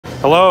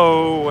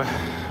Hello. All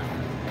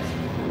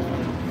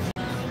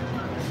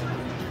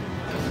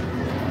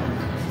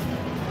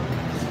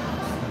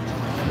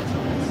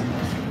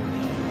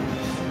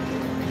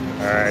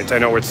right, I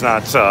know it's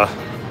not.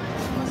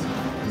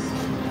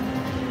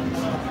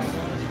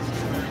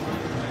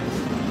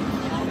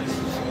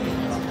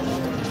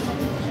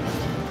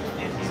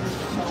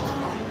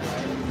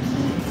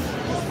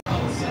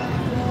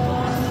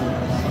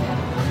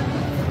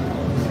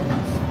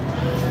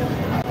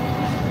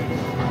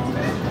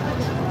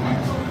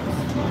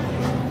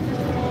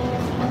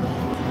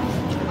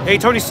 Hey,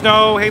 Tony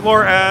Snow. Hey,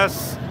 Laura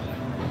S.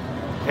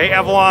 Hey,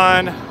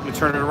 Avalon. Let me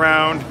turn it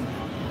around.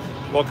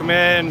 Welcome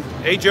in.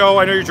 Hey, Joe.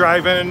 I know you're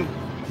driving.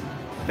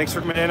 Thanks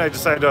for coming in. I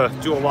decided to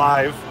do a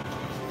live.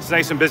 It's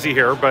nice and busy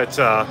here, but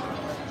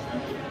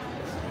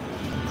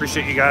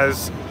appreciate you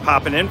guys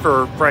popping in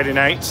for Friday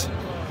night.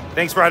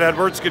 Thanks, Brad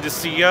Edwards. Good to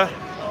see you.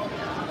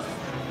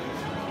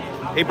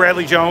 Hey,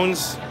 Bradley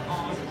Jones.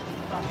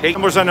 Hey,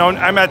 numbers unknown.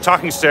 I'm at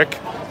Talking Stick,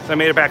 so I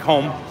made it back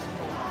home.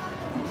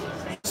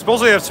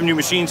 Supposedly I have some new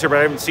machines here, but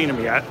I haven't seen them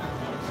yet.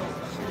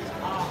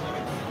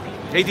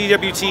 Hey,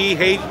 DWT.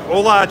 Hey,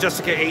 hola,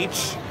 Jessica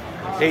H.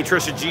 Hey,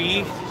 Trisha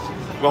G.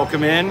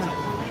 Welcome in.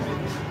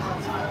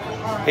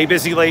 Hey,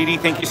 Busy Lady.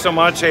 Thank you so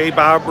much. Hey,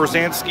 Bob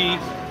Rosansky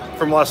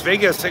from Las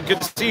Vegas. Hey, good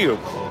to see you.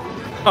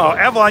 Oh,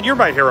 Avalon, you're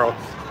my hero.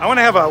 I want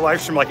to have a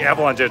live stream like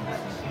Avalon did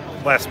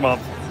last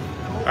month.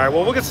 All right,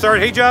 well, we'll get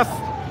started. Hey, Jeff.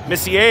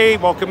 Missy A.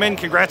 Welcome in.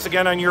 Congrats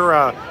again on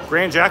your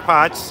grand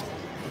jackpots.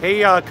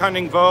 Hey,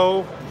 Cunning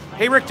Vo.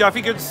 Hey, Rick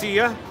Duffy, good to see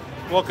you.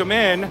 Welcome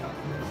in.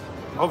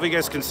 Hopefully you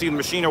guys can see the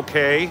machine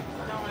okay.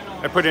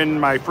 I put in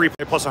my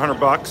prepay plus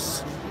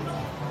 $100.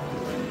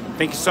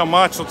 Thank you so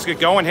much. Let's get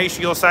going. Hey,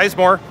 Sheila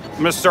Sizemore. I'm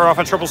going to start off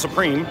on Triple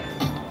Supreme.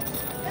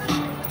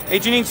 Hey,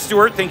 Janine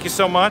Stewart, thank you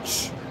so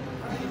much.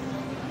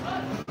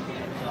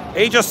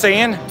 Hey, just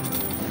saying.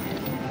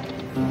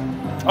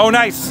 Oh,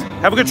 nice.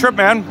 Have a good trip,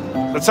 man.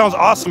 That sounds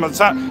awesome.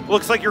 It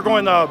looks like you're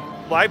going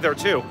live there,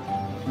 too.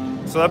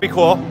 So that'd be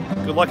cool.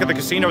 Good luck at the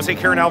casinos. Hey,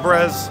 Karen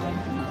Alvarez.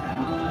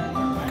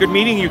 Good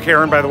meeting you,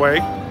 Karen, by the way,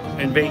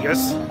 in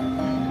Vegas.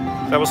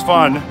 That was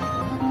fun.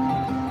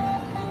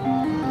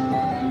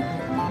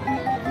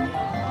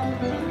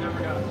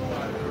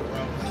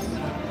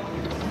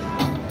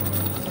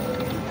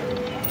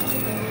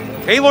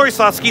 Hey, Lori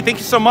Slotsky, thank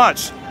you so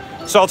much.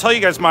 So I'll tell you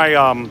guys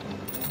my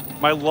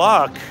my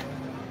luck.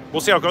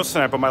 We'll see how it goes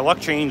tonight, but my luck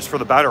changed for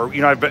the better.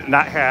 You know, I've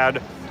not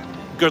had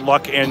good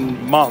luck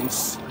in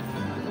months.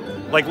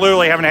 Like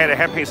literally haven't had a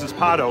head pay since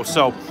Pato.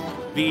 So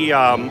the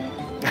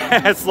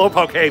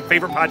Slowpoke, hey,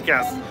 favorite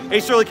podcast.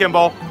 Hey, Shirley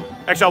Kimball.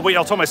 Actually,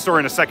 I'll tell my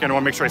story in a second. I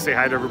want to make sure I say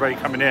hi to everybody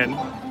coming in.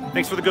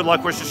 Thanks for the good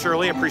luck wishes,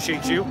 Shirley.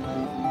 Appreciate you.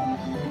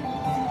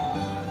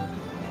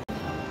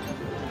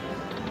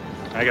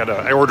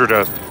 I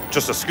ordered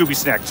just a Scooby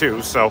snack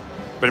too, so,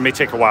 but it may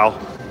take a while.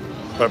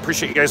 But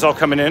appreciate you guys all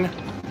coming in.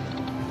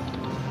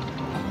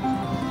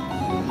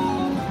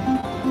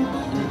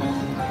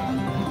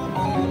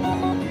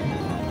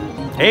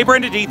 Hey,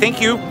 Brenda D,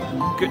 thank you.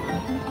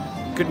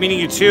 Good meeting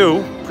you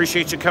too.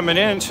 Appreciate you coming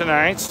in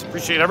tonight.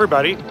 Appreciate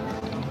everybody.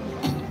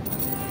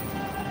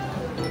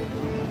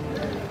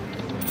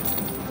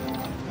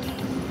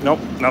 Nope,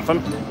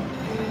 nothing.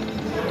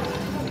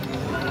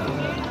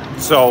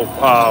 So,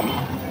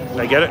 did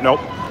I get it? Nope.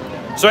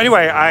 So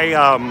anyway,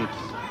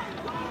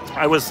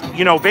 I was,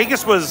 you know,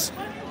 Vegas was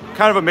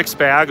kind of a mixed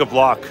bag of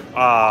luck.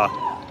 I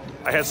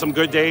had some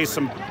good days,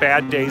 some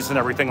bad days, and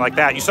everything like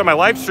that. You saw my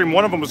live stream.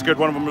 One of them was good.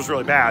 One of them was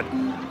really bad.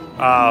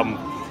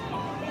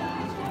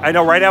 I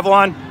know, right,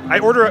 Avalon? I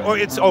order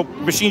it. Oh,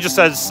 machine just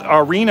says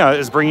Arena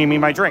is bringing me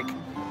my drink.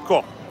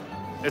 Cool.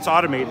 It's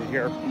automated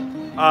here.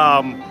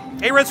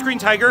 Hey, Red Screen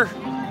Tiger.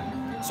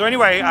 So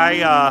anyway,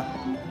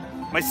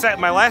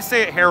 my last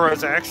day at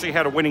Harrah's, I actually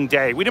had a winning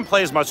day. We didn't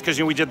play as much because,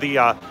 you know, we did the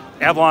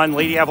Avalon,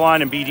 Lady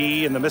Avalon, and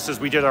BD, and the missus.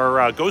 We did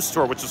our ghost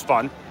tour, which was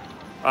fun.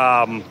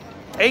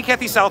 Hey,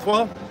 Kathy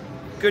Southwell.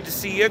 Good to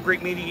see you.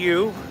 Great meeting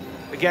you.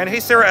 Again, hey,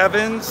 Sarah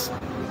Evans.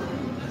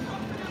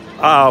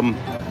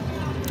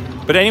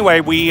 But anyway,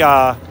 we so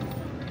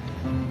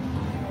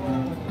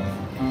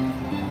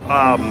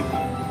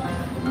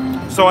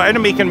I ended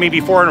up making maybe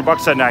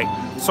 $400 that night.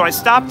 So I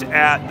stopped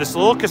at this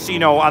little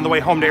casino on the way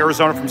home to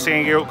Arizona from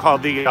San Diego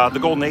called the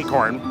Golden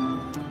Acorn,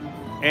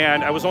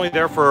 and I was only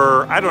there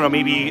for, I don't know,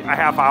 maybe a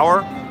half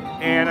hour,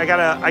 and I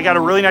got a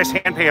really nice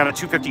hand pay on a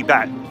 $250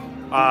 bet.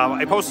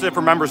 I posted it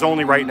for members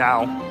only right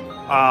now,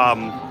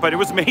 but it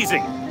was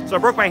amazing. So I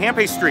broke my hand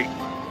pay streak.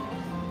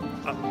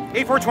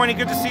 Hey, 420,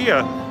 good to see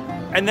you.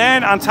 And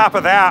then on top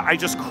of that, I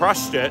just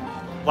crushed it,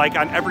 like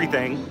on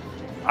everything.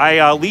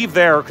 I leave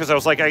there because I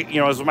was like,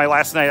 it was my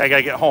last night. I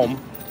gotta get home,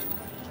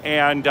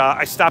 and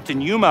I stopped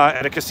in Yuma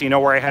at a casino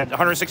where I had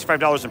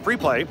 $165 in free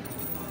play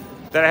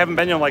that I haven't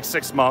been in like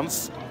 6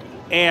 months,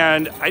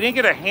 and I didn't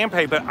get a hand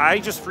pay, but I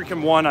just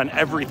freaking won on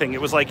everything.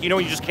 It was like, you know,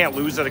 you just can't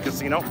lose at a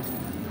casino.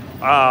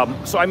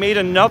 So I made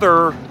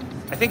another.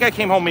 I think I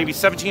came home maybe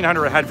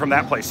 $1,700 ahead from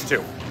that place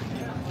too.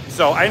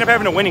 So I ended up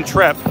having a winning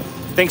trip,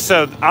 thanks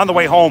to on the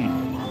way home.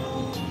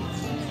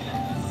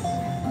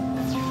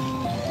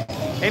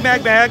 Hey,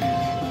 Mag.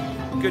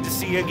 Good to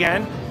see you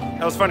again.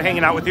 That was fun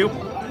hanging out with you.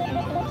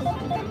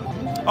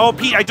 Oh,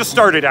 Pete, I just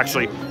started,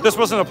 actually. This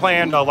wasn't a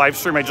planned live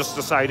stream. I just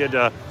decided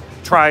to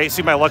try,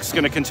 see if my luck's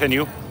going to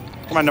continue.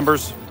 Come on,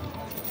 numbers.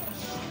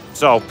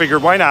 So,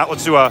 figured, why not?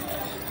 Let's do a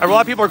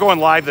lot of people are going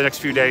live the next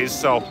few days,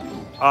 so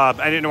I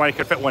didn't know when I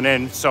could fit one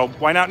in. So,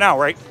 why not now,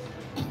 right?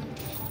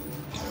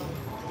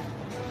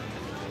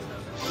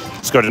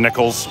 Let's go to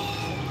Nichols.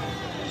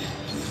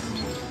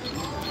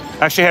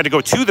 Actually, I had to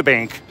go to the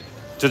bank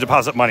to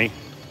deposit money.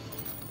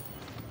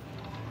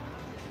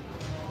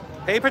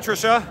 Hey,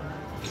 Patricia.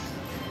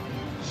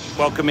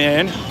 Welcome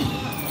in.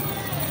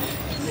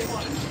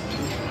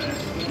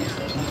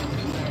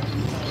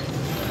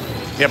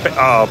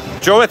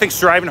 Yep. Joe, I think, is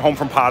driving home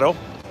from Pato.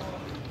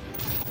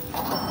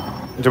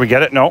 Did we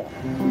get it? No.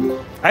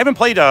 I haven't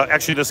played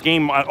actually this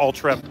game all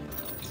trip.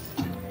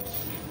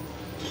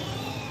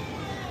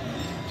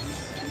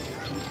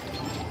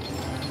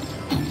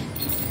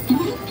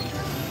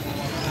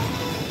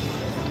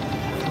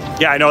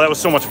 Yeah, I know, that was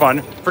so much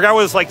fun. Forgot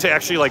what it was like to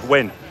actually like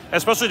win.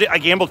 Especially I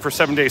gambled for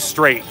 7 days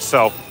straight,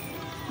 so.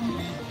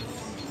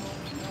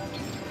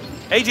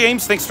 Hey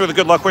James, thanks for the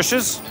good luck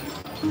wishes.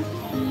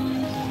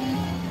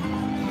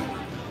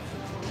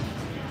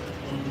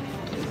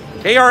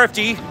 Hey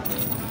RFD.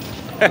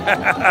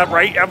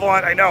 Right,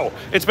 Evelyn, I know.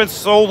 It's been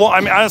so long.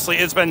 I mean, honestly,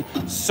 it's been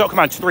so, come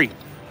on, 3.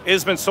 It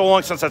has been so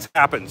long since that's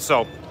happened,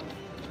 so.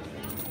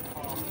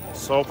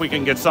 So if we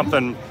can get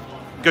something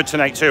good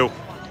tonight too.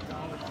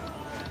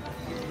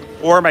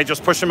 Or am I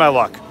just pushing my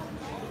luck?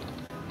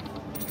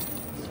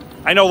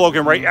 I know,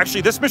 Logan, right? Actually,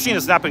 this machine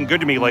has not been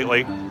good to me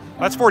lately.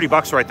 That's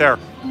 $40 right there.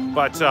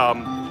 But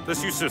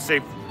this used to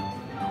save.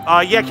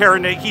 Yeah,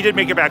 Karen, he did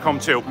make it back home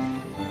too.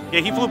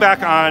 Yeah, he flew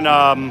back on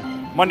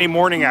Monday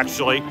morning,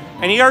 actually.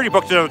 And he already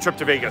booked another trip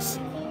to Vegas.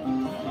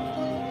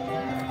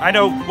 I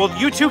know. Well,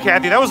 you too,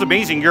 Kathy. That was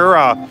amazing.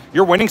 Your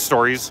winning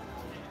stories.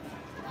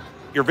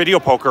 Your video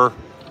poker.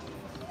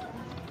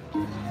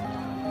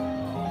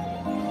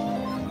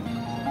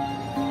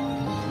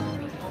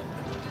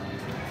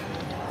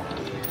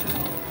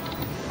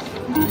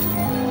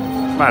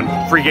 Come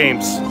on, free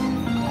games.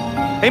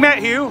 Hey, Matt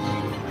Hugh.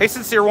 Hey,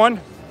 Sincere One.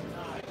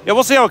 Yeah,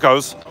 we'll see how it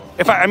goes.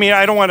 I mean,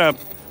 I don't want to.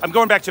 I'm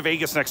going back to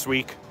Vegas next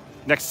week.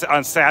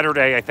 On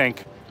Saturday, I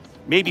think.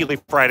 Maybe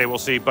leave Friday. We'll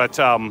see. But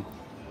I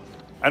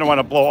don't want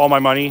to blow all my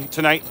money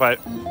tonight. But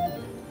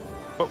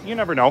you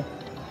never know.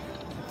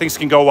 Things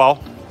can go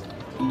well.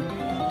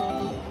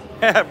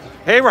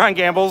 Hey, Ron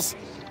Gambles.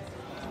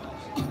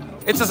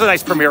 It's just a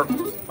nice premiere.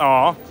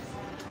 Aw.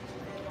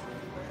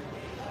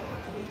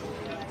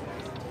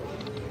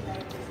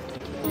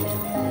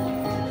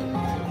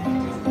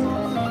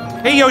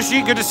 Hey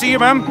Yoshi, good to see you,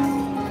 man.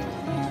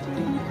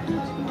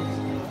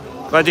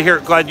 Glad to hear.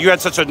 Glad you had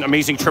such an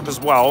amazing trip as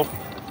well.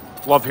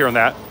 Love hearing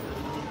that.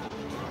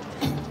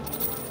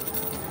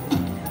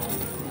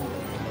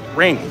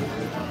 Ring.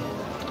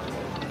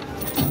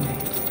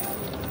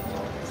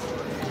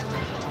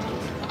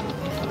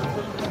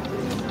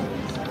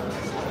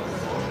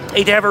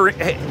 Hey, Dave.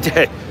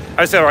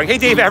 I said it wrong. Hey,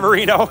 Dave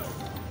Averino.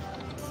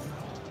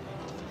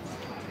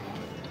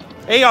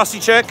 Hey, Aussie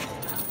chick.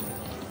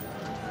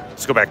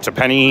 Let's go back to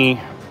Penny.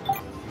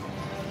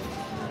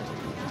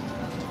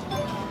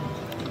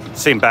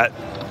 Same bet.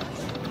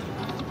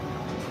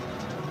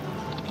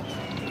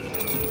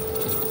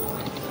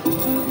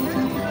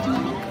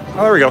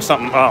 Oh, there we go.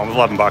 Something. Oh,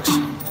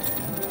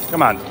 $11.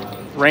 Come on.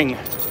 Ring.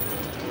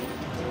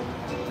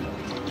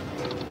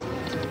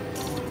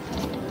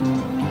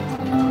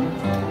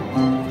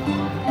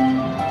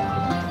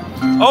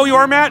 Oh, you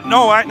are, Matt?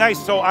 No,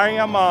 nice. So I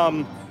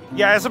am,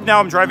 yeah, as of now,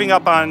 I'm driving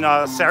up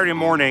on Saturday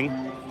morning,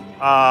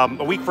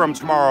 a week from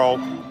tomorrow,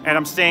 and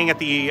I'm staying at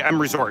the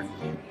M Resort.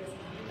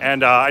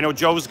 And I know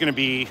Joe's going to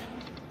be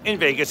in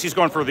Vegas. He's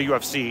going for the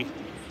UFC.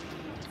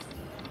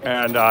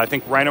 And I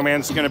think Rhino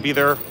Man's going to be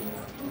there.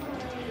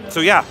 So,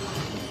 yeah.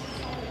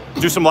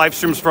 Do some live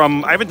streams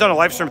from... I haven't done a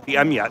live stream at the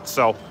M yet,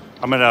 so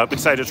I'm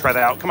excited to try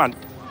that out. Come on.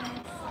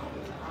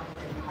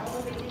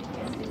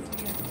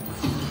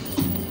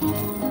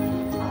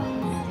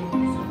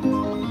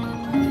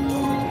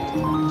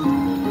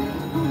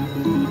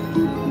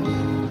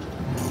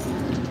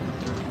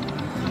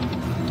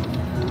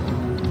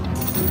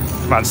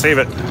 Come on, save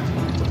it.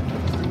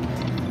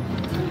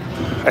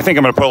 I think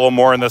I'm going to put a little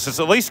more in this. It's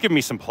at least giving me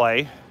some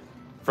play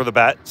for the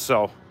bet,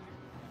 so.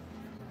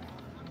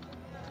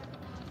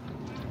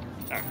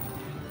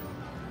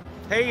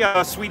 Hey,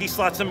 Sweetie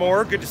Slots and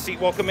More. Good to see you.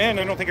 Welcome in.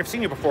 I don't think I've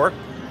seen you before.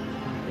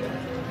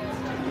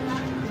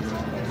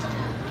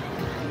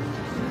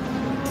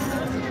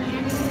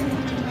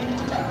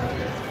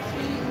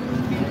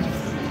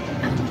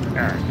 All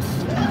right.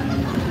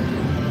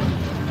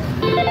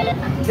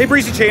 Hey,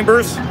 Breezy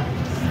Chambers.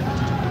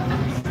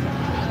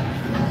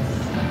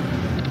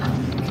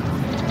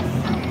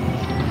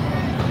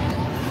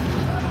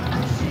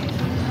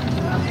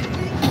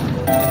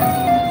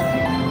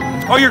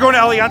 Oh, you're going to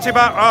Aliante?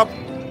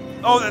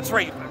 Oh, that's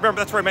right. Remember,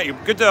 that's where I met you.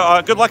 Good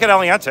luck at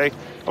Aliante.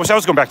 I wish I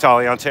was going back to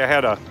Aliante. I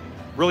had a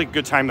really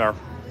good time there.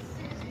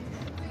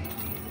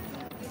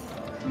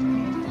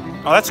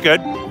 Oh, that's good.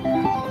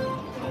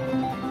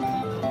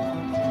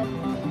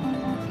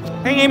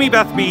 Hey, Amy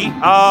Beth B.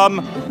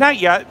 Not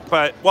yet,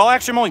 but, well,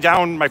 actually, I'm only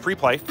down my free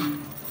play.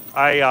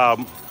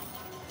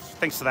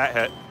 Thanks to that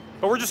hit.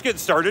 But we're just getting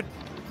started.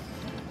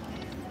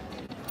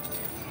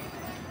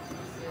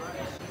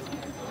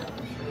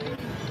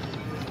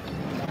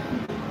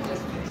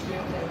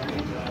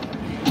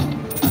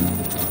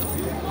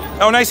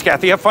 Oh, nice,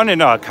 Kathy. Have fun in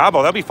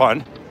Cabo. That'll be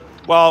fun.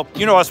 Well,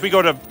 you know us. We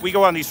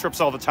go on these trips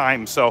all the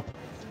time, so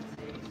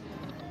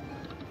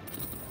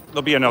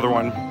there'll be another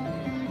one.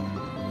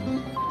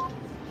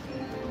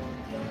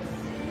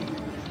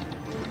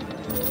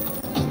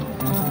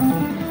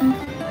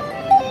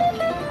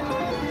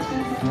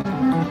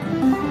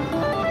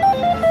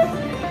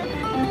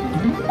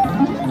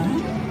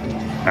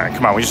 All right,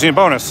 come on. We just need a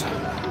bonus,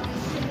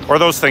 or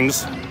those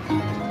things.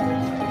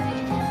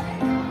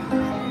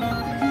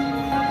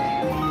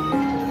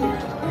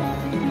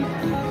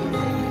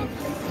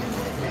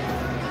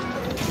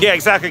 Yeah,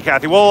 exactly,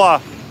 Kathy.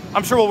 Well,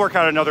 I'm sure we'll work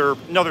out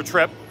another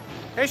trip.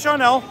 Hey,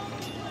 Chanel.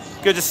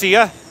 Good to see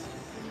you.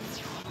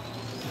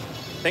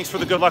 Thanks for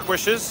the good luck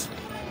wishes.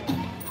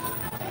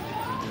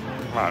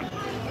 Come on.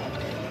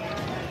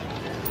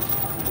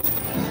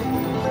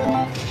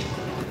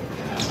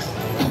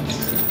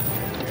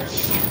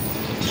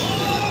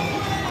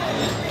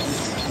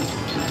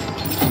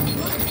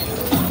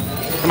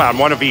 Come on,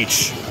 one of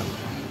each.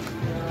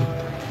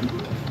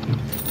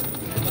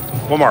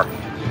 One more.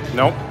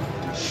 Nope.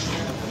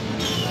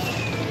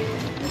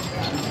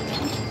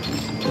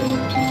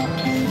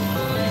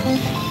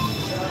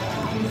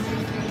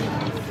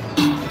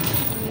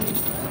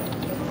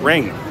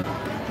 Ring.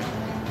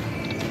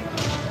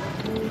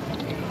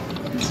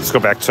 Let's go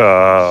back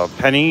to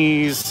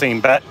pennies. Same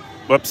bet.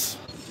 Whoops.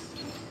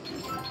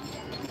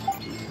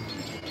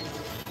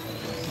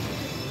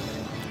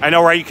 I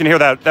know, right? You can hear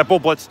that bull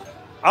blitz.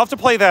 I'll have to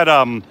play that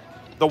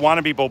the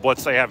wannabe bull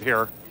blitz I have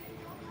here,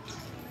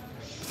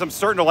 because I'm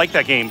starting to like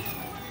that game.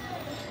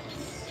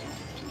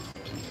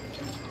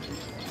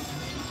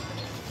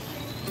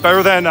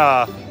 Better than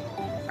I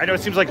know.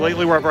 It seems like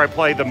lately wherever I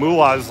play, the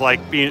moolah is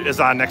is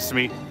on next to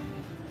me.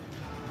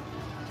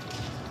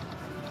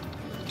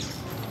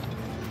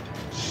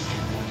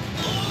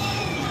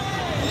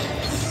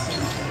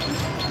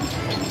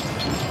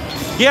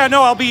 Yeah,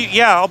 no, I'll be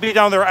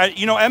down there.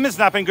 You know, M has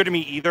not been good to me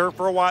either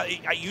for a while.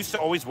 I used to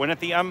always win at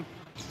the M.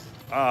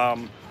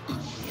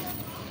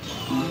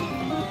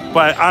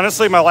 But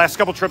honestly, my last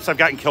couple trips, I've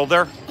gotten killed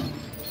there.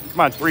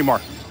 Come on, 3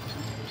 more.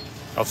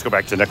 Let's go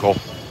back to nickel.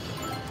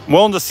 I'm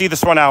willing to see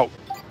this one out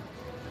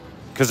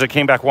because it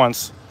came back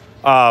once.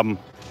 So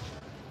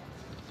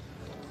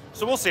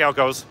we'll see how it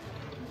goes.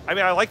 I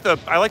mean, I like the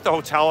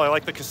hotel. I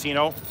like the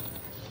casino.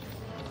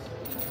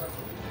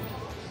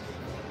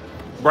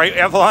 Right,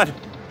 Avalon?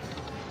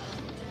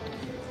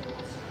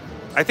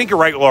 I think you're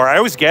right, Laura. I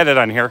always get it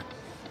on here.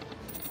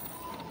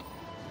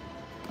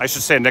 I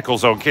should say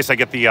nickels, though, in case I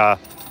get the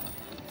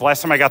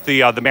last time I got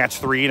the match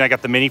 3 and I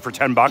got the mini for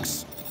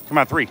 $10. Come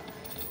on, 3.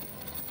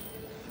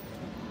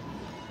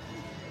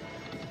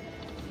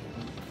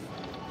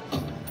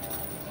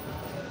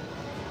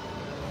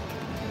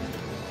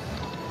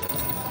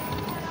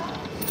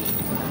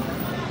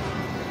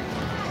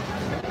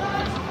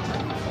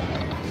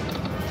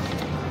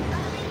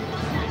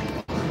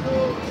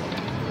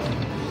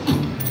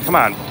 Come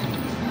on.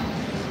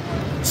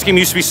 This game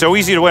used to be so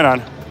easy to win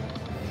on.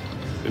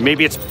 But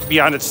maybe it's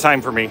beyond its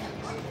time for me.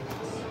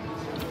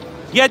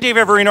 Yeah, Dave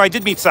Everino, I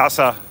did meet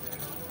Sasa.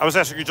 I was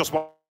asking you just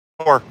more.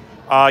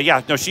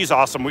 Yeah, no, she's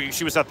awesome.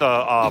 She was at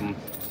the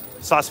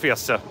Sauce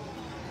Fiesta.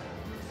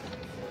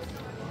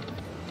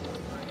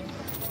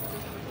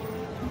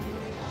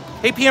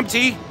 Hey,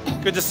 PMT.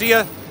 Good to see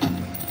you.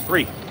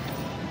 3.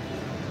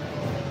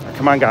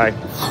 Come on, guy.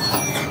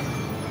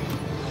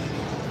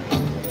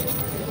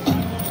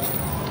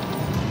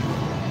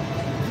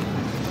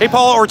 Hey,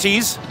 Paula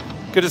Ortiz.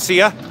 Good to see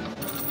ya.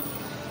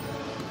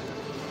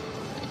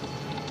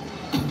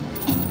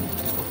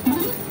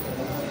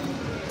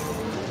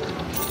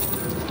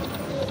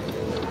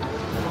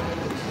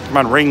 Come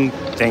on, ring.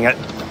 Dang it.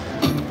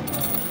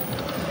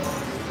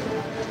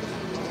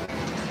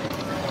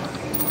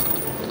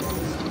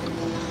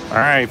 All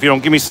right, if you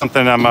don't give me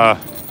something, I'm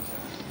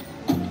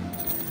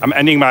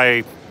ending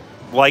my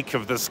like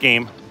of this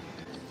game.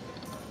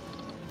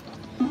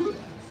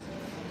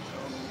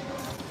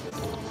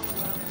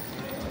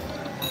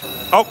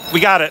 Oh, we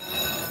got it.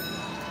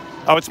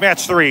 Oh, it's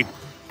match 3.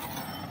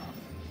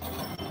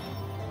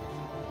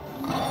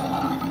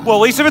 Well, at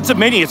least if it's a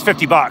mini, it's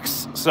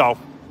 $50. So.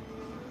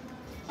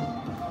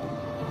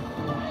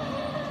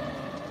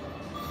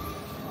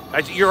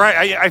 You're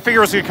right. I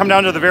figure it's going to come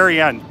down to the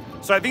very end.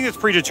 So I think it's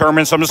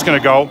predetermined, so I'm just going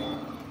to go.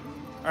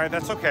 All right,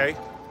 that's okay.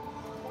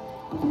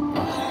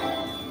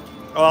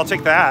 Oh, I'll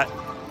take that.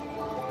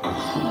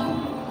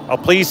 Oh,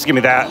 please give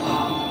me that.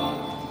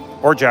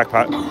 Or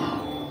jackpot.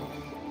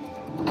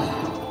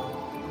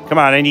 Come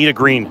on, I need a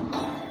green.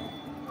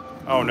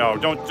 Oh no,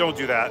 don't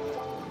do that.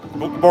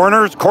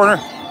 Corner.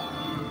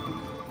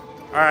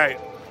 All right.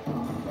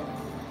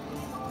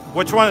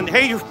 Which one?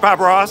 Hey, Bob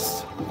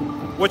Ross.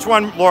 Which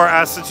one, Laura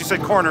asked, since you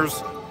said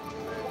corners?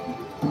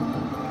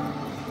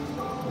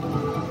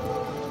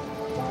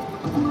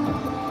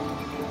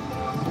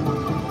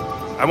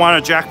 I want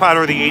a jackpot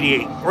or the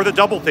 88 or the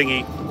double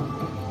thingy.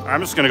 I'm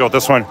just gonna go with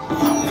this one.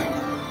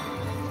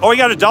 Oh, we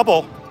got a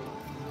double.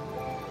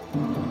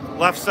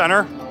 Left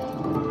center.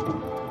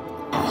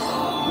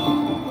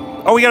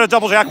 Oh, we got a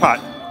double jackpot.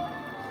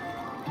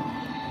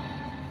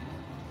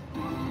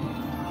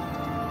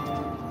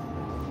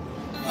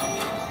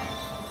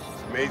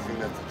 It's amazing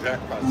that the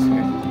jackpot's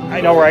I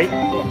know, right?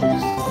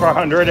 For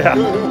 100. Yeah.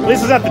 At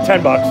least it's not the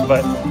 $10,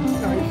 but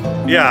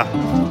yeah.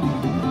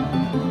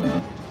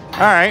 All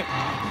right.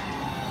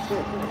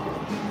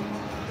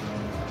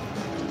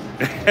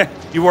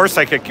 You were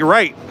psychic. You're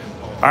right.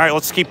 All right,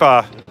 let's keep.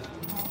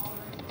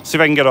 See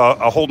if I can get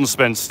a hold and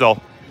spin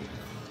still.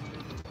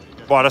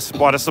 Bought us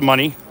some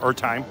money or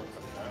time.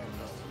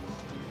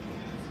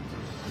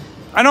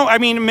 I know. I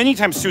mean, many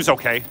times 2 is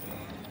okay.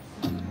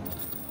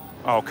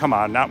 Oh, come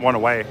on, not one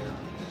away.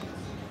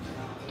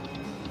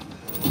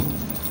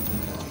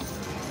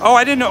 Oh,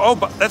 I didn't know. Oh,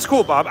 that's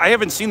cool, Bob. I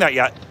haven't seen that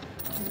yet.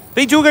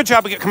 They do a good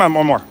job of come on,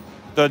 one more.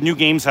 The new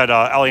games had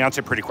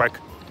Alianza pretty quick.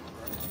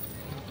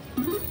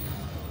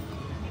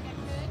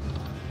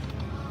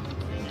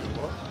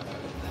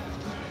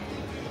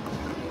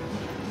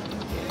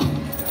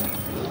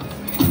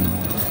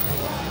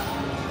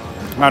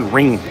 Come on,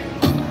 ring.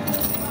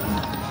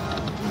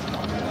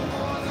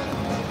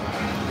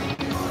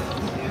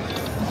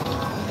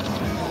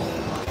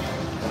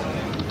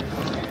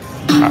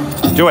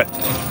 Do it.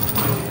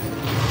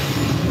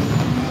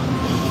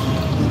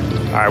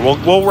 All right,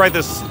 we'll ride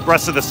this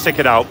rest of this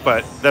ticket out,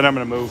 but then I'm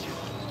gonna move.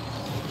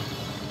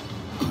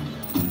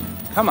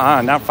 Come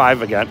on, not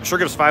 5 again. Sure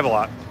gives 5 a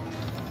lot.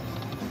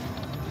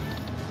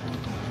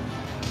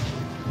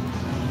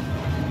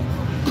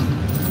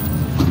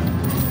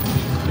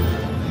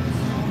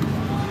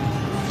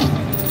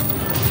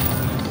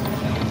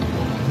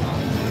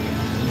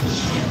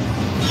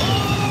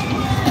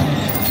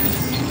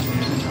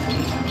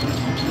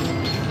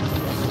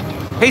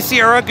 Hey,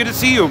 Sierra, good to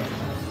see you.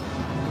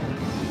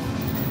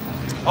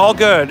 All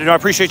good. You know, I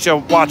appreciate you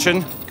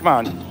watching. Come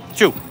on,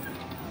 chew.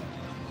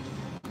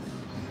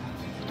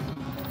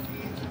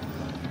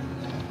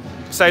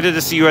 Excited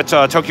to see you at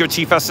Tokyo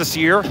Tea Fest this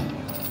year. All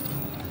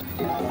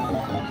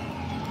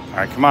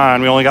right, come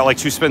on. We only got like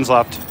 2 spins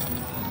left.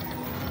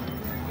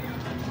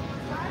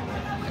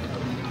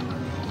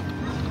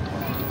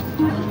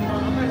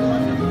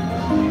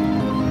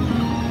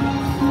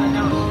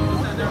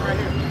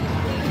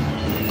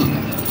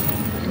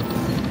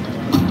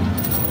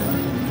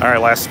 All right,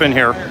 last spin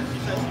here.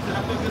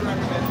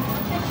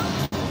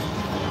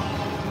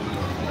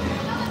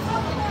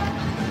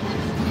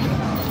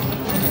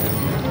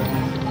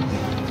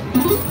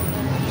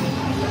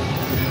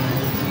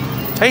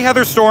 Hey,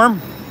 Heather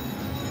Storm.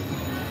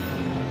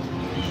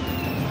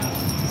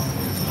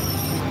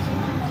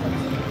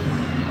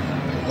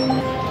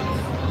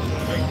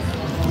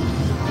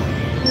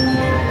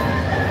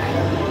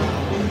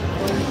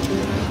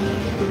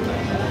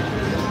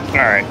 All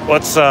right,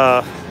 let's,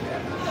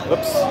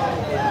 whoops.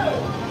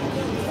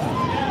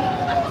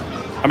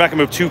 I'm not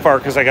gonna move too far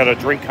because I got a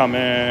drink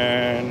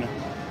coming.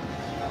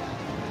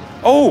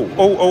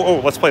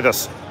 Oh, let's play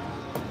this.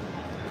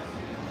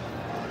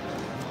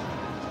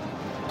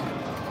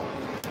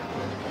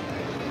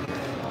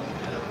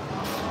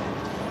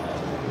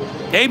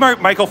 Hey,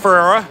 Michael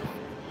Ferreira.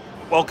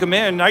 Welcome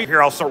in. Now you're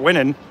here, I'll start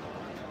winning.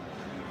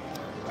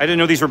 I didn't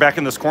know these were back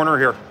in this corner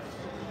here.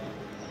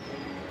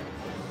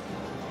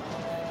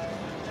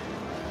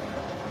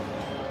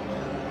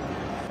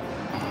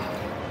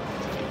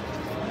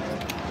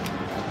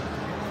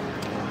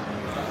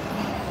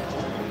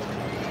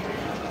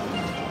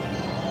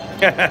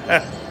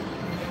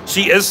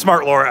 She is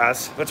smart, Laura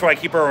S. That's why I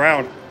keep her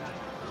around.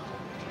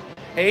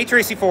 Hey,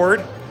 Tracy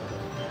Ford.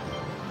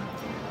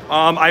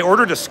 I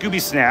ordered a Scooby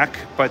snack,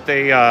 but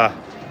they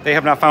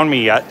have not found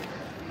me yet.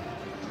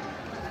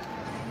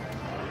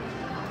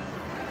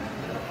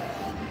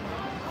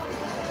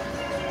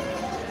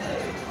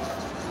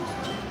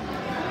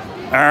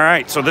 All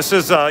right, so this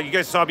is, you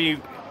guys saw me,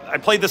 I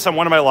played this on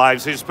one of my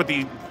lives. I just put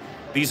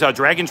these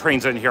Dragon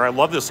Trains in here. I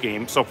love this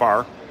game so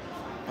far.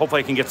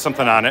 Hopefully I can get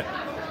something on it.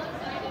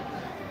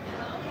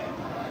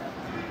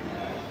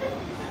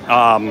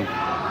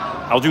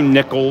 I'll do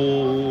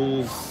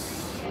nickels.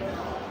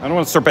 I don't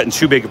want to start betting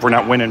too big if we're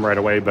not winning right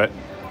away, but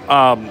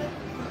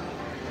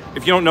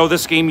if you don't know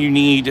this game, you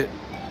need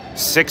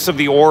 6 of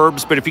the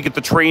orbs, but if you get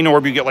the train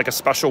orb, you get like a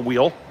special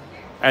wheel.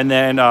 And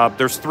then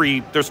there's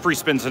three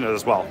spins in it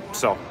as well.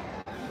 So,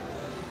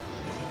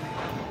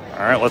 all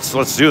right, let's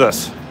do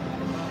this.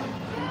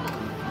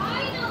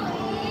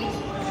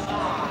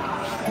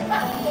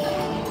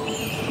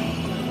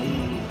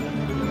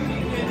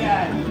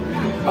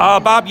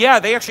 Bob, yeah,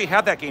 they actually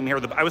have that game here.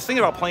 I was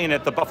thinking about playing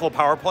it, the Buffalo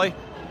Power Play.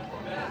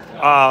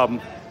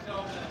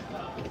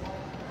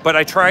 But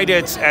I tried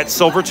it at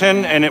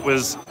Silverton, and it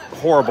was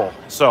horrible.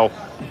 So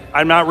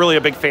I'm not really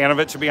a big fan of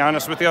it, to be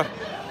honest with you.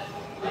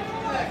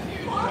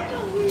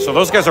 So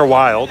those guys are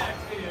wild.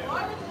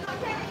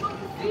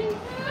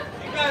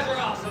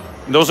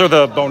 Those are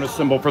the bonus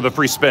symbol for the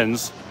free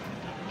spins.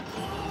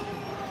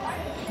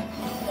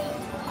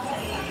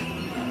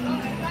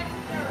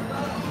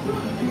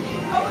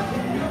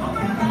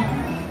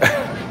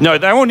 No,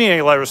 I won't need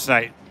any letters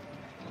tonight.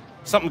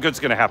 Something good's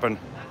gonna happen.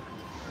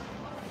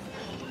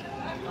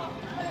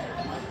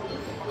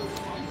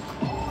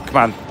 Come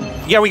on.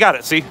 Yeah, we got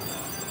it, see?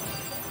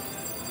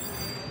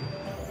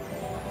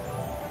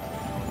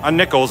 On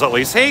nickels, at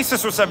least. Hey,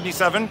 Sister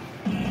 77.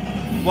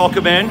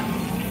 Welcome in.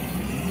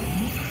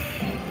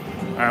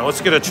 All right, let's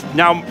get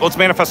now let's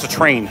manifest a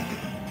train.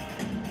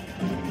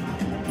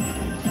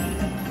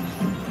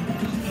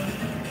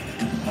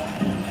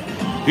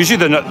 Usually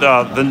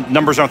the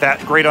numbers aren't that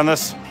great on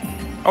this.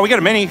 Oh, we got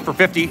a mini for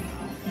 50.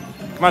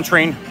 Come on,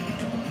 train.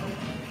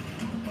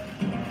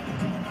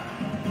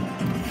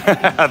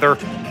 Heather,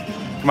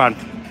 come on.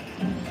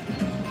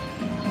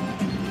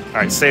 All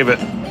right, save it.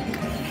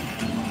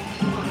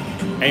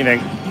 Anything.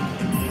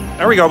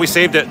 There we go, we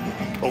saved it.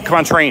 Oh, come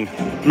on, train.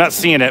 I'm not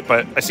seeing it,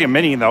 but I see a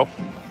mini, though.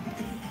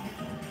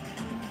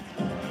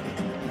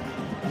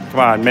 Come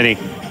on, mini.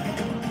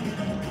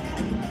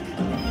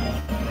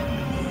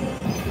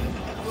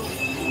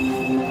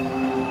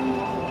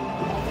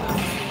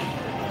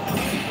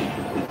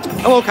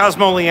 Hello,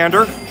 Cosmo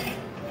Leander.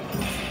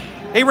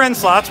 Hey, Ren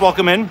Slots,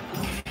 welcome in.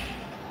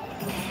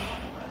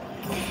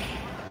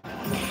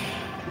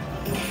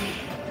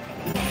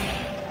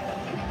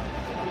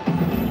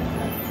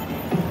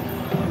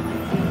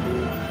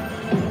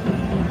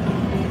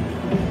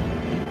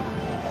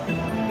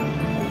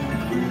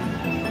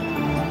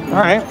 All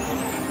right.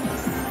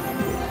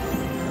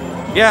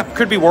 Yeah,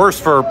 could be worse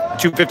for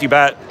 250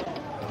 bet.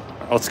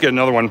 Let's get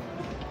another one.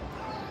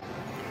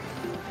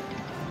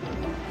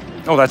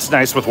 Oh, that's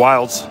nice with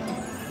wilds.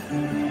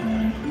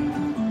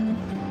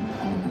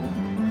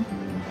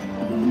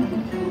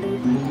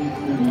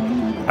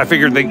 I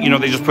figured they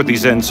just put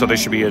these in, so they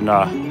should be in,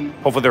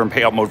 hopefully they're in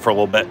payout mode for a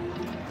little bit.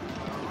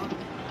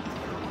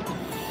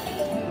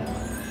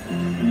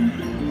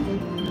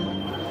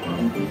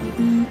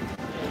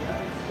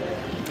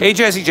 Hey,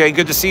 Jazzy J,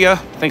 good to see ya.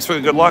 Thanks for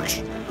the good luck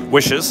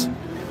wishes.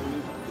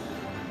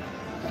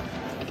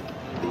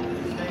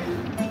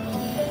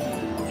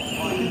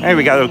 Hey,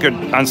 we got a good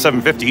on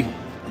 750.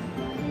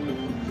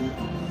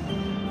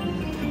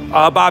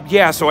 Bob,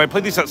 yeah, so I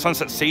played these at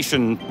Sunset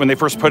Station when they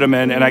first put them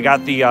in, and I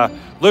got the,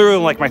 literally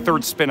like my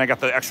third spin, I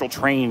got the actual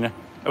train. It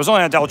was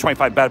only a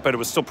 $1.25 bet, but it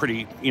was still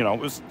pretty, it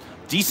was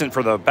decent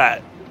for the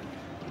bet.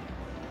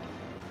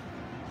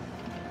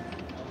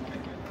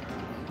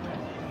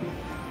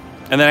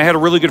 And then I had a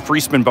really good free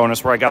spin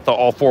bonus where I got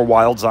all 4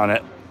 wilds on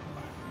it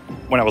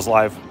when I was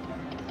live.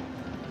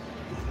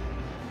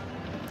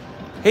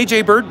 Hey,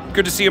 Jay Bird,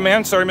 good to see you,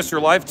 man. Sorry I missed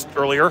your live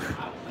earlier.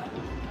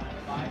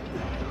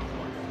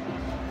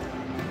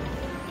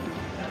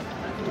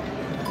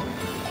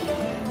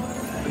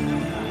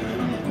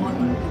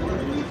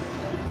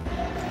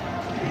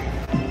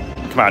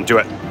 Come on, do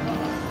it.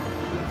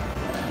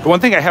 The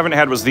one thing I haven't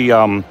had was the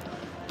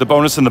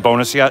bonus in the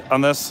bonus yet on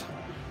this,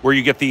 where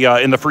you get the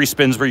in the free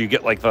spins where you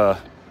get like the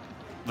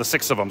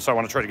 6 of them. So I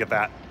want to try to get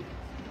that.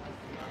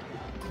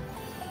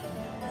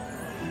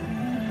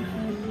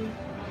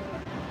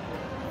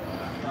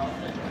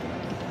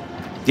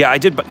 Yeah, I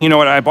did. You know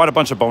what? I bought a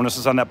bunch of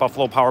bonuses on that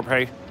Buffalo Power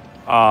Pay,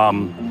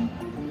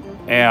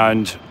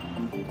 and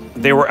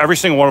they were every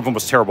single one of them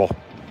was terrible.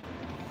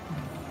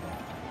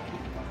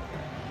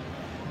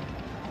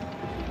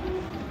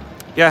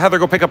 Yeah, Heather,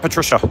 go pick up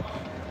Patricia.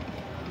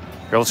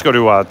 Here, let's go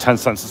to 10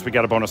 cents since we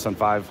got a bonus on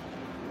 5.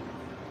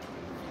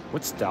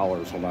 What's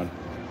dollars? Hold on.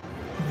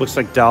 Looks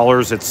like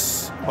dollars.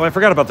 It's I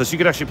forgot about this. You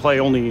could actually play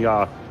only.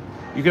 You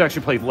could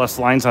actually play less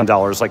lines on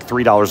dollars, like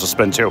 $3 a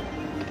spin too.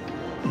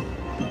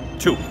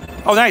 2.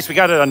 Oh, nice. We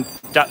got it on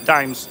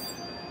dimes.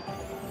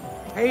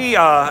 Hey,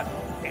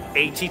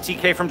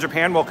 ATTK from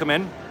Japan, welcome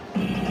in.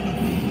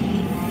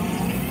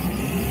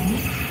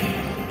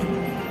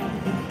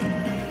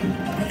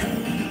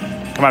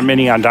 Come on,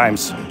 mini on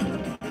dimes.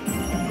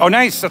 Oh,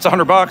 nice. That's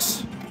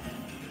 $100.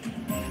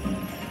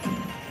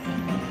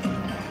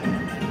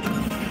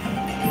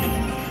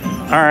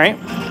 All right.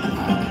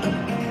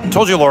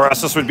 Told you, Laura,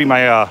 this would be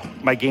my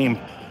my game.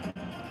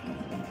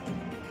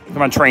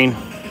 Come on, train.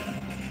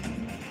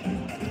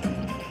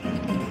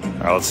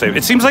 All right, let's save.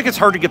 It seems like it's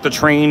hard to get the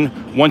train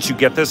once you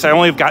get this. I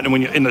only have gotten it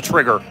when you're in the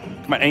trigger.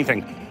 Come on,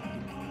 anything.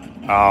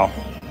 Oh.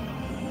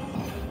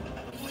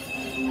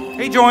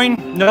 Hey,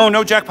 join.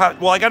 No jackpot.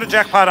 Well, I got a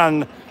jackpot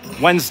on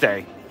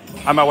Wednesday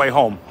on my way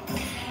home.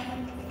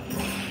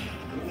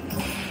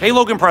 Hey,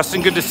 Logan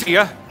Preston. Good to see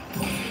you.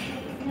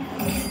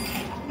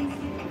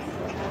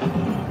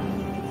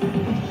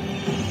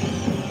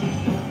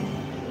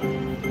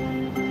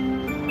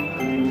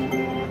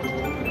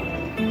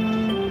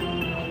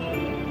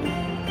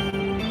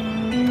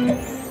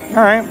 All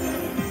right.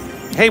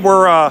 Hey,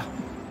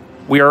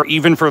 we are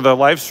even for the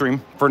live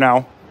stream for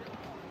now.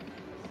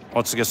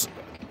 Let's guess.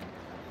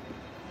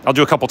 I'll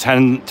do a couple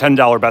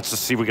 $10 bets to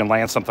see if we can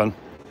land something.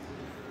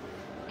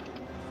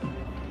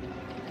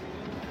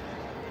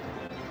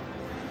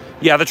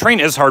 Yeah, the train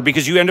is hard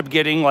because you end up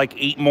getting like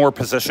 8 more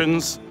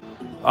positions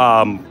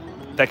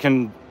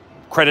that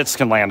credits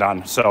can land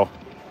on. So.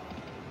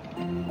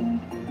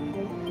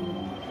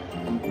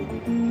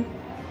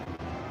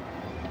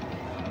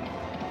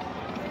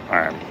 All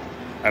right.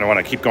 I don't want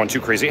to keep going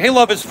too crazy. Hey,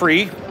 Love is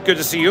Free. Good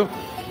to see you.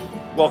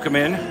 Welcome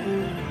in.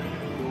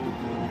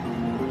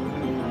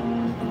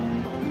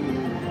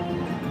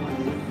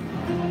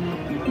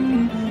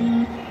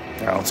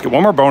 All right, let's get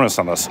one more bonus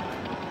on this.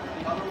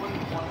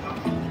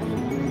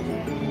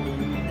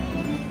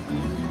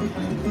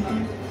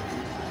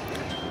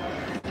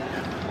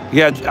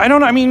 Yeah, I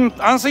don't know. I mean,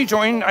 honestly,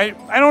 join. I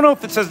don't know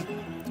if it says.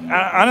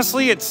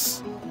 Honestly,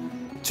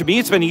 to me,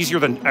 it's been easier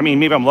than. I mean,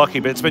 maybe I'm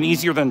lucky, but it's been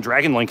easier than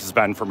Dragon Link has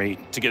been for me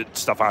to get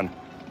stuff on.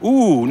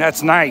 Ooh,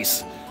 that's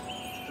nice.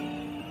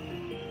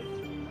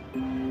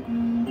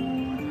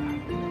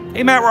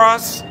 Hey, Matt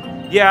Ross.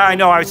 Yeah, I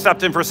know. I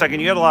stepped in for a second.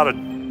 You had a lot of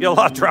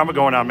drama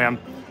going on, man.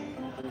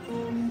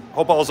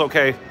 Hope all's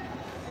okay.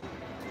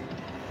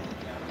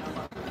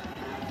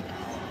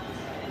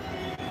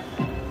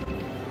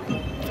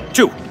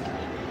 Two.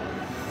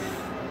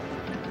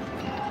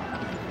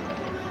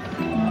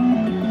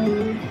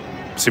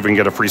 See if we can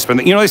get a free spin.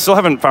 You know, they still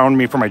haven't found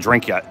me for my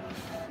drink yet.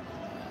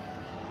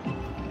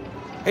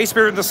 Hey,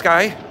 Spirit of the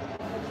Sky.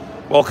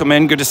 Welcome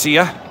in. Good to see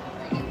you.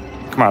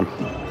 Come on.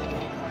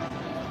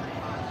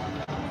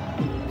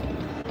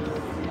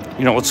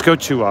 You know, let's go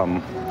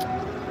to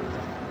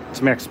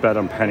max bet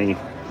on Penny.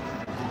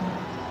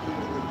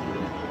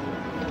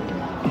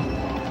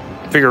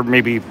 Figure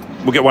maybe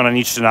we'll get one on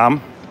each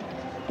denom.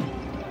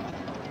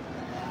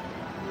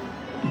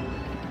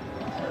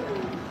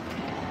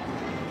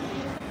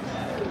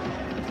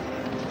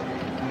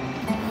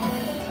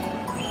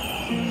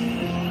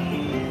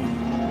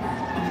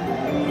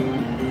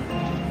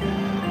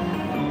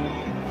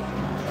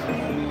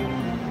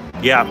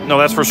 Yeah, no,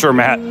 that's for sure,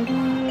 Matt.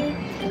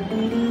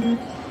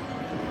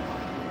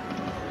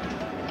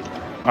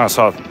 I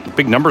saw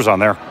big numbers on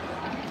there.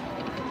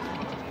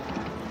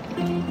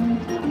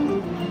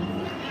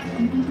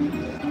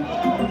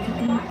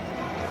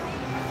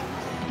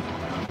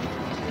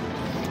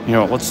 You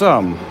know, let's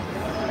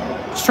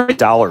try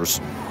dollars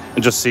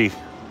and just see.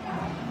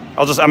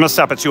 I'm gonna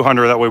stop at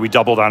 200. That way we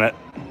doubled on it.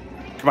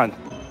 Come on.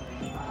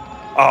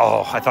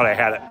 Oh, I thought I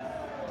had it.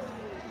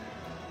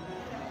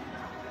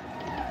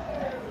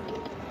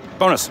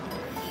 Bonus.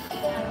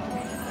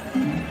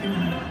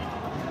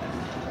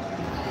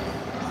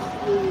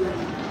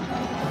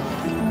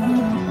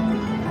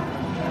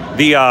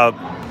 The I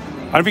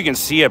don't know if you can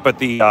see it, but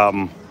the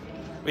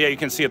yeah, you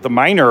can see it. The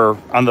miner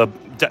on the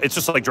it's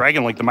just like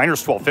Dragon Link. The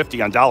miner's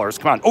 $12.50 on dollars.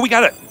 Come on. Oh, we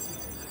got it.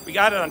 We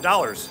got it on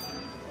dollars.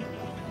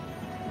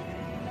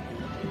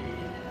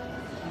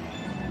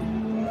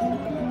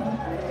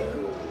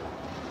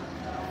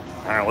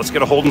 All right, let's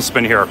get a hold and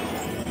spin here.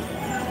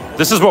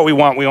 This is what we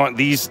want. We want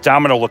these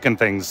domino-looking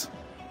things.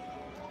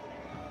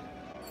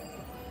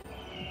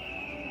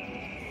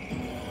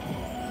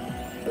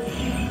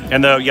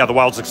 And the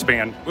wilds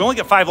expand. We only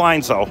get 5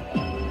 lines though.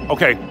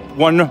 Okay,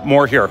 one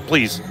more here,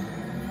 please.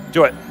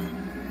 Do it.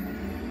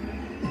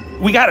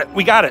 We got it.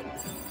 We got it.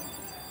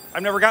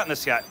 I've never gotten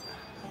this yet.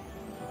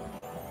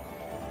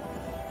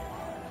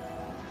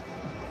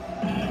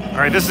 All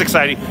right, this is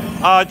exciting.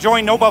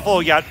 Join no Buffalo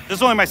yet. This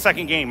is only my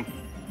second game.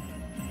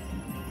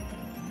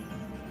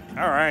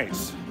 All right.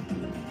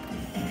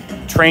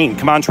 Train,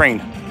 come on,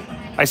 train.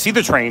 I see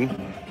the train,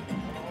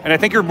 and I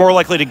think you're more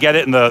likely to get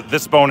it in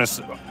this bonus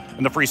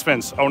in the free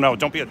spins. Oh no,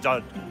 don't be a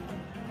dud.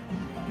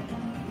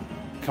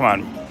 Come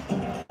on.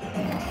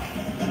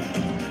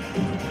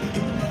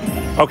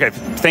 Okay,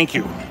 thank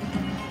you.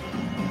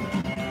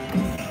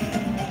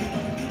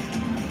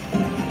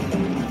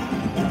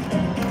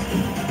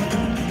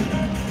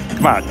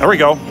 Come on, there we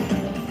go.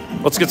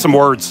 Let's get some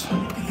words.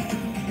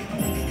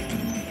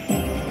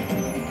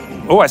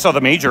 Oh, I saw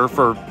the major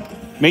for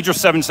major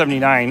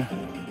 779.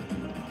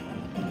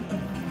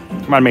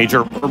 Come on,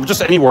 major, or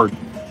just any word.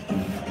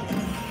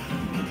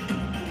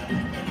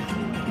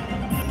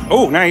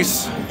 Oh,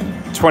 nice.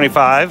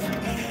 25.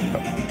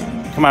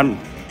 Come on,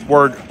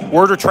 word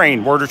or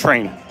train, word or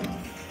train.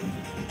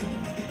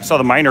 I saw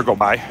the miner go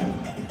by.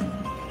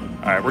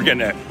 All right, we're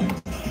getting it.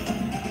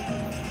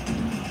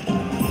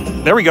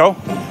 There we go.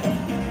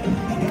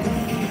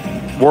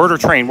 Word or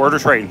train, word or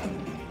train.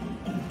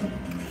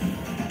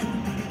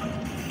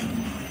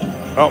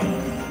 Oh,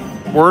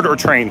 word or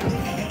train.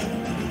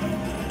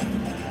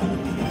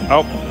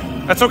 Oh,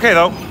 that's okay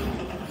though.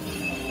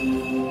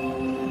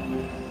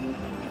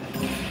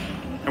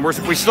 And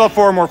we still have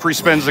 4 more free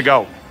spins to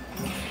go.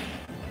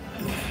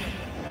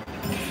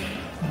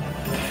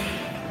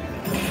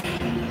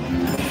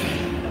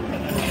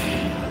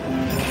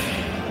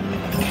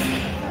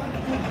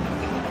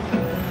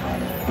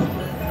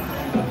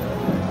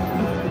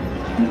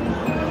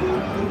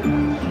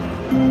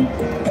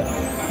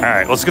 All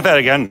right, let's get that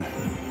again.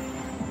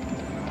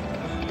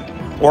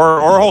 Or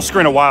a whole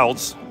screen of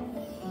wilds.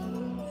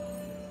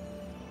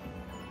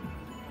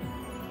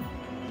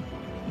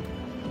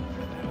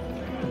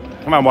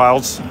 Come on,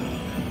 wilds.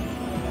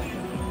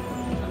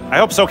 I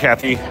hope so,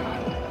 Kathy.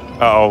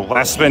 Uh-oh,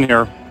 last spin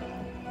here.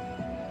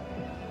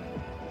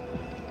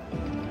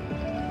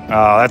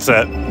 Oh, that's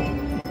it.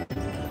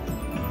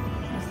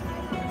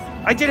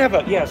 I did have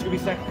a, yeah, it's gonna be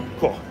second.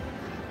 Cool.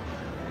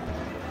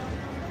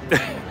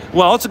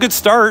 Well, it's a good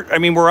start. I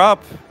mean, we're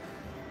up.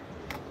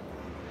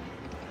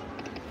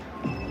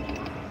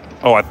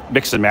 Oh, a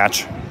mix and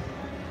match.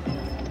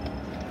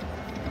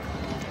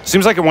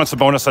 Seems like it wants a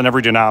bonus on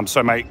every denom, so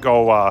I might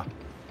go,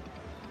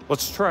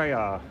 let's try,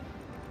 oh,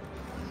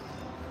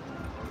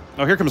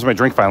 here comes my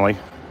drink finally,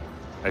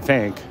 I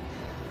think.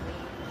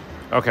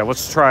 Okay,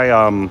 let's try,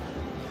 $5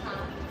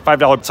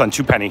 bets on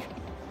 2 penny.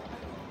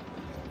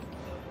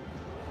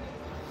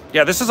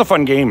 Yeah, this is a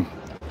fun game.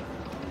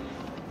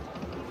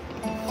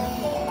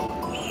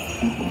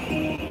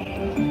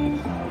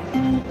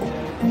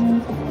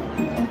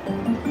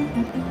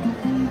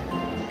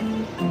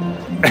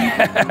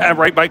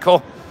 Right,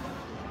 Michael?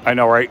 I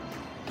know, right?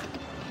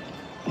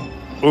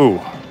 Ooh.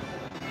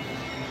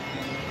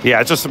 Yeah,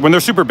 it's just when they're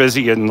super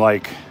busy and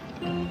like...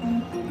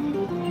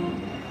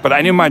 But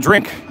I need my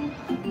drink.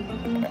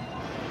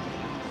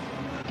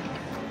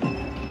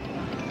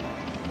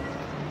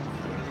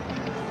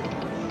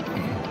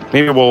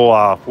 Maybe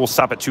we'll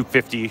stop at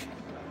 250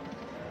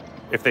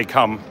 if they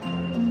come.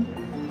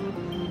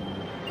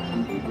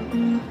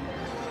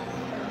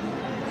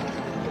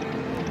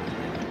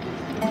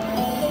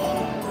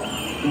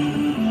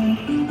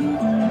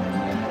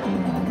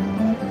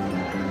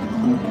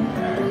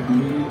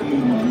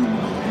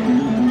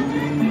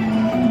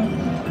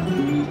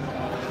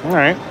 All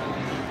right.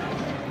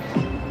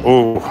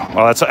 Oh,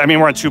 well, that's, I mean,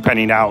 we're on 2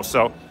 penny now,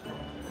 so.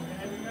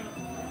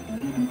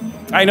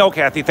 I know,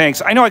 Kathy,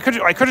 thanks. I know I could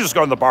have just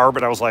gone to the bar,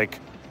 but I was like,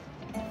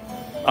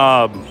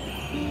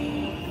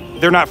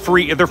 they're not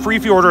free. They're free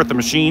if you order at the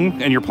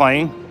machine and you're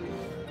playing.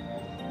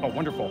 Oh,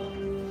 wonderful.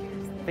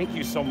 Thank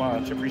you so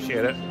much.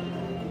 Appreciate it.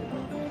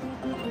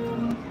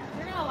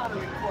 You're not allowed to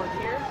record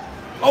here.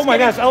 Oh my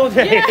gosh,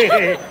 LJ.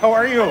 Yeah. How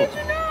are you? How did you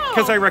know?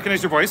 Because I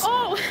recognize your voice.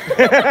 Oh.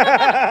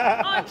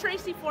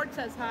 Tracy Ford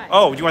says hi.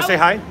 Oh, do you want to say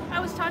hi?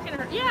 I was talking to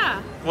her.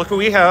 Yeah. Look who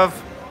we have.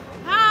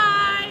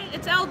 Hi.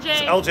 It's LJ.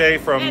 It's LJ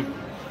from... And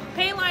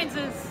Paylines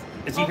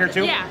Is he here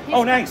too? Yeah.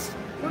 Oh, nice.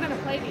 We're going to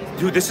play these.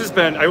 Dude, this has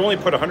been... I only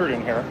put 100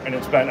 in here, and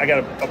it's been... I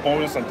got a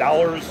bonus on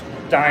dollars,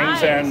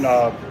 dimes, Nice.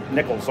 and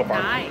nickels so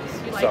far. Nice.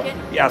 You like So, it?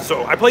 yeah,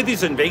 so I played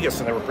these in Vegas,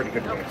 and they were pretty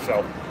good to me.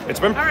 So it's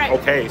been All right.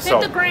 okay. Take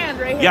So the grand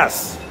right here.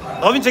 yes.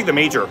 I'll even take the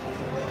major.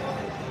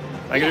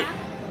 Yeah.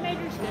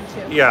 Major's good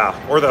too.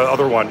 Yeah, or the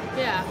other one.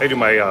 Yeah. I do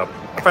my...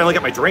 I finally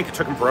got my drink. It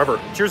took him forever.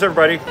 Cheers,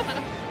 everybody. All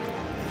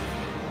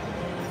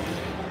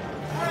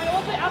right.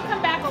 I'll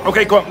come back over.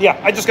 Okay, cool. Yeah,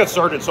 I just got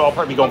started, so I'll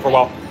probably be going for a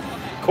while.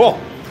 Cool.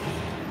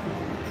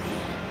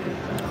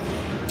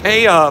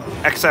 Hey,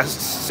 XS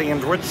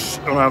Sandwich.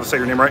 I don't know how to say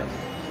your name right.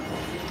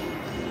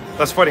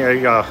 That's funny.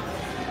 I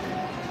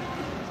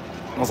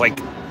was like,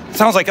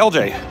 sounds like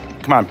LJ.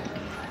 Come on.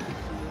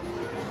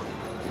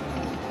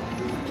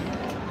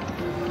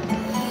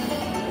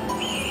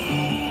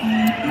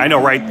 I know,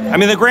 right? I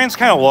mean, the grand's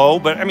kind of low,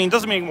 but I mean,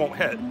 doesn't mean it won't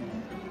hit.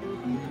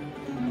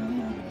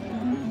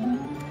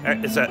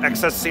 It's an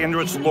XS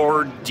Sandwich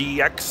Lord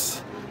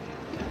DX.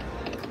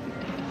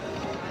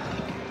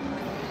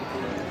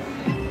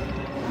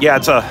 Yeah,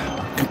 it's a...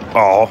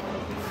 Oh.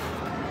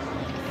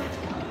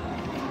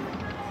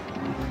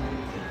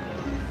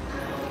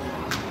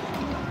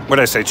 What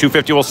did I say?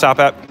 250 we'll stop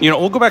at? You know,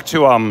 we'll go back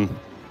to...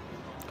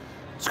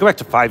 Let's go back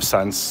to 5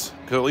 cents.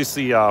 Because at least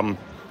the... At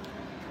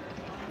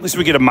least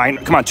we get a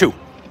minor... Come on, 2.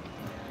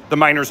 The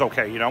minor's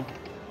okay, you know?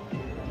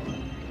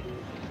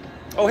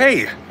 Oh,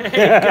 hey.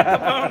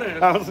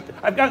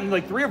 I've gotten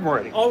like 3 of them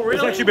already. Oh, really?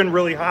 It's actually been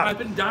really hot. I've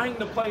been dying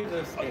to play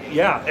this game.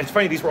 Yeah, it's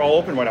funny. These were all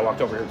open when I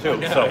walked over here,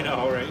 too. Yeah, so, I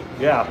know, right?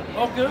 Yeah.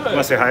 Oh, good. You want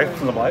to say hi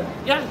from the live?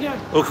 Yeah, yeah.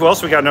 Look, who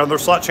else? We got another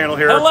slot channel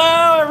here.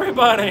 Hello,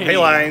 everybody. Hey,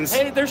 Lines.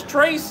 Hey, there's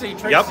Tracy.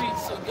 Tracy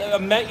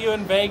Yep. Met you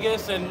in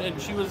Vegas,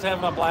 and she was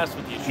having a blast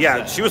with you.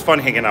 Yeah, she was fun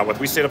hanging out with.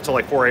 We stayed up till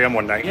like 4 a.m.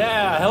 one night.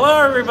 Yeah, hello,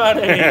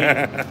 everybody.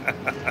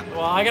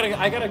 Well, I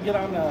gotta get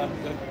on the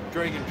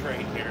Dragon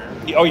train here.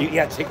 Oh,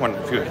 yeah, take one.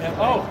 If you...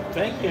 Oh,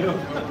 thank you.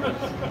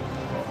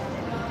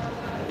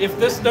 If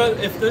this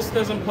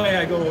doesn't play,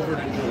 I go over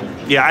to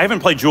Julia. Yeah, I haven't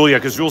played Julia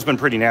because Julia's been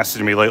pretty nasty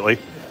to me lately.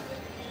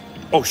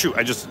 Oh, shoot,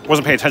 I just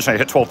wasn't paying attention. I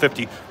hit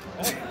 1250.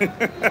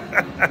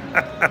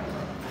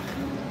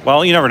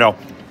 Well, you never know.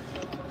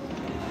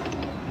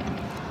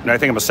 And I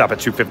think I'm going to stop at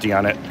 250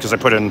 on it because I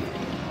put in...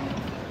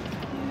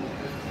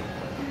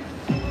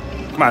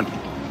 Come on.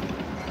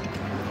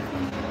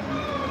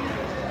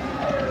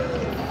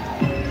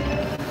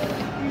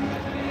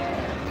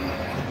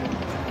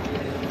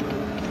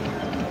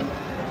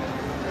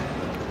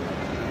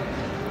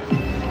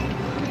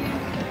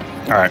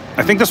 All right,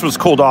 I think this was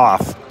cooled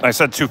off. I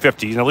said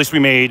 250, and at least we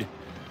made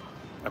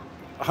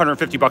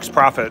 150 bucks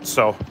profit,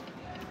 so.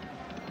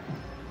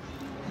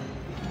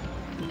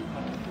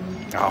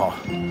 Oh.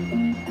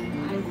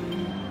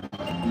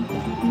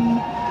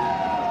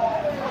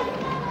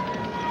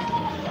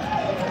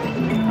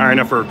 All right,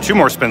 now for 2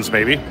 more spins,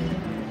 maybe.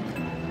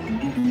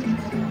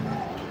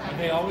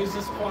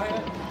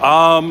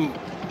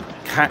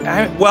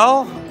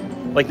 Well,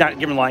 like not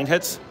giving line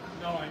hits.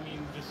 No, I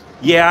mean just.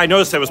 Yeah, I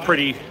noticed that was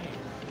pretty.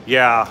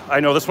 Yeah, I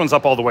know this one's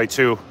up all the way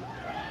too.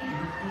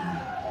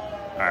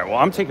 All right, well,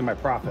 I'm taking my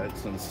profit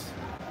since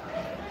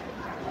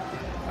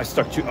I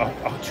stuck to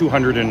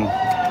 200 and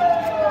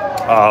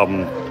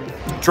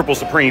triple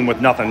supreme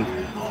with nothing.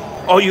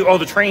 Oh,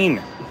 the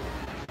train.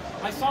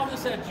 I saw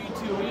this at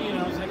G2E and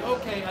I was like,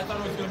 okay, I thought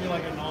it was going to be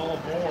like an all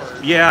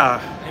aboard. Yeah.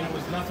 And it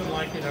was nothing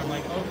like it. I'm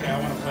like, okay, I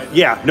want to play this.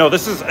 Yeah, no,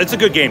 it's a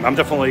good game. I'm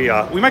definitely,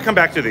 we might come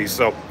back to these,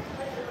 so. All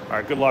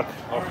right, good luck.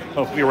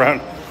 I'll be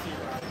around.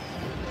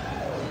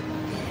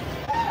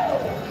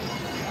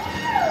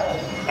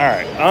 All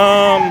right,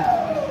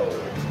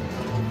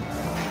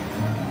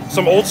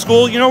 some old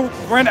school, you know,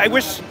 Ren, I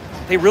wish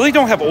they really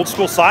don't have old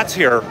school slots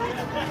here.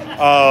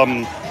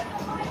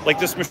 Like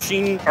this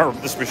casino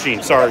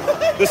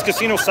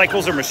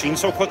cycles their machine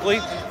so quickly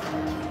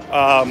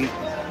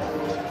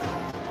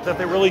that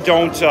they really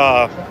don't.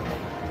 I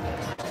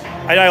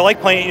like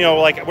playing, you know,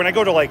 like when I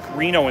go to like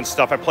Reno and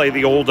stuff, I play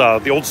the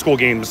old school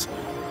games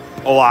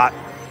a lot.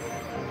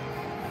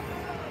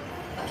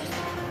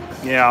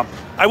 Yeah,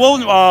 I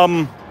will.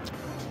 I'm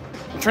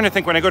trying to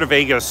think when I go to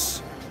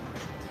Vegas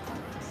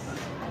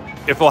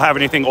if we'll have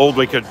anything old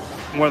we could.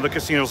 One of the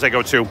casinos I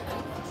go to.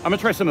 I'm gonna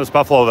try some of this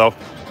Buffalo though.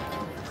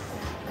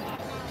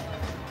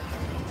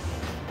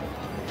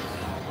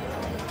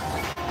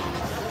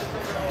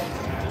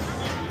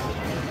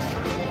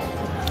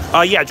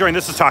 Yeah, Jordan,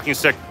 this is Talking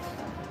Stick.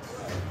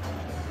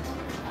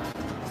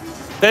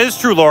 That is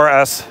true,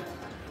 Laura S.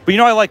 But you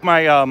know I like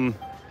my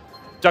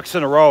ducks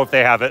in a row if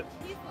they have it.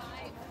 He's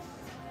live.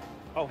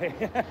 Oh, hey.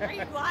 Are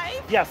you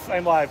live? Yes,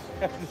 I'm live.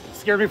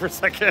 Scared me for a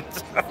second.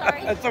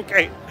 Sorry. It's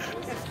okay. You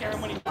can scare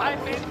him when he's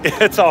live, baby.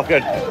 It's all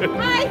good.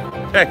 Hi.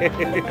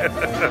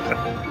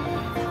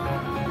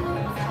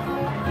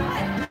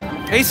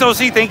 Hey,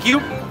 Sosie, thank you.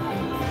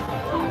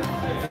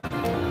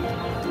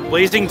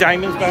 Blazing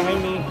diamonds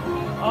behind me.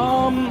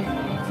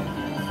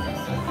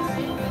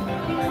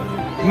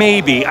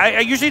 Maybe. I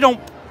usually don't,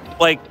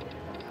 like,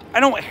 I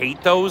don't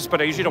hate those, but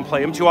I usually don't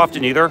play them too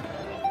often either.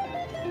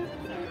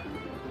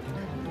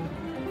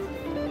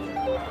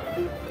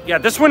 Yeah,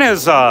 this one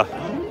is,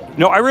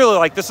 no, I really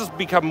like, this has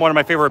become one of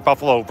my favorite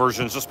Buffalo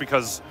versions just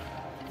because,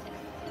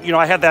 you know,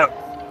 I had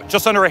that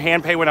just under a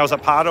hand pay when I was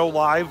at Pato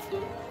live.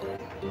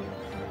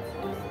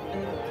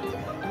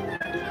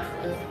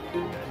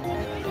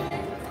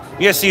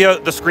 You guys see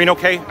the screen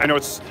okay? I know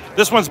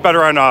this one's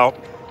better on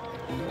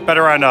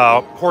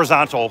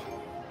horizontal.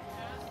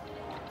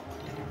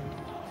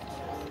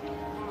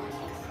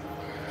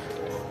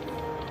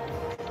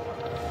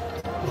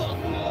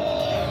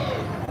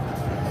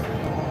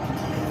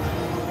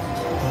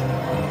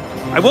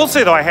 I will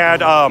say though, I had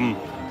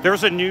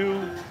there's a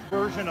new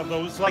version of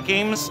those like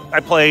games I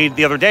played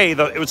the other day.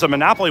 It was a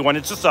Monopoly one.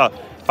 It's just a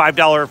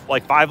 $5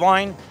 like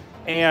 5-line,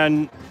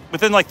 and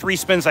within like 3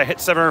 spins, I hit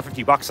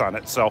 $750 on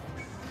it. So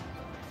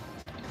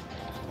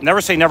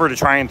never say never to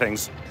trying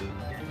things.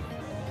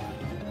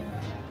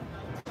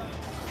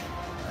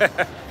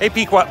 Hey,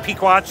 Peak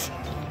Watch.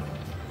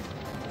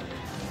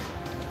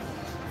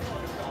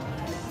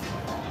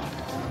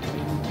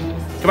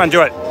 Come on,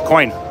 do it.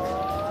 Coin.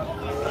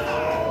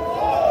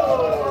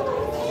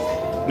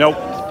 Nope.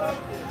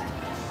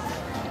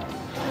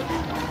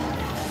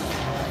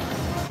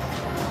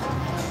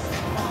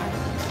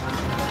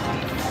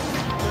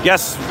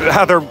 Yes,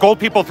 they're gold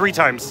people 3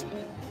 times.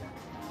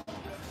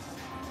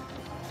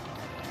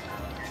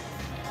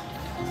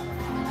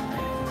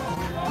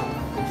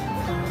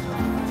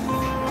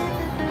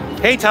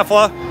 Hey,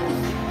 Tefla.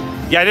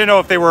 Yeah, I didn't know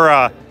if they were.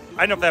 I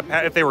didn't know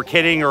if they were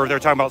kidding or if they were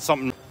talking about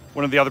something.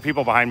 One of the other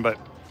people behind, but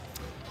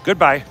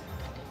goodbye.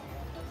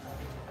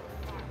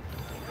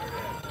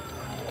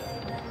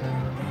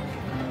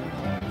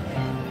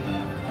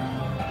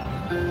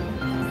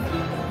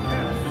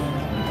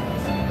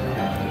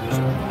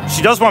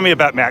 She does want me to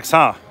bet Max,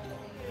 huh?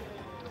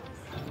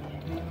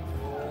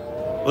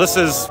 Well, this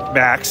is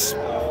Max.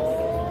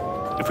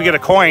 If we get a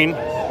coin.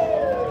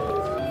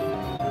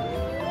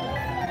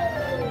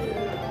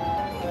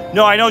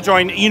 No, I know,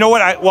 Join. You know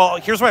what? Well,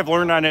 here's what I've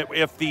learned on it.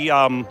 If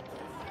the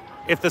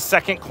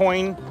second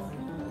coin,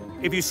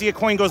 if you see a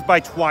coin goes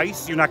by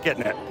twice, you're not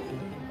getting it.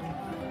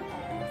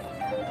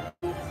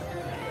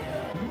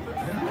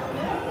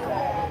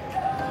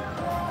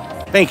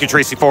 Thank you,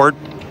 Tracy Ford.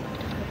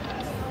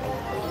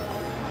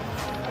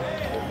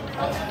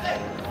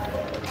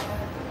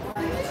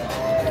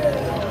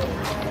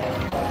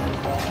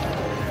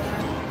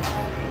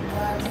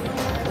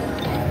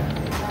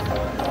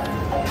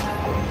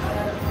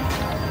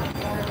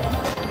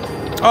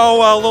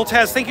 Oh, Lil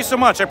Taz, thank you so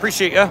much. I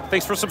appreciate you.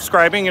 Thanks for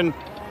subscribing and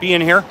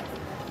being here.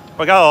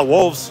 I got all the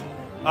wolves.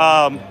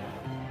 But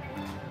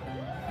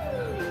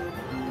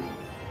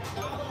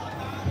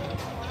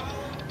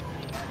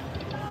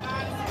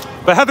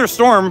Heather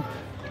Storm,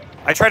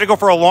 I try to go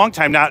for a long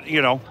time, not,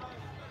 you know.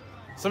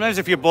 Sometimes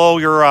if you blow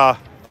your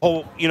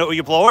whole, you know,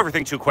 you blow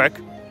everything too quick.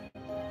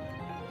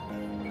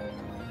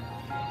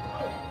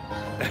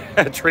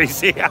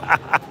 Tracy.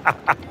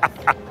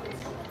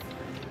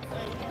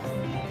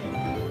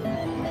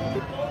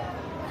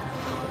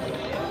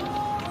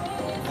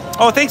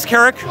 Oh, thanks,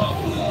 Carrick.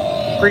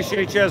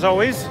 Appreciate you as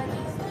always.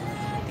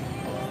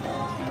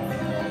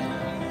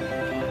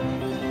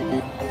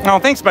 Oh,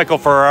 thanks, Michael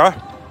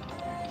Ferrara.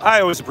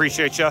 I always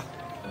appreciate you.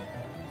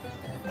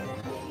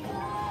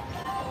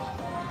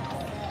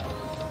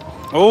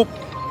 Oh.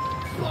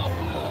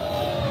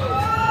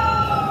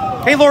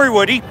 Hey, Lori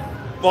Woody.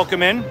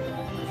 Welcome in.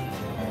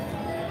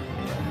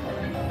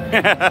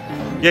 Yeah,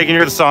 you can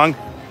hear the song.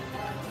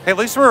 Hey, at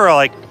least we're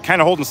like kind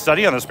of holding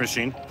steady on this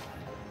machine.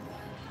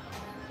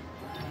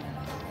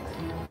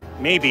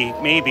 Maybe.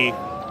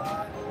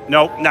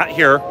 Nope, not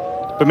here,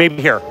 but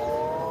maybe here.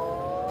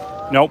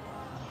 Nope.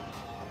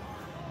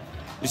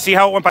 You see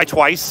how it went by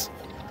twice?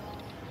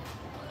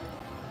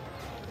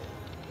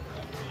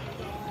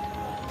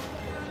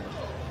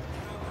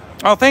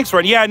 Oh, thanks,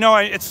 Red. Yeah, no,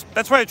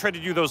 that's why I try to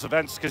do those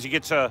events, because you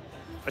get a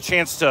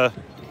chance to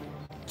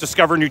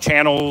discover new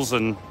channels.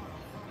 And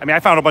I mean, I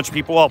found a bunch of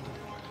people. Well,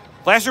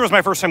 last year was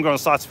my first time going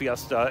to Slots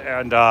Fiesta,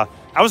 and I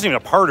wasn't even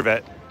a part of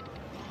it.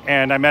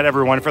 And I met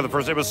everyone for the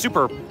first. It was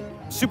super,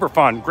 super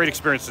fun. Great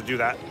experience to do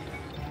that.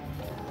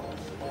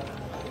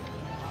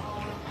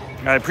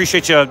 I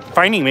appreciate you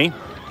finding me.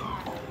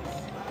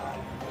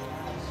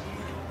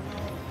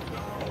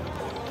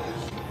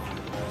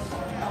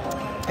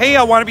 Hey,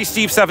 I want to be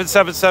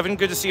Steve777.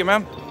 Good to see you,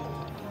 man.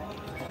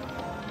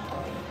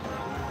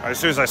 As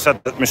soon as I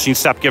said the machine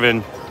stopped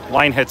giving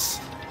line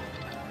hits.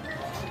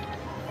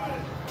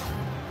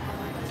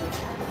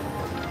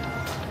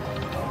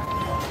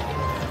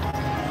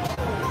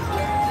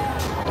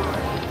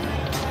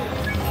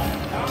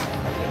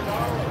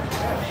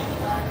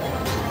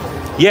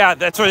 Yeah,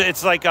 that's what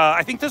it's like.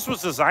 I think this was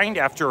designed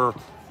after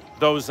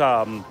those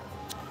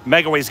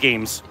Megaways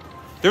games.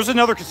 There's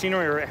another casino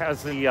where it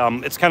has the,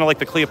 it's kind of like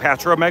the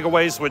Cleopatra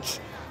Megaways, which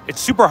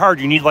it's super hard.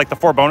 You need like the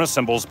 4 bonus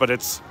symbols, but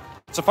it's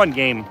a fun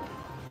game.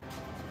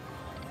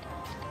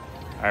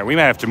 All right, we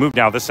might have to move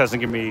now. This hasn't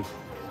given me,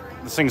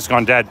 this thing's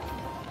gone dead.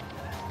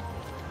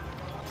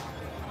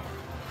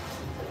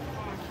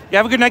 Yeah,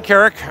 have a good night,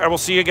 Carrick. I will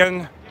see you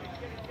again,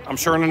 I'm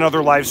sure, in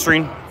another live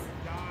stream.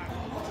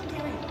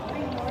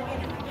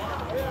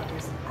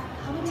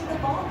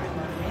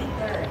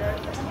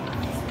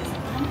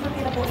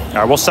 All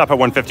right, we'll stop at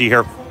 150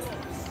 here.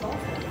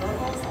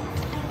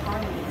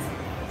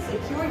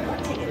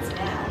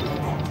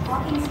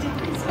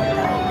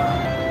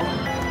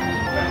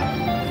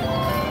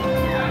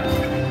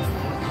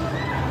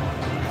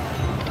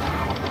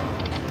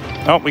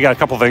 Oh, we got a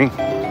couple things.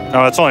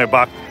 No, that's only $1.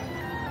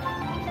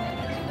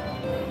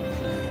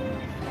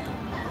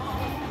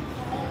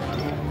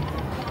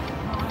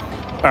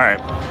 All right,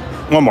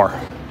 one more.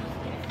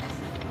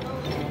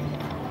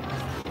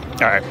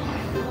 All right.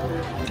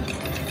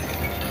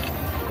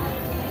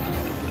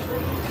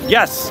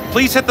 Yes,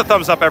 please hit the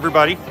thumbs up,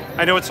 everybody.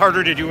 I know it's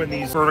harder to do in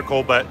these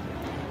vertical, but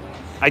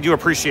I do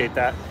appreciate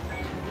that.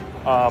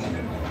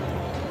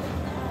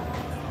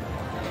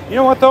 You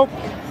know what, though?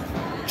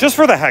 Just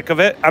for the heck of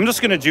it, I'm just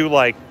going to do,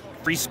 like,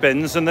 free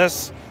spins in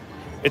this.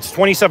 It's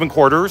 27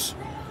 quarters,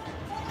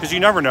 because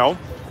you never know.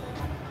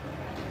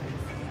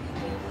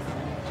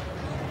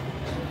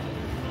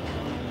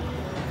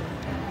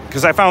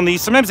 Because I found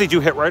these, sometimes they do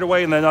hit right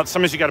away, and then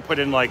sometimes you got to put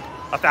in, like,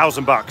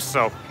 $1,000,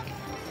 so...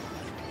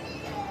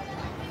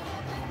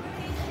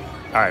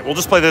 All right, we'll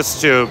just play this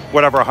to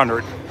whatever,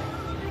 100.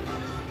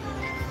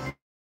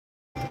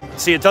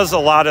 See, it does a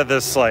lot of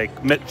this, like,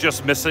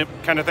 just missing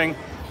kind of thing.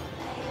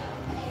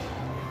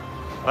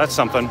 Well, that's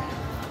something.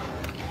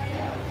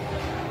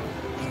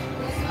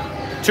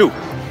 2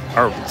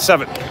 or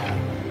 7.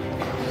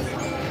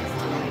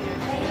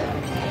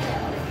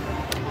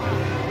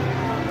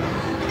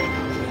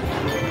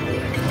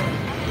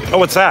 Oh,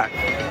 what's that?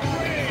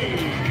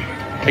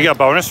 You got a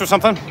bonus or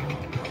something?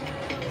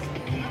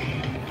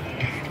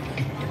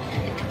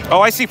 Oh,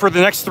 I see. For the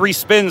next 3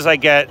 spins, I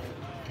get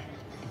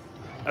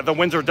the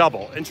wins are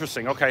double.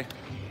 Interesting. Okay.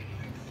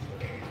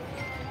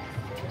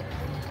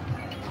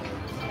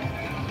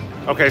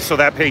 Okay, so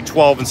that paid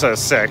 12 instead of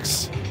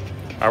 6. All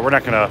right, we're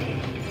not gonna.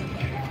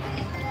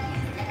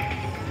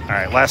 All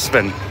right, last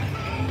spin.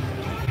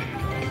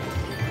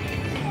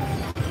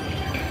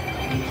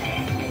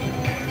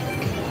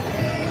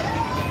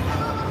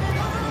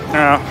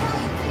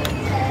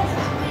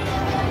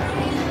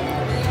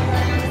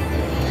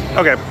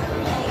 Okay.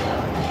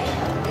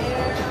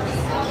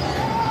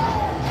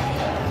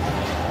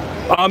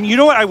 You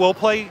know what I will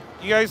play,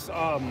 you guys?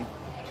 Let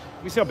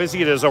me see how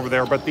busy it is over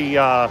there. But the,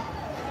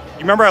 you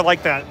remember I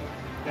like that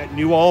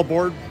new all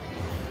board?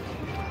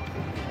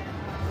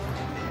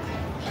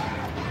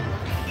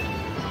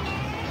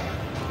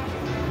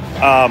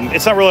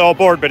 It's not really all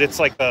board, but it's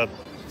like the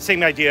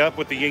same idea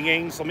with the yin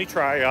yangs. Let me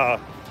try.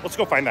 Let's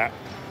go find that.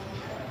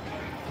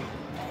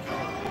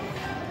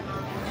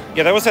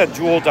 Yeah, that was that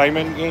Jewel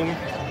Diamond game.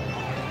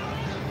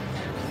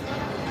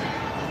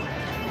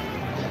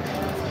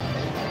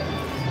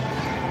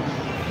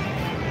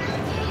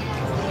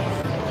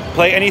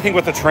 Play anything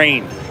with a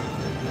train.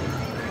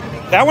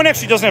 That one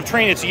actually doesn't have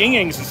train. It's yin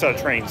yangs instead of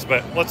trains.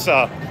 But let's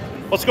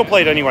go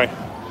play it anyway,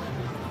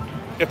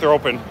 if they're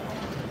open.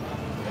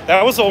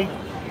 That was,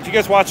 if you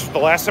guys watched the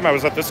last time I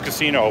was at this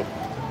casino,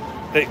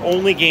 the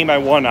only game I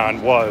won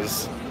on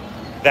was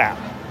that.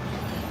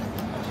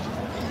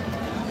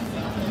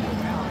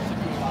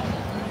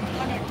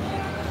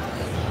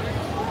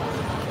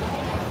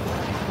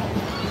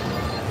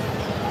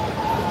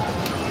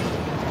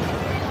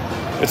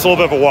 It's a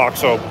little bit of a walk,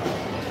 so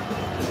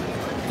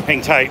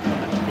hang tight.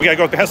 We gotta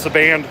go past the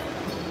band.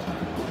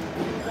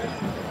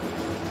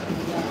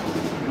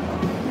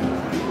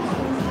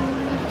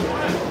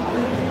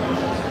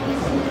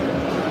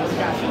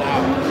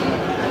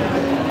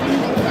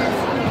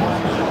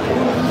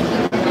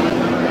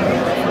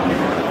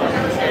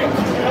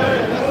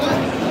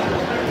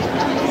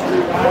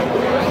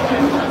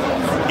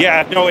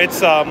 Yeah, no,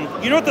 it's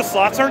you know what, the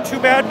slots aren't too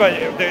bad, but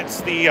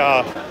it's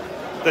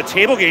the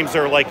table games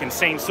are like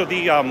insane. So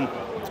the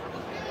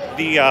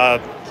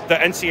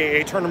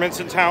NCAA tournaments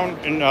in town,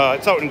 and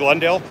it's out in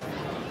Glendale.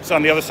 It's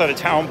on the other side of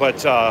town, but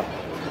so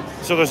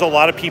there's a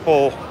lot of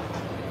people.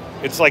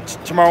 It's like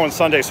tomorrow and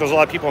Sunday, so there's a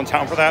lot of people in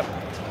town for that.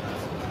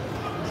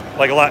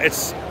 Like a lot.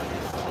 It's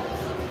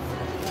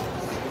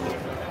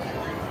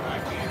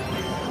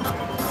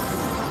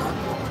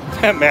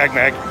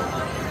Mag.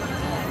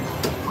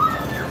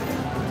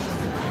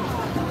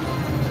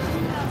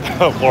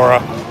 Oh, Laura.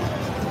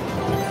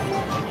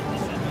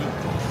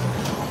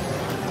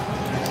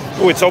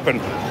 Oh, it's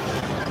open.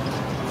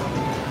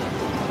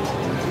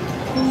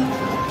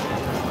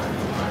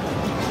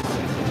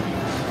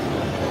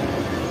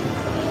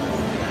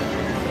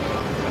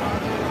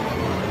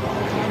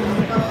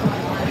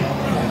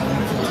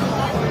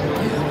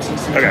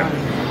 Okay.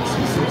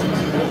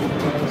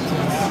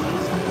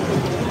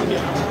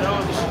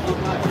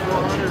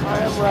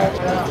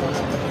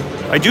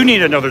 I do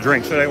need another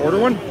drink. Should I order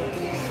one?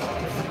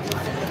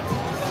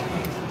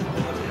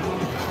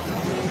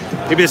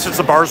 Maybe since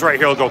the bar's right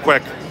here, it'll go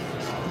quick.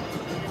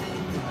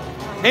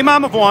 Hey,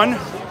 Mom of One. All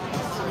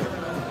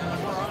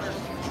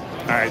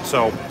right,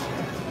 so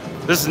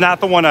this is not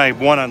the one I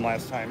won on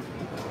last time.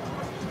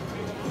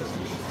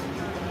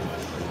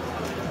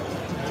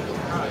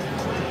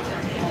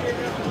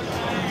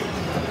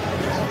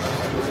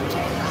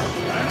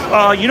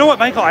 You know what,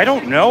 Michael? I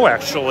don't know,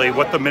 actually,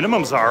 what the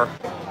minimums are.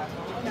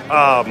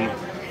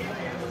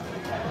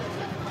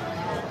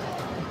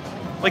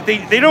 Like,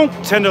 they don't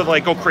tend to,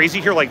 like, go crazy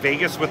here like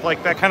Vegas with,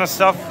 like, that kind of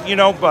stuff, you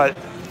know, but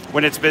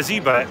when it's busy.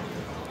 But,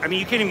 I mean,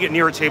 you can't even get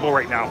near a table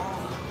right now.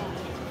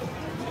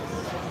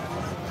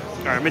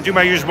 All right, I'm going to do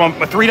my usual one.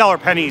 A $3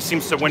 penny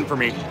seems to win for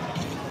me.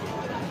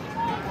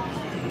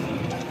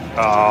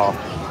 Oh.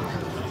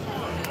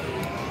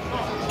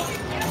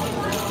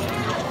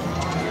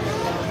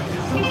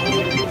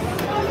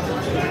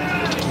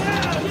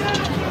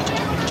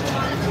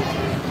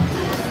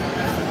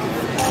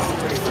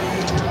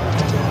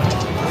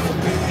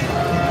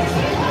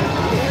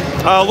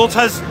 Little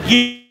Tez,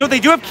 you know, they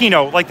do have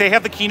Keno. Like, they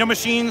have the Keno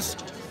machines,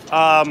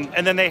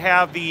 and then they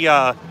have the,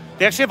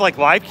 they actually have, like,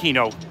 live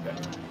Keno.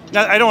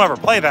 Now, I don't ever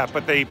play that,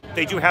 but they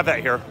do have that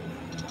here.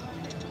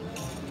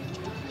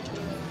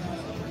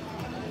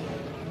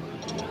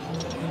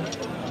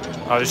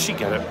 Oh, does she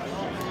get it?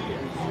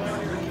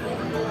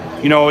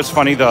 You know, it's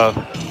funny,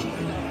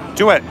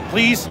 do it,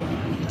 please.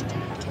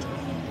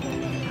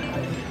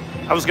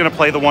 I was going to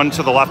play the one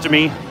to the left of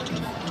me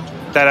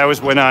that I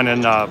always win on,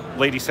 and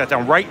lady sat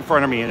down right in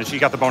front of me, and she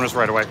got the bonus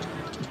right away.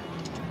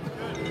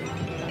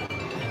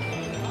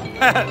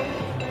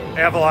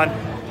 Avalon.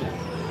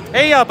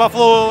 Hey,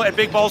 Buffalo and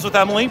Big Balls with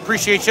Emily.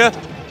 Appreciate you.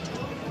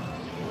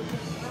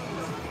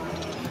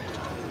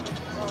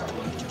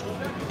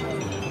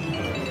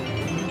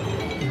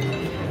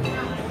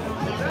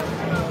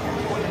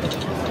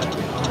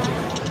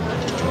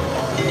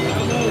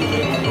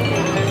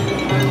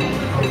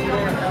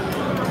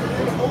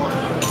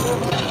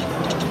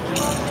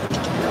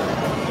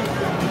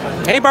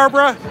 Hey,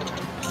 Barbara.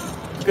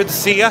 Good to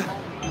see ya.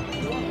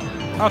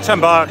 Oh,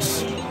 $10.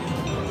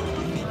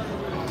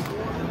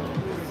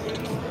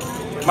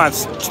 Come on,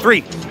 it's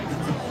 3.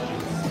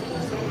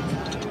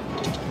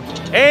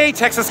 Hey,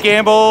 Texas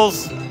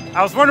Gambles.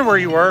 I was wondering where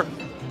you were.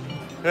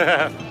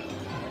 Hey,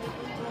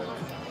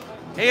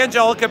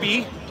 Angelica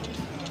B.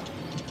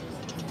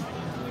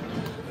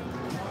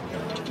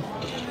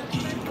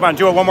 Come on,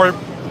 do it one more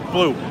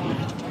blue.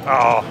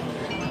 Oh.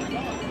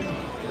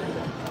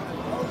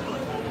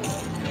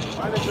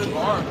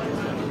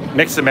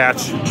 Mix and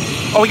match.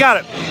 Oh, we got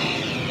it.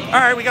 All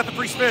right, we got the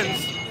free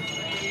spins.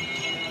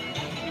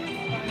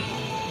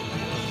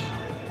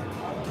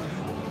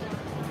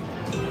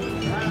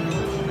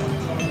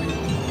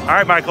 All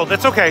right, Michael,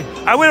 that's okay.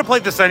 I would have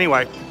played this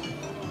anyway.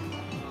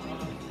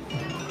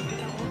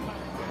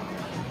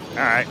 All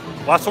right,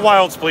 lots of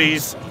wilds,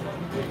 please.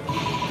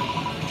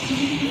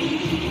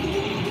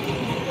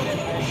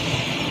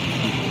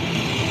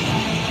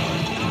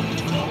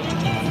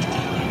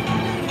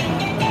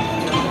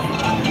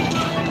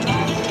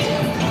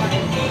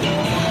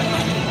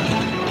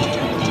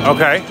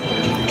 Okay.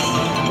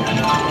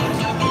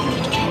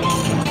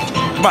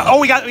 Come on. Oh,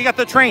 we got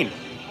the train.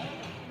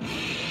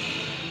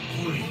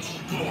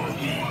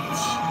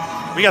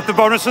 We We got the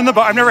bonus in the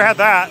I've never had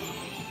that.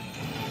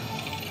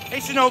 Hey,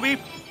 Shinobi.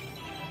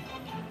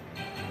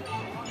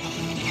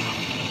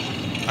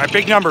 All right,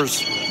 big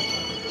numbers.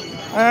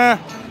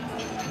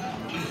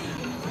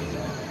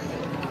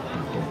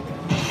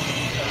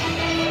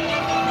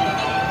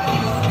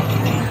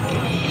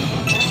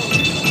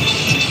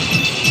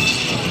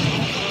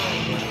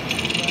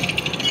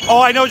 Oh,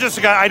 I know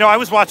Jessica. I know. I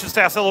was watching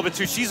Stats a little bit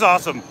too. She's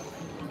awesome.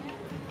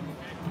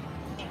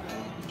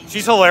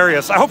 She's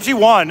hilarious. I hope she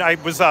won. I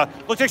was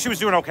looked like she was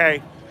doing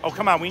okay. Oh,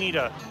 come on. We need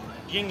a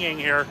yin yang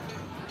here.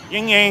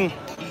 Yin yang.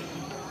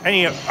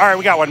 All right,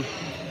 we got one.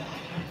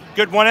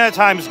 Good. One at a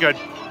time is good.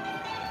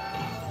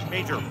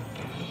 Major.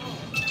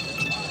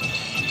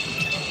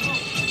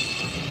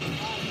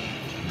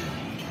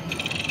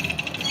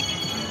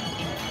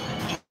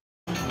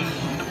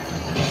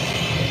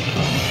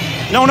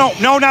 No,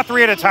 not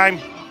 3 at a time.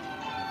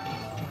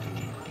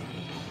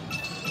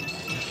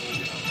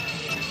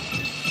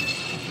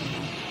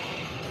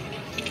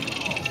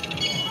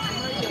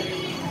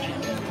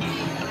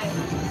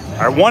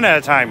 All right, 1 at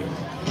a time.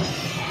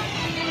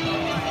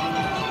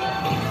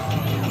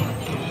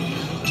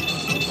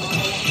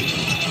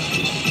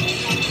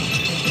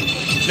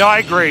 No, I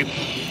agree.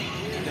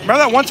 Remember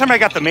that one time I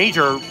got the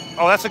major?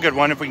 Oh, that's a good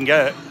one if we can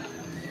get it.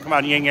 Come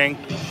on, yin yang.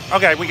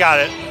 Okay, we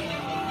got it.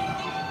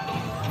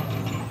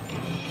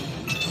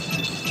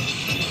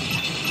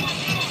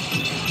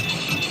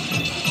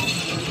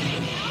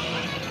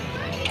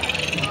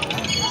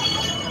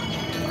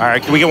 All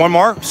right, can we get one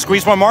more?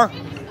 Squeeze one more?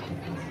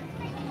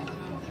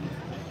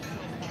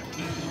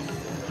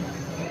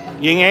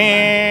 Yin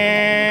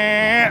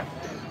yang.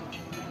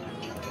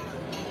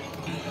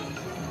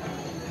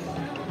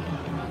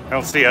 I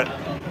don't see it.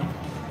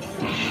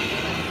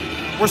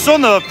 We're still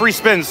in the free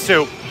spins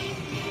too.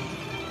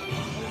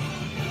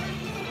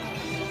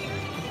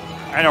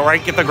 I know,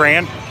 right? Get the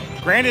grand.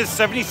 Grand is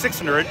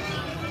 7,600.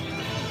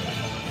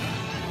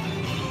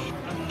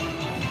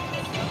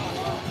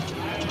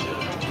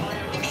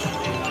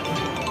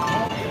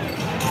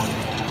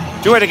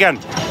 Do it again.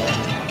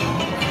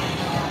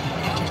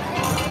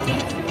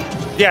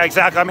 Yeah,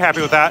 exactly. I'm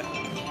happy with that.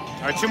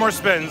 All right, 2 more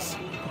spins.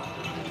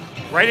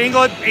 Right,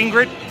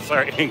 Ingrid?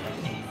 Sorry, Ingrid.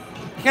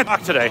 I can't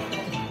talk today.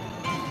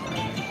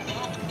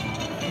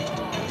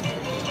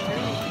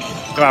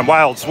 Come on,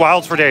 wilds.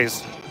 Wilds for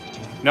days.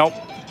 Nope.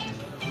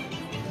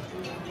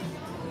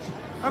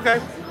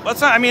 Okay.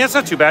 That's not, I mean, that's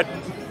not too bad.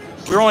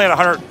 We were only at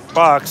 $100.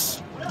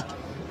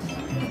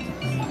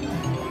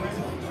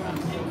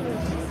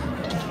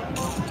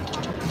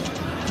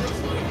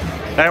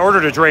 I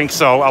ordered a drink,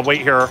 so I'll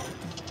wait here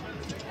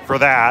for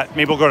that.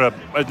 Maybe we'll go to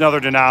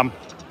another denom.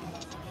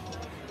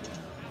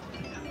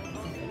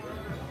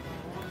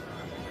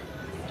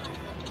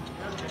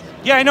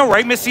 Yeah, I know,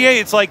 right, Missy A?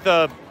 It's like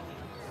the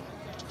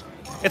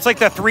the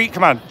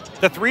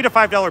 $3 to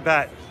 $5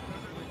 bet.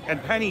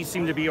 And pennies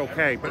seem to be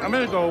okay. But I'm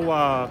gonna go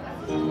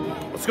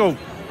let's go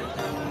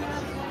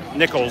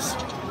nickels.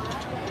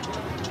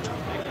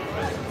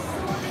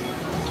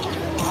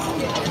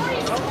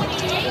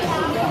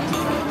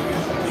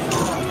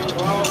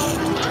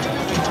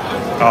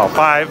 Oh,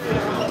 5.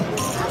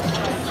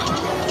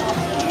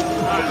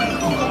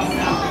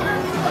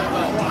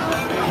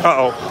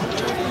 Uh-oh.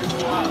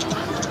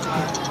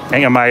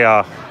 Hang on,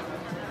 my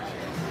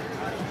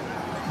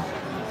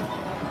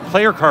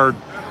player card.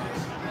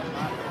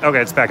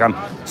 Okay, it's back on.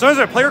 So as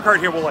a player card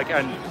here will like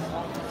end.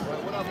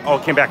 Oh,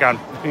 it came back on.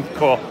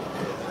 Cool.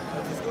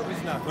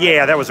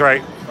 Yeah, that was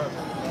right.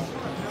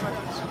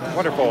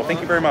 Wonderful.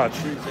 Thank you very much.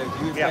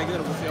 Yeah.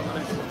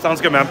 Sounds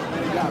good, man.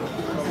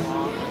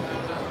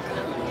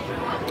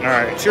 All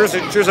right, cheers,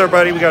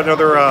 everybody. We got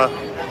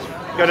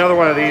another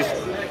one of these.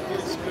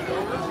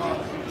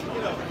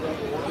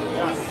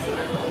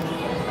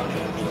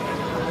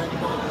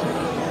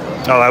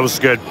 Oh, that was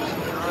good.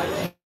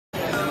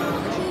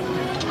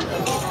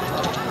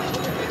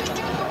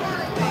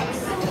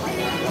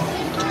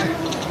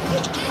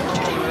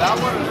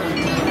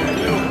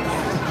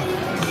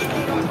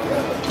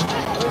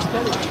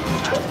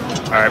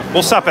 All right,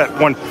 we'll stop at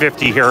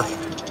 150 here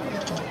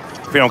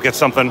if we don't get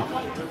something.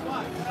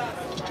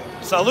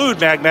 Salud,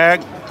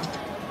 Mag.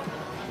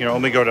 You know,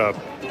 let me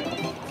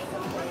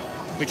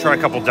try a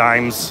couple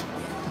dimes.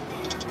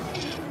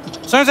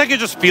 Sometimes I can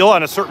just feel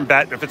on a certain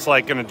bet if it's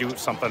like gonna do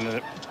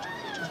something.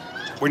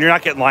 When you're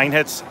not getting line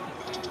hits.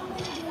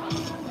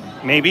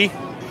 Maybe.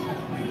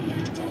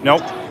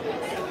 Nope.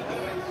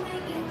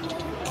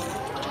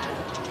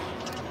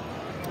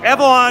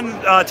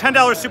 Avalon,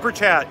 $10 super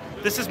chat.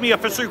 This is me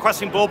officially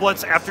requesting Bull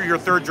Blitz after your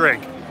 3rd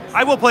drink.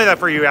 I will play that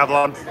for you,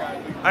 Avalon.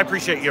 I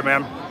appreciate you,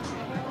 man.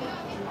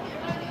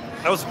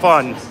 That was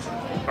fun.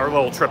 Our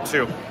little trip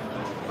too.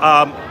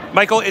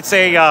 Michael, it's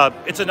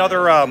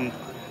another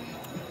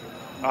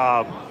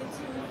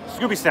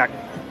Scooby snack.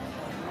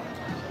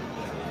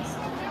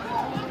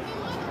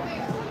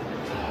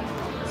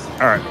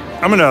 All right,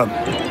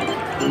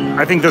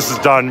 I think this is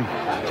done.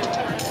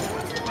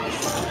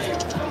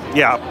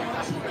 Yeah.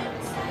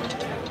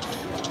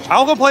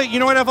 I'll go play, you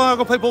know what, Evelyn? I'll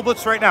go play Bull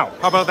Blitz right now.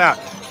 How about that?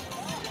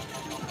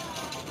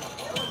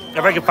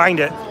 If I can find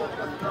it.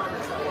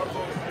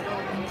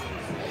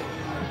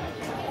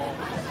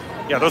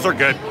 Yeah, those are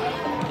good.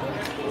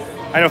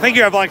 I know. Thank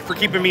you, Evelyn, for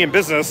keeping me in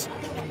business.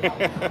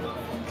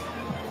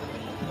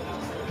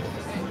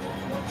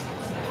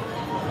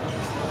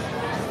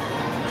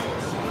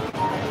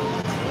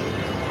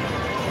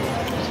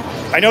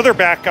 I know they're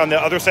back on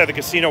the other side of the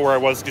casino where I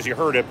was because you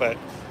heard it, but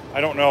I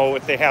don't know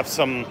if they have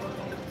some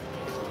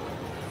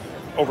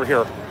over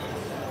here.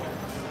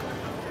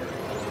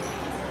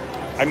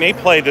 I may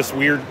play this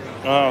weird...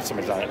 Oh,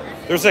 somebody's on it.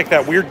 There's like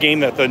that weird game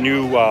that the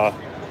new... I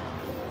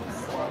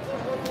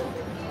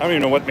don't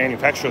even know what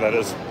manufacturer that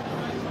is.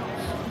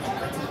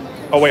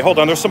 Oh, wait, hold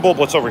on. There's some Bull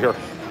Blitz over here.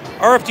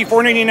 RFD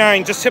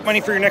 $4.99. Just tip money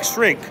for your next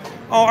drink.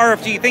 Oh,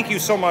 RFD, thank you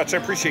so much. I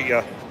appreciate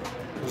you,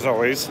 as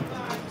always.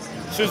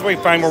 As soon as we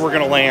find where we're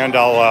going to land,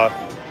 I'll...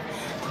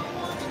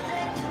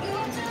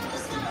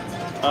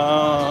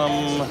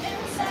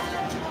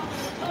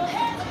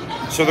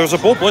 So there's a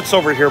Bull Blitz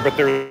over here, but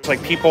there's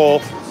like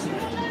people...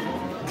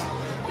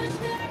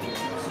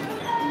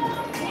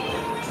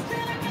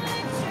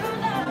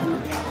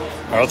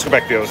 All right, let's go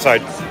back to the other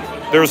side.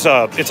 There's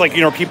it's like,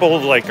 you know, people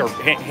like are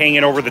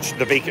hanging over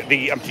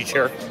the empty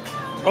chair.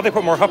 Oh, they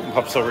put more Huff and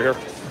Puffs over here.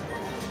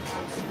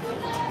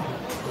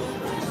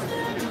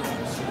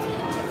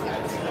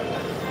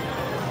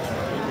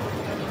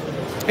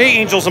 Hey,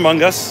 Angels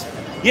Among Us.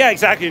 Yeah,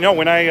 exactly. No,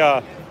 when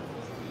if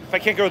I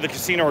can't go to the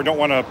casino or don't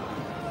want to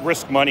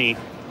risk money,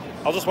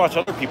 I'll just watch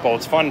other people.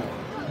 It's fun.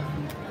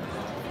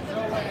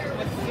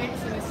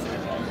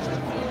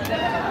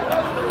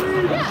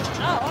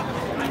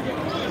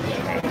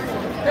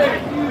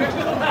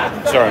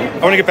 Sorry, I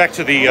want to get back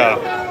to the,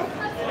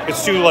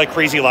 it's too like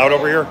crazy loud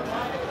over here.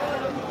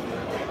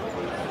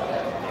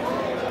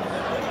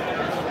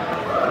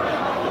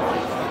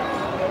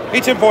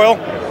 Hey, tinfoil.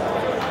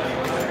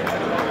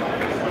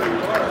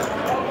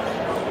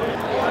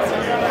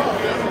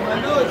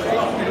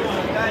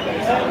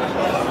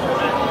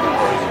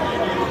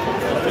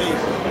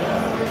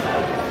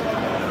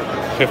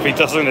 If he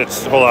doesn't,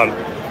 it's, hold on.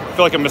 I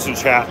feel like I'm missing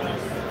chat.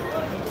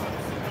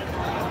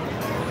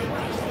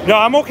 No,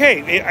 I'm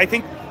okay. I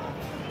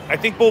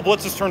think Bull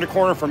Blitz has turned a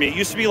corner for me. It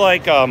used to be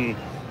like,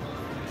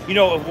 you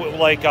know,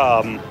 like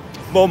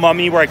Mo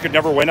Mummy, where I could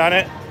never win on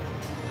it.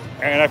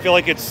 And I feel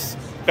like it's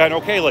been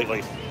okay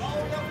lately.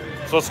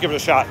 So let's give it a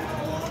shot.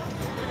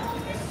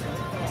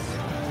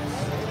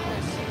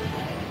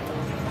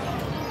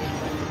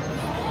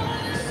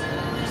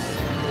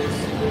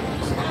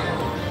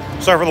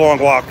 Sorry for the long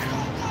walk.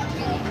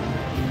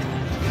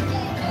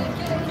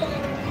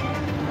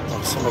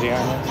 Oh, somebody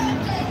on it.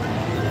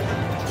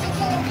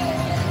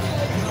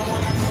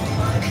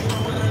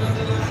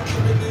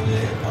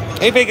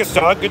 Hey, Vegas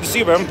Dog. Good to see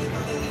you, man.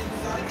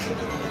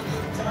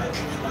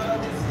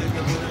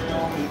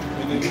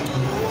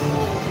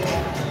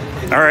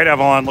 All right,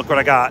 Evelyn, look what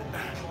I got.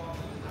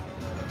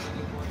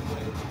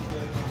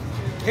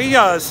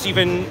 Hey,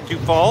 Stephen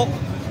Dufall.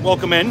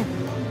 Welcome in.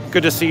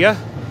 Good to see you.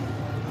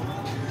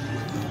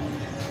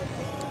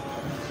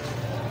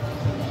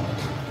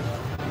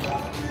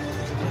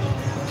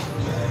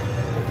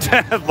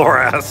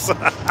 Laura S.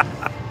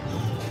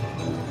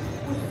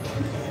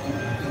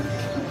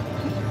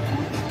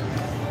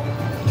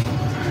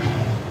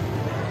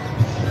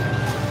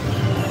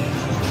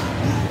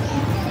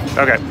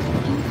 Okay.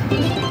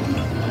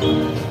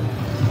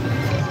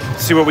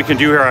 See what we can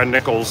do here on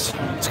nickels.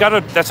 It's got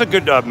a, that's a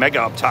good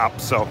mega up top,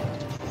 so.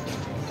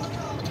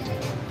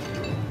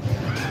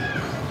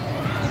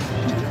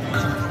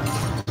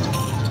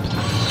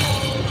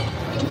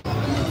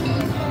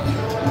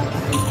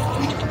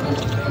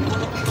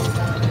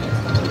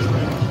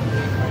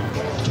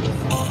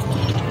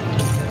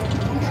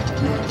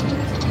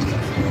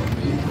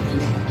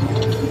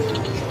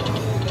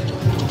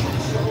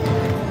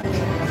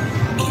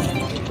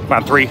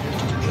 Come on, 3.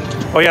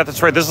 Oh yeah,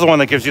 that's right. This is the one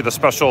that gives you the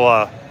special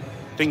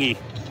thingy.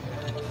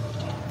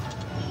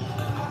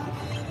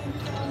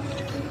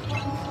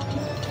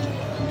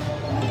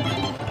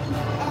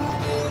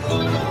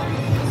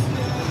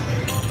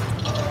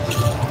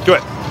 Do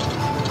it.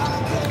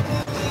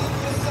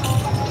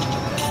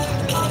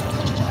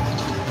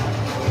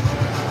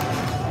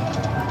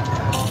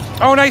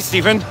 Oh, nice,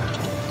 Stephen.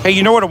 Hey,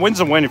 you know what? A win's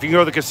a win. If you can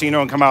go to the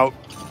casino and come out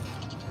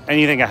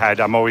anything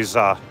ahead, I'm always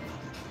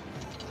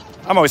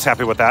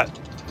happy with that.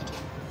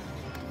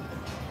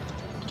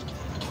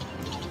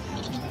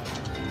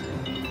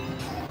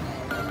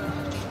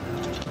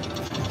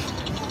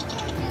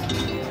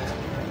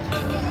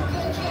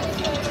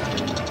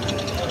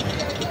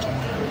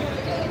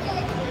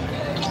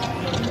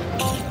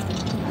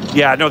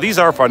 Yeah, no, these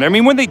are fun. I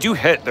mean, when they do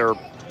hit, they're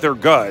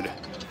good.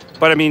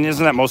 But I mean,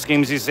 isn't that most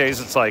games these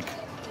days? It's like,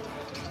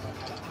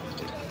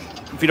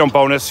 if you don't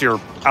bonus, you're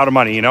out of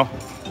money, you know?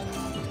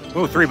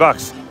 Ooh,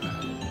 $3.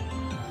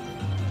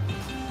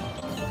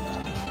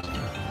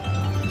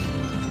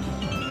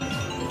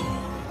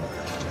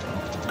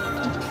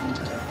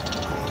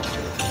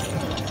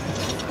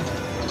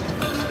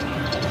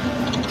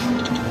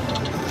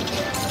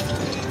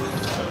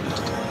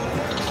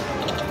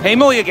 Hey,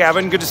 Malia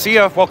Gavin, good to see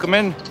you. Welcome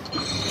in.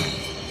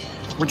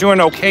 We're doing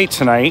okay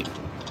tonight.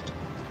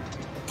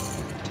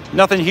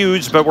 Nothing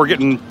huge, but we're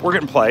getting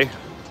play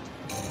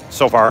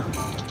so far.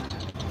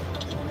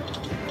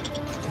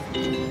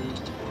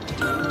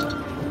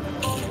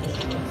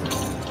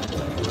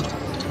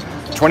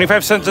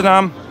 $0.25 a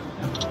nom.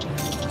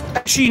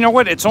 Actually, you know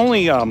what? It's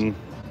only Oh,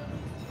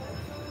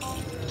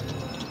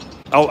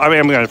 I mean,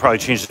 I'm gonna probably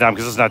change it down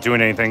because it's not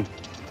doing anything.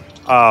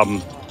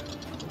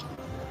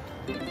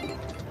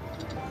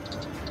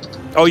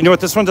 Oh, you know what?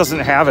 This one doesn't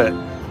have it.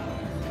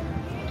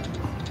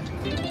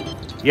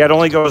 Yeah, it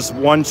only goes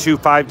 $1, $2,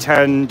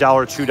 $5, $10,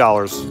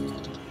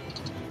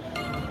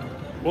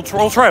 $2.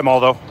 We'll try them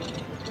all though.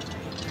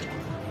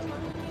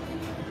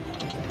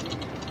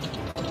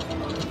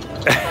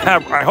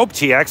 I hope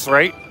TX,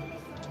 right?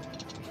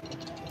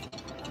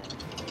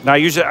 Now, I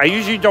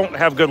usually don't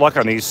have good luck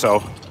on these,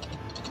 so.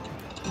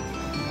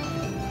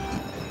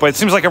 But it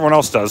seems like everyone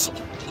else does.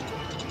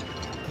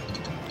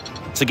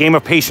 It's a game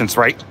of patience,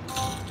 right?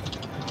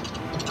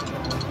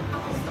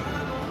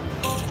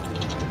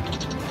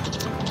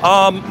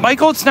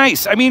 Michael, it's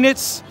nice. I mean,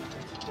 it's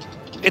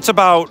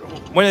about,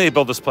 when did they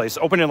build this place?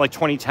 Opened in like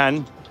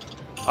 2010.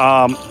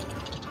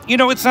 You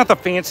know, it's not the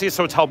fanciest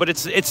hotel, but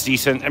it's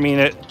decent. I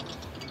mean,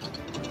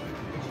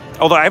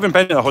 although I haven't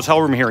been in a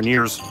hotel room here in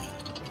years.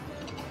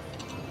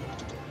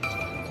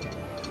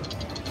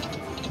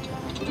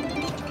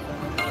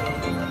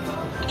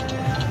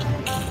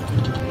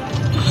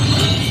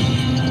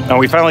 Oh,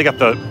 we finally got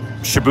the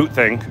Shaboot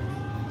thing.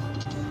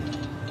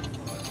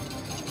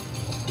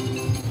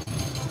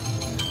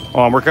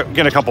 We're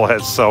getting a couple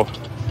hits, so.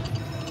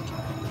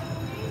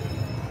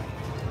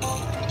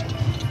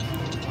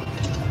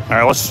 All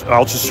right, we'll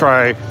just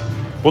try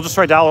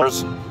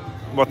dollars.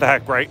 What the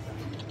heck, right?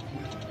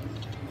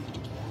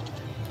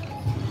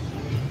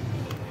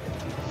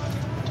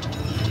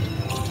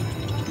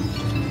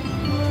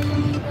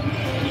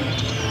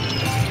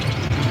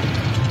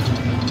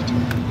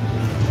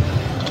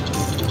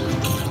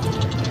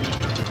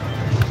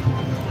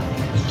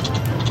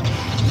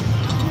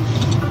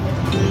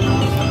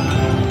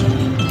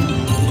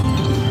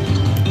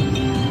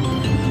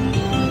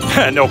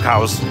 No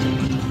cows.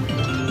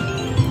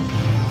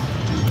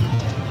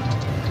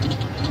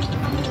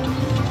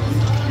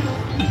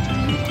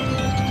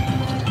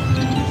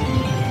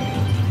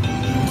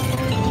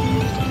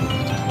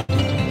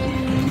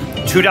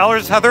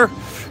 $2, Heather?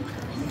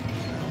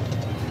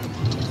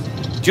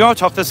 Do you know how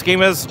tough this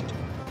game is?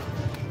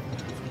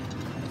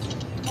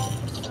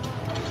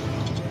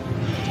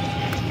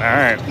 All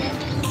right.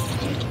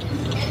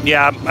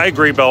 Yeah, I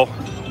agree, Bill.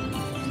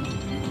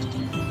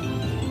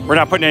 We're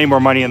not putting any more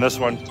money in this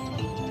one.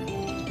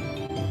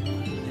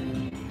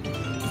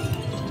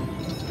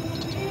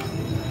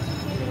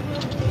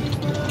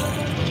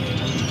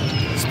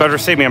 It's better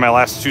save me on my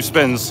last 2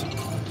 spins.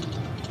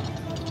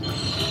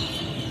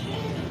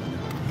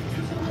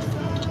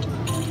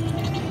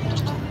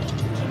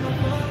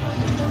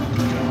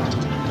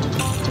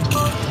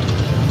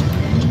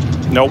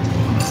 Nope.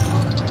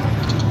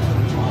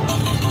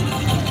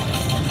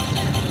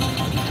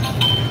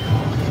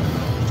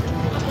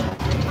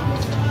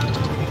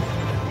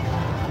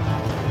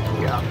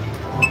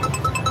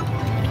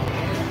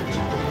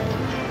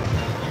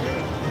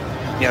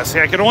 Yeah, see,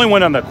 I could only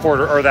win on the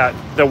quarter, or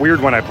the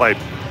weird one I played.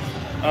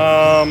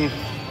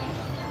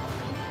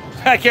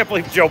 I can't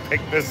believe Joe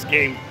picked this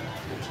game.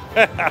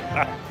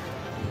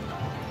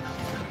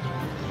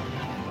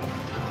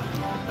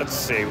 Let's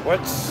see, what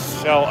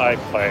shall I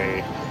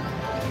play?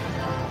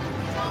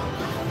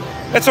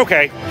 It's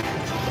okay.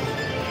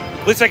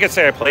 At least I could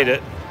say I played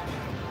it,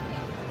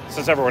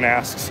 since everyone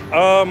asks.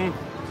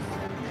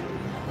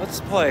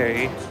 Let's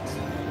play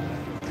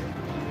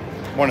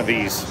one of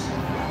these.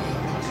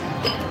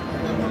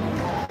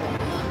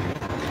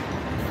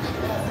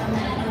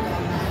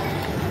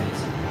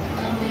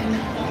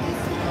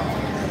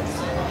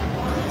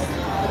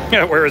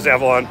 Yeah, where is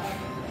Avalon?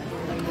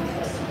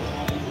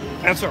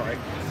 That's all right.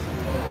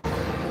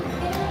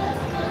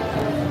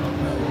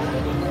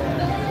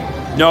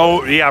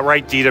 No, yeah,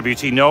 right,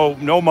 DWT.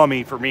 No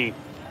mummy for me.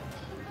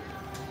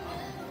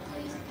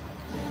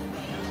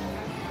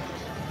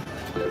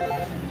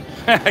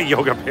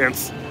 Yoga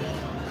pants.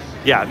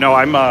 Yeah, no,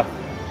 I'm,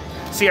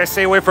 see, I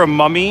stay away from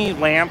mummy,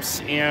 lamps,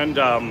 and,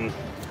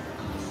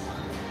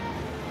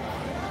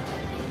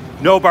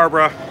 no,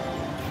 Barbara.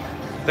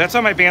 That's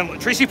on my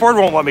band. Tracy Ford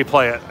won't let me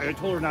play it. I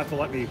told her not to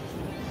let me.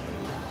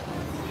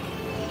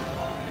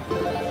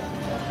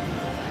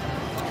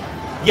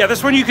 Yeah,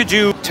 this one you could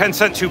do 10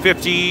 cent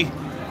 250.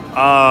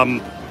 I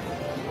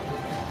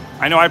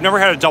know I've never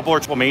had a double or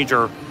triple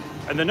major,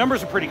 and the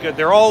numbers are pretty good.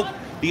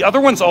 The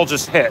other ones all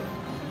just hit.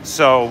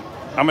 So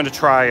I'm gonna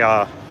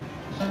try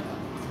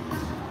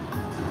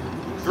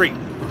 3.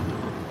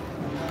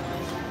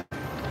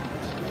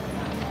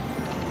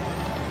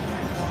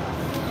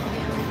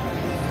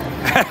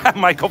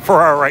 Michael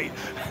Ferrara, right?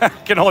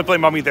 Can only play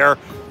mummy there.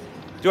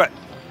 Do it.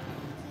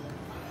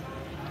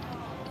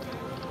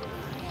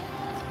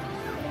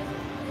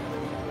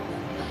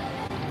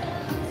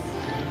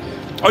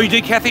 Oh, you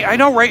did, Kathy? I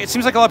know, right? It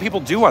seems like a lot of people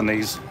do on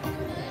these.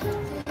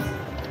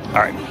 All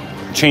right.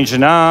 Change the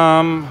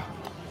nom.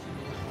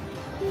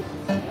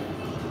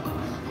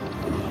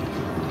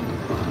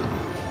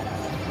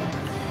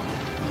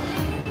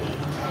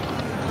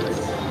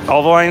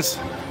 All the lines?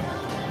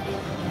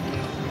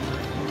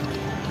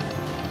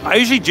 I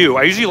usually do.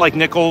 I usually like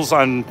nickels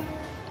on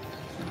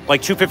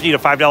like $2.50 to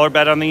 $5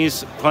 bet on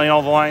these, playing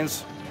all the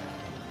lines.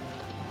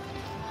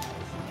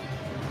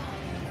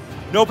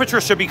 No,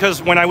 Patricia,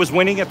 because when I was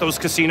winning at those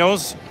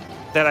casinos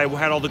that I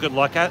had all the good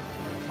luck at,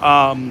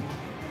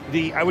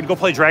 I would go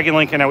play Dragon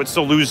Link and I would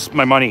still lose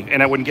my money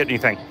and I wouldn't get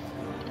anything.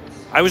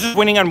 I was just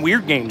winning on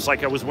weird games,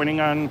 like I was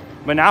winning on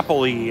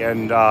Monopoly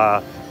and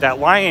that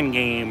Lion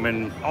game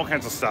and all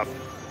kinds of stuff.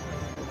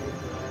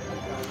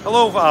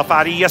 Hello,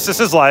 Fadi. Yes, this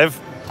is live.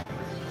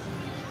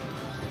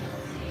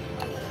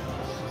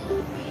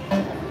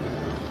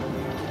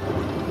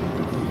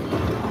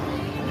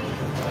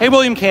 Hey,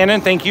 William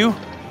Cannon, thank you.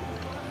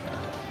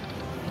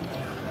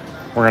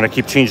 We're going to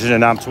keep changing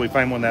it up until we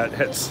find one that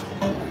hits.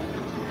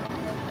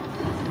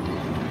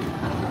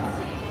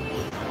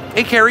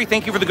 Hey, Carrie,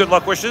 thank you for the good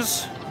luck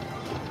wishes.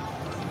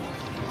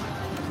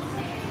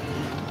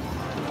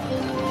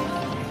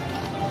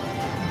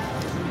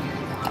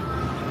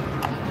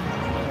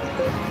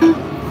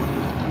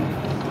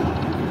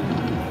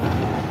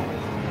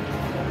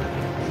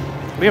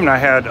 We have not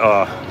had,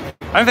 I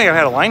don't think I've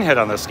had a line hit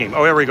on this game.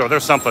 Oh, here we go.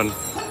 There's something.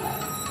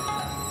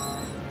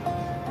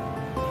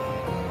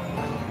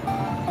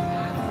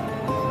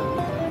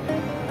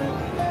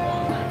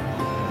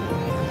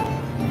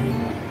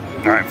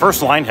 All right,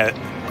 first line hit.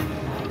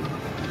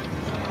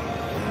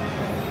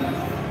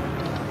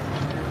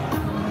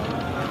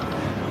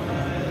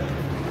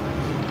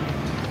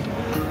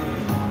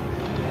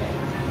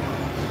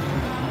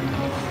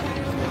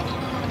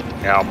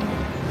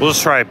 Yeah, we'll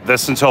just try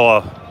this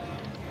until,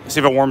 see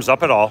if it warms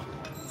up at all.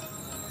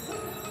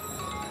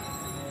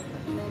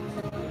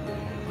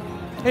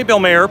 Hey, Bill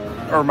Meyer.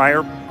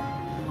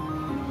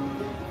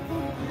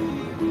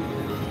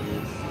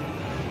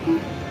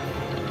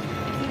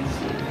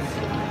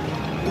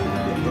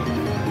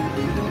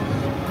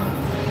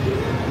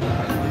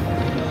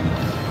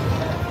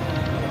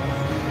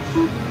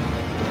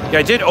 Yeah,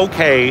 I did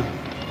okay.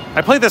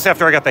 I played this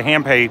after I got the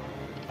hand pay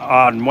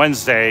on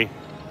Wednesday.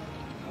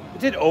 I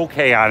did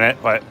okay on it,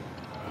 but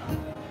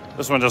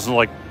this one doesn't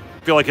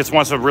feel like it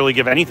wants to really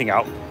give anything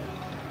out.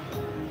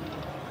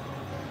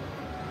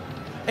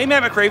 Hey,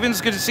 Matt McCraven's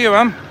good to see you,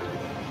 man.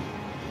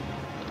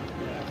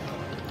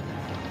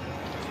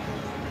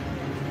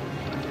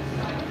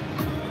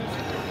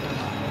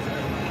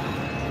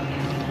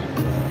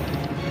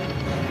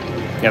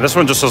 Yeah, this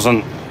one just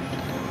doesn't.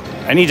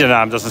 Any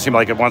denom doesn't seem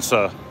like it wants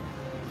to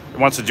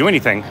do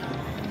anything.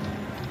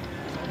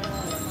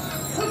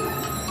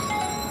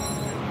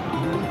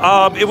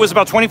 It was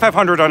about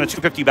 2,500 on a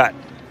 250 bet.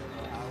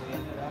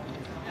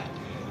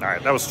 All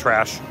right, that was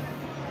trash.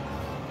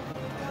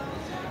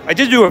 I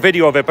did do a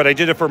video of it, but I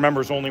did it for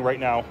members only right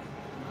now.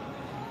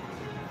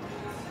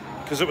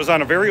 Because it was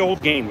on a very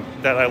old game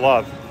that I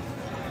love.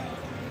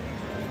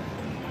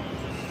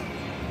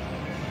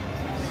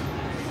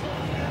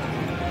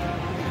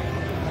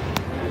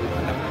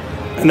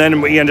 And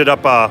then we ended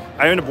up, I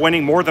ended up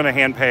winning more than a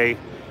hand pay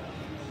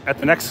at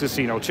the next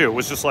casino too. It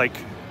was just like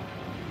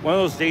one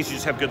of those days you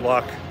just have good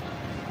luck.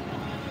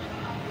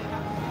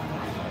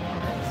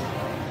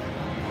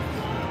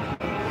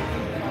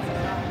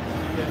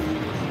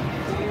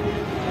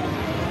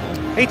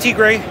 Hey,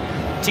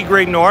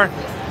 T-Gray Nor.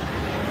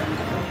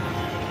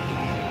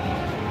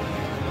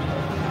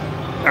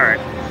 All right.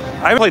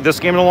 I haven't played this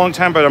game in a long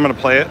time, but I'm going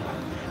to play it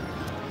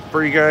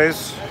for you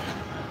guys.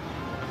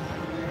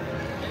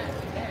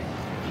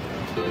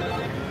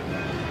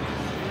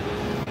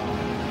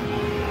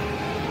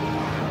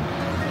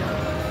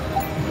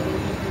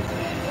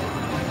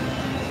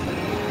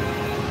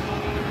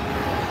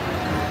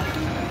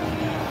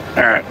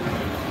 All right.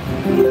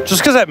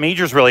 Just because that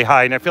major's really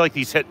high, and I feel like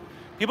these hit...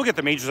 People get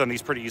the majors on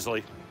these pretty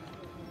easily.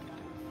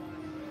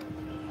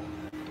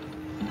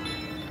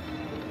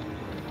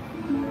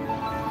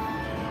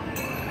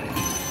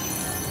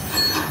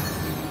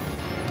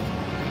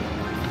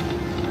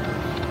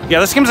 Yeah,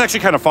 this game's actually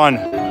kind of fun.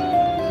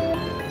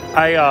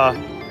 I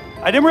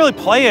didn't really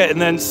play it,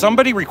 and then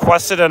somebody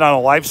requested it on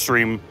a live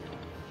stream,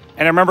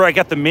 and I remember I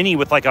got the mini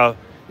with it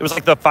was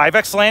like the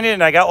 5x landed,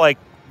 and I got like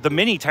the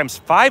mini times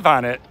 5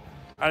 on it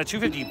on a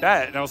 250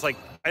 bet, and I was like,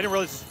 I didn't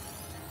realize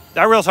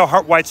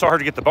why it's so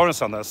hard to get the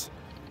bonus on this.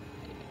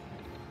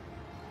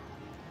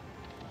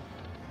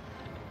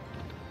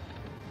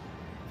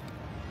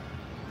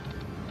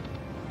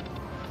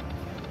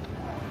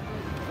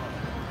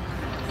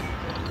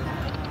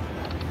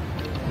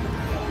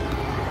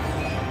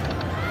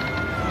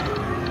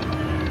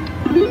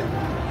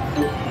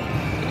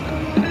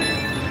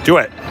 Do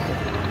it.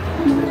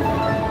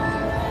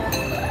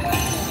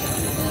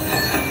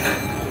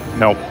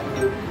 No.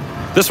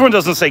 This one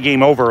doesn't say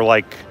game over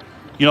like,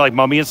 you know, like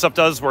Mummy and stuff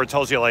does, where it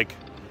tells you like,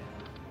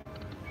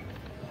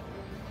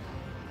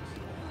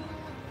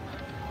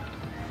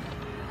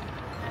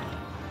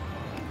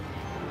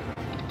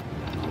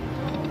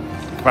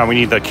 Come on, we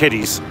need the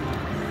kitties.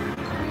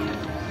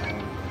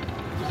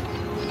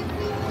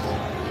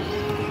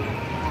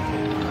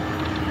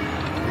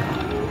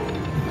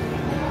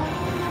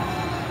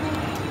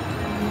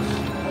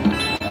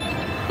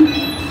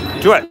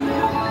 Do it.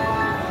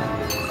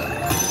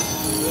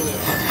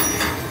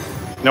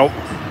 Nope.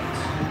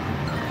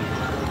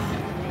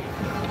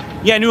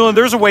 Yeah, Newland,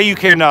 there's a way you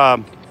can,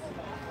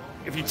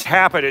 if you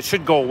tap it, it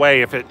should go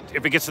away if it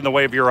gets in the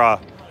way of your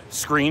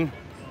screen.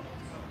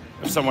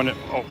 If someone,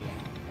 oh.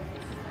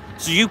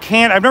 So you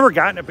can, I've never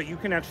gotten it, but you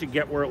can actually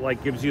get where it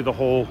like gives you the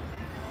whole,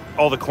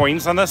 all the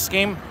coins on this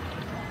game.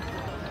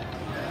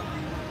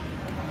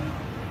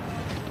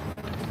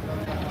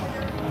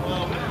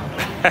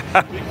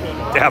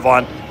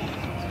 Davon.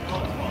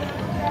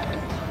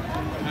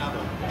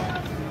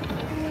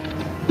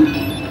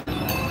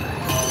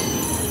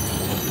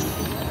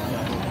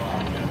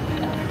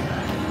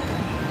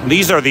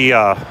 These are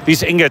the,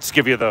 these ingots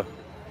give you the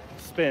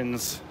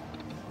spins.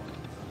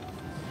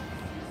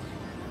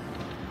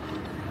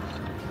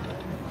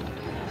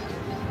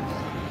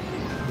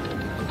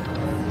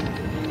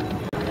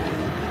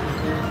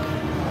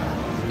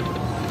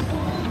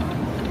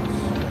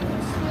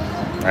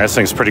 This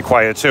thing's pretty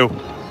quiet too.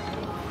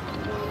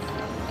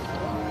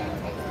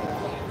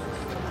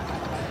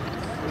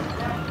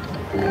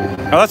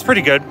 Oh, that's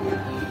pretty good.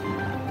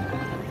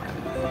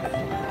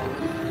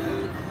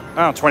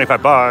 Oh,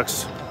 25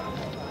 bucks.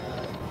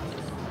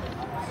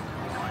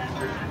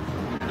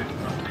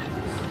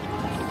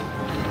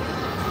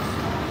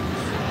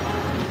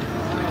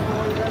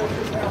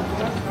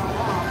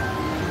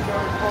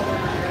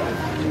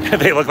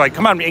 They look like,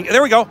 come on,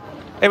 there we go.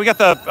 Hey, we got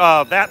the,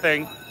 that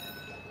thing.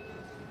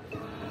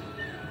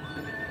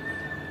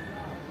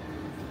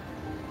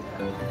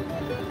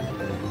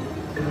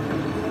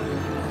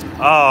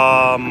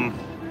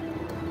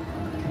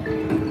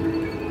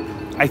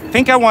 I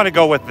think I want to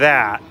go with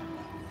that,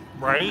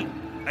 right?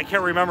 I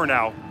can't remember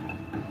now.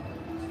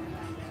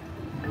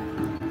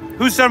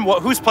 Who's done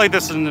what? Who's played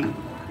this in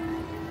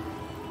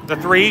the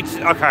 3?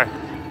 Okay,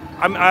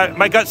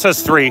 my gut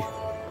says 3.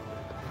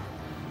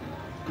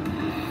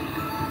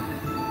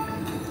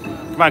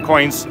 Come on,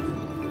 coins.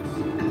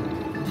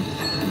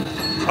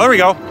 Oh, there we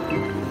go.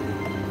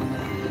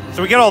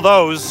 So we get all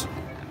those.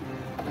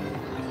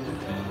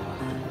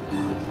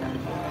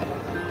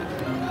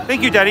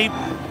 Thank you, Daddy.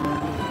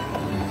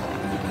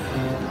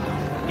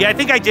 Yeah, I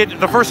think I did.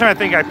 The first time I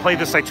think I played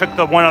this, I took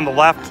the one on the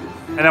left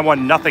and I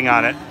won nothing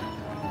on it.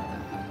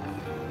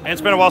 And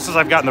it's been a while since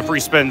I've gotten the free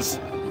spins.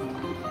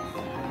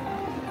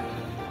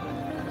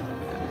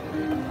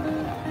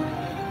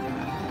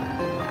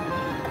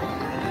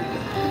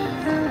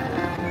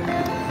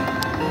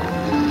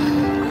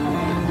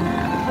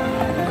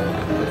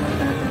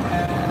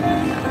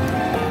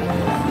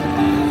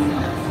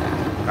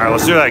 All right,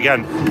 let's do that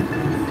again.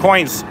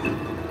 Coins.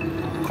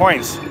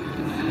 Coins.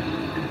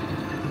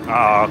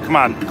 Oh, come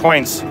on.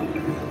 Coins.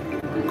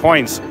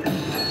 Coins.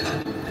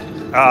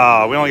 We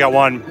only got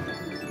one.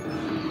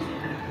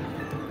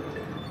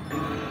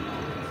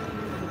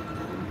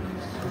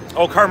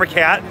 Oh, Karma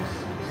Cat.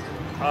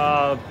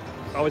 Oh,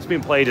 it's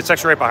being played. It's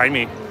actually right behind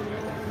me.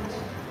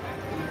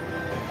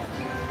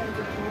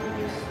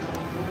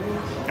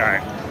 All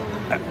right.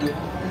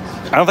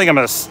 I don't think I'm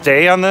going to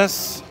stay on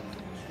this.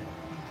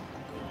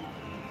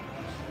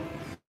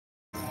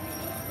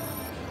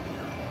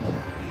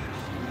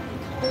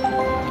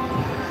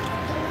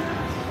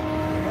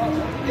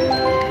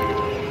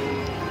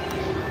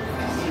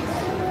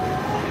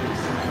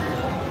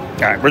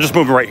 All right, we're just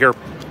moving right here.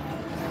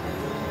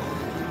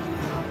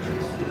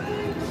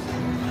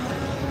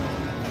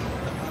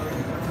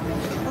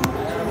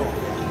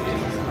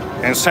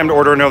 And it's time to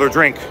order another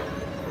drink.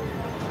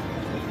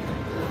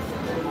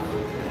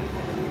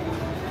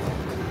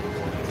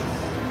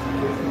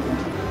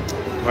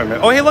 Wait a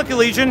minute. Oh, hey, Lucky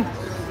Legion.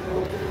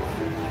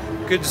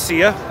 Good to see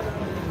you. I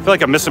feel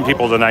like I'm missing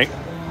people tonight.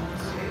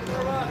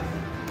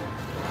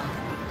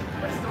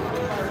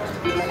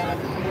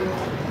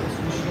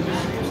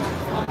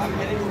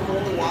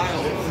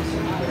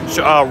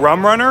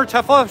 Rum Runner,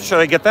 Tefla? Should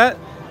I get that?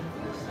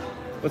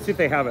 Let's see if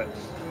they have it.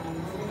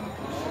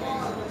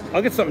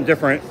 I'll get something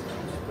different.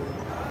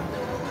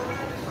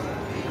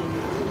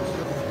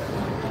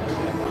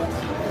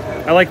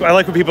 I like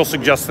when people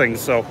suggest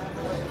things, so.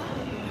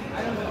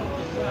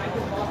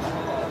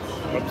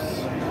 Oops.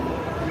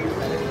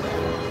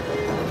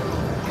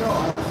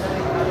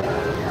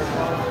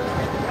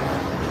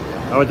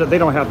 Oh, they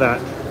don't have that.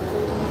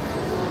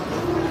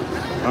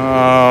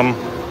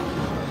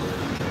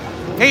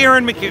 Hey,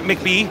 Aaron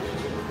McBee.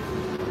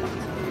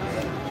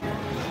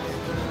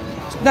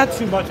 It's not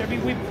too much. I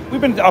mean, we've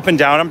been up and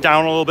down. I'm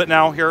down a little bit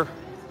now here.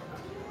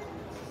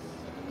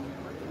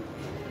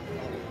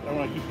 I don't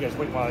want to keep you guys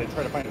waiting while I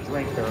try to find a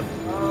drink here.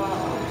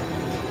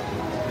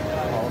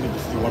 Oh, let me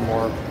just do one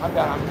more.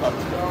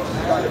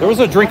 There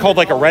was a drink called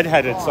like a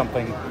redheaded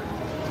something.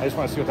 I just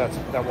want to see what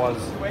that was.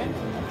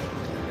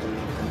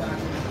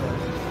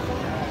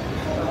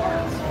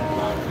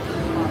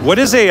 What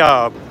is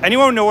a,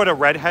 anyone know what a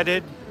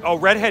redheaded? Oh,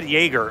 redhead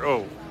Jaeger.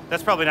 Oh,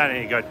 That's probably not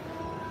any good.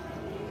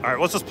 All right,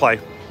 let's just play.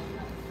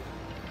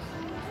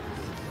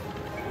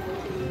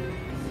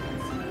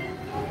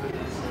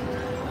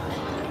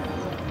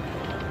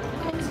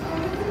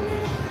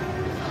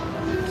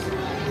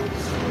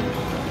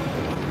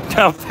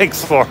 Oh,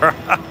 thanks, Flora.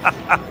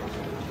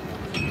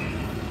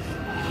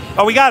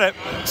 Oh, we got it.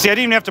 See, I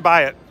didn't even have to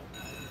buy it.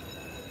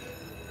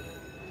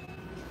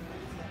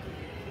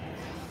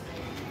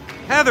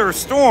 Heather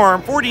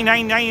Storm,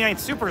 $49.99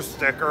 super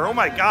sticker. Oh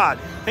my God.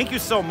 Thank you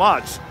so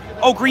much.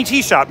 Oh, green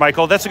tea shot,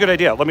 Michael. That's a good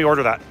idea. Let me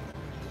order that.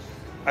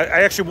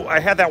 I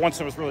had that once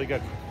and it was really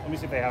good. Let me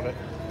see if they have it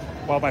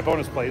while my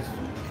bonus plays.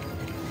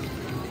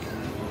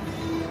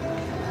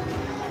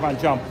 Come on,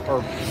 jump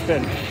or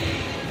spin.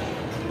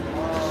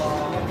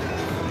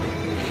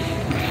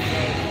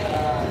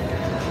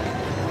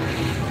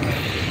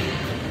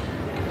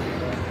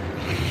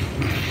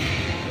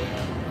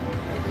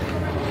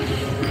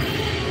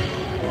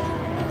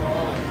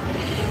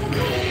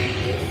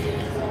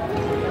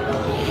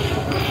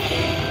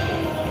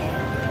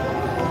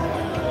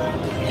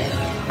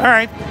 All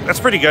right,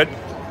 that's pretty good.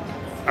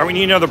 All right, we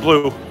need another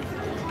blue. All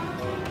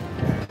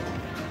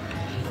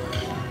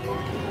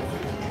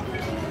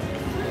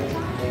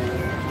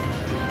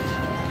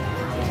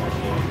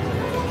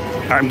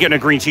right, I'm getting a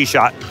green tea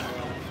shot.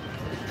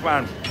 Come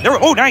on. There.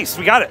 Oh, nice.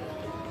 We got it.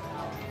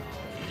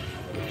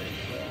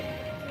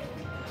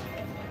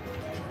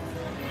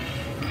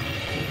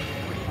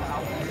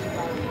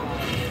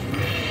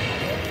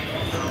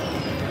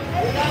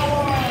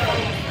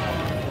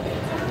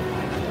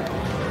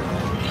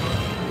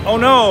 Oh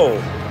no!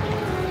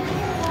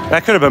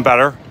 That could have been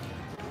better.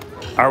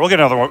 All right, we'll get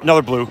another one,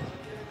 another blue.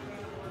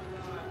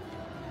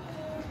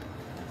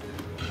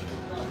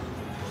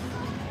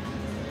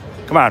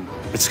 Come on,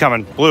 it's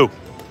coming. Blue.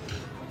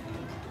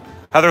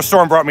 Heather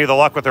Storm brought me the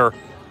luck with her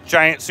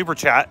giant super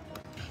chat.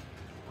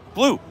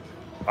 Blue.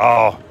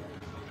 Oh.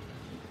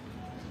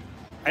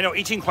 I know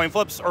 18 coin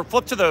flips or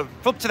flip to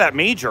that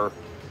major.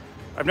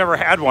 I've never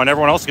had one.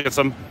 Everyone else gets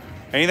them.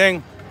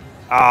 Anything?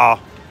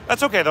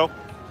 That's okay though.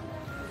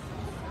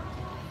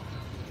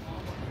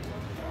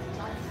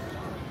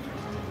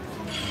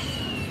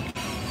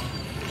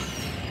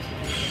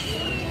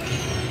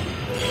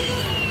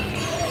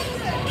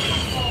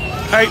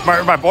 Hey,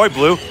 my boy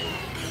Blue.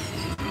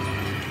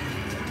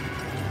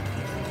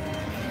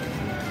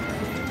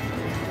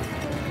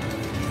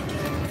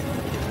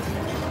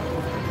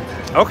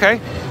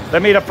 Okay,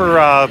 that made up for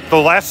the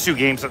last two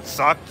games that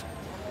sucked.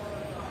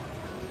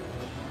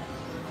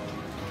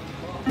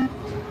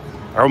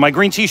 Or my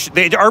green tea.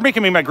 They are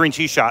making me my green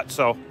tea shot.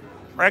 So,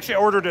 or actually, I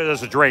ordered it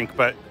as a drink,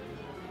 but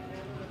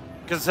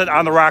because it said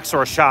on the rocks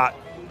or a shot.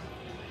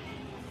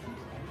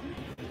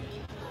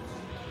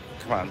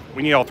 Come on,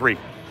 we need all three.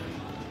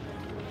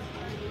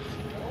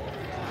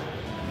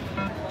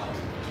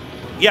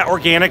 Yeah,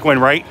 organic win,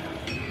 right?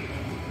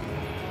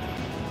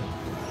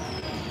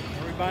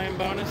 Are we buying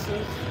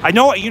bonuses? I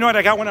know. You know what?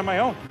 I got one on my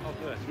own. Oh,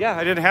 good. Yeah,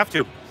 I didn't have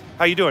to.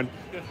 How you doing?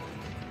 Good.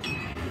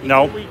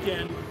 No.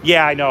 Weekend.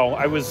 Yeah, I know.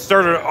 I was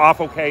started off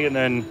okay, and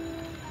then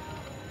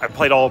I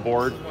played all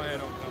aboard. This is why I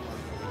don't come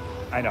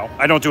on. I know.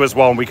 I don't do as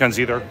well on weekends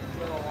either.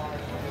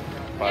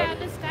 Yeah,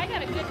 this guy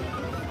got a good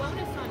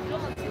bonus on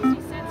Joel at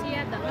 60 cents. He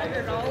had the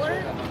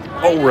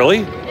 $100. Oh,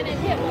 really? And it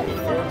hit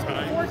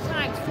four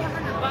times,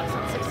 $400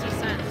 on 60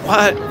 cents.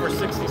 What? For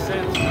 60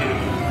 cents.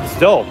 Yeah.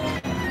 Still.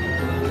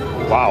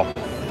 Wow.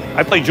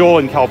 I played Joel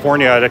in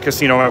California at a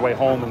casino on my way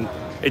home, and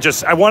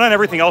I won on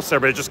everything else there,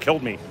 but it just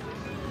killed me.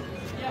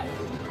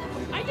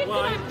 I did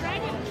Well, good on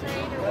Dragon Trade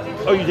or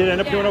whatever. Oh, you did end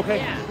up doing okay?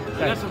 Yeah. I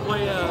got to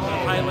play a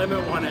high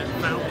limit one at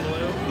Fountain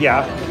Blue.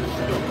 Yeah.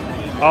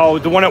 Oh,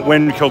 the one at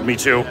Wynn killed me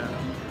too. Yeah.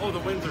 Oh, the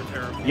winds are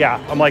terrible. Yeah,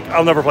 I'm like,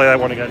 I'll never play that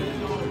one again.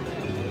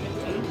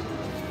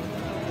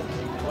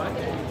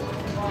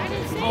 I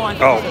didn't say Oh, I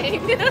Oh.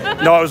 anything.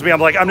 No, it was me. I'm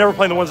like, I'm never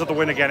playing the ones at the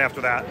Wynn again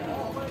after that.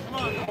 Come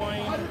on,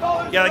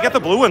 coin. Yeah, I got the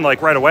blue one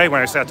like right away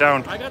when I sat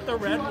down. I got the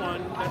red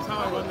one. That's how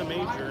I won the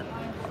major.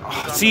 Was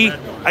on See, the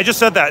red one. I just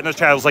said that in the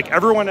chat. I was like,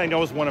 everyone I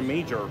know has won a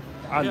major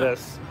on Yeah.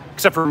 this,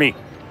 except for me.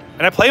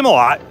 And I play them a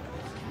lot.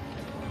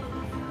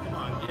 Come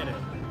on, get it.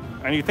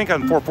 And you think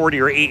on 440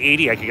 or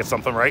 880 I could get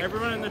something, right?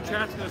 Everyone in the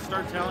chat's going to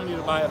start telling you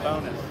to buy a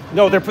bonus.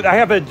 No, I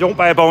have a don't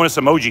buy a bonus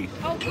emoji.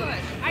 Oh, good.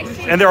 I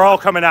see. And they're all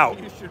coming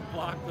out. You should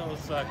block those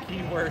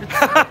keywords.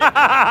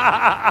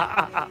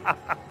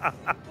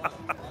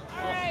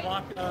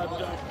 Block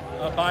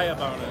buy a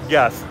bonus.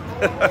 Yes.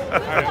 All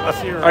right, let's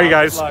see. All right,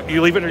 guys.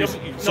 You leaving or you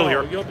still no,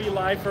 here? You'll be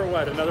live for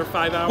what? Another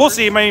 5 hours? We'll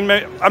see. I mean,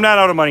 I'm not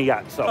out of money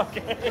yet, so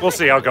we'll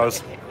see how it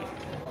goes.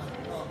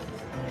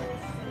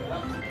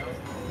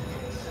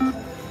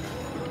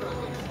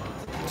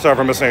 Sorry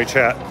for missing a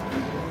chat.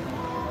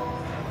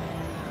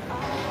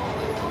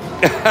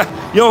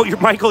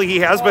 Michael, he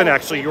has been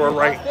actually. You are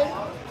right.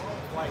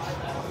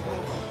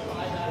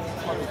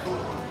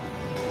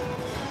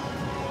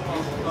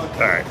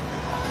 All right.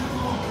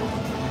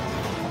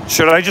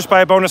 Should I just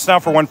buy a bonus now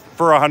for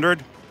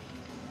 100?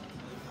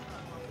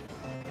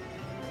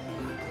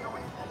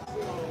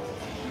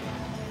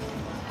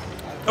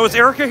 Oh, is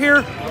Erica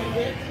here?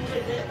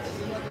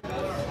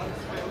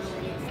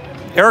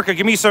 Erica,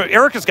 give me some.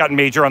 Erica's gotten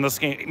majors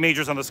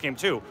on this game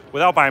too,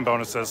 without buying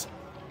bonuses.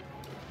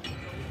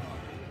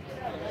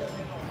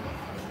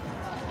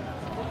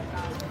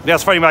 Yeah,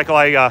 it's funny, Michael.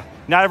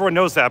 Not everyone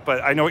knows that,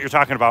 but I know what you're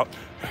talking about.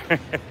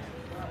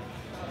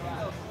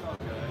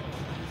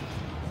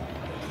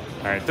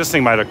 All right, this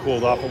thing might have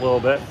cooled off a little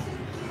bit.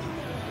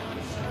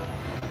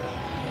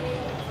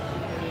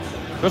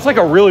 There's like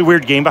a really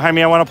weird game behind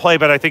me I want to play,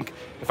 but I think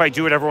if I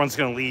do it, everyone's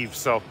going to leave,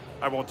 so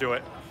I won't do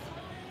it.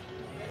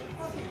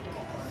 All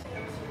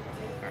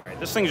right,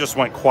 this thing just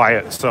went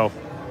quiet, so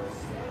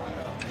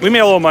we made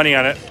a little money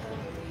on it.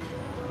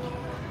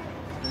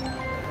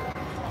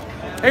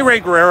 Hey,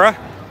 Ray Guerrera.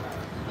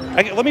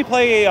 Let me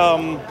play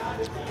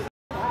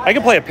I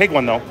can play a pig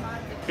one, though.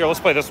 Here, let's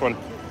play this one.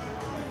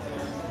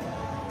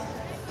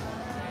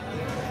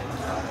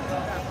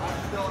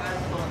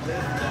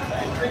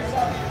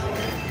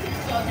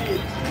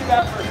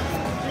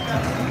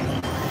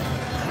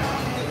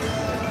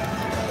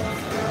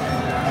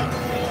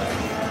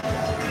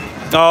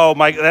 Oh,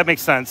 Mike, that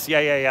makes sense.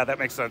 Yeah, that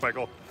makes sense,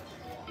 Michael.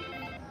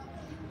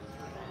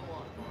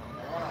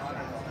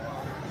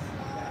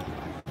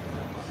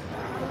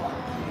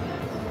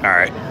 All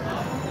right.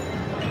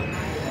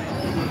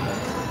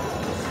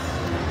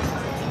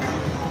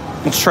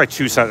 Let's try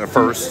 2 cent at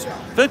first. I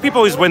feel like people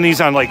always win these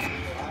on like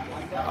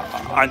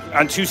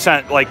on 2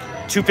 cent, like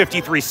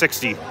 250,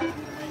 360.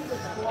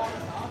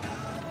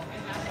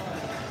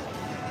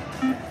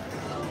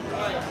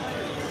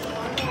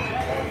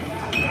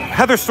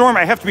 Heather Storm,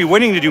 I have to be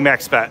winning to do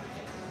max bet.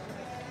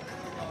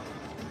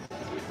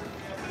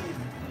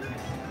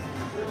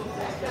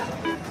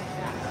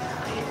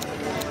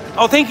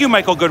 Oh, thank you,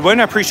 Michael Goodwin.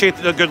 I appreciate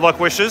the good luck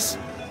wishes.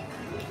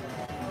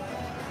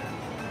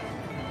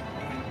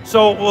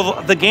 So,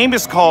 well, the game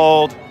is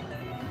called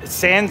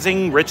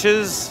Sanzing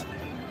Riches,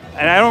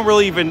 and I don't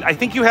really even, I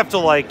think you have to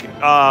like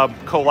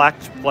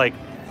collect like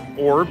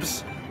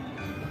orbs.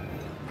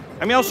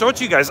 I mean, I'll show it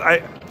to you guys.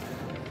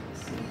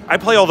 I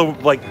play all the,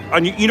 like,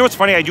 you know what's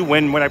funny? I do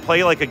win when I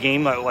play like a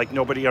game that like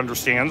nobody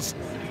understands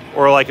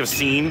or like a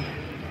scene.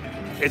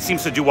 It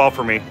seems to do well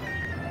for me.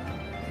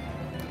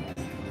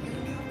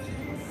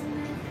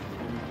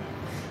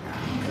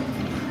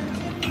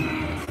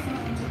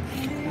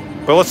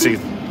 But let's see.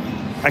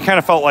 I kind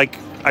of felt like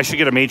I should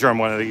get a major on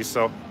one of these,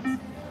 so.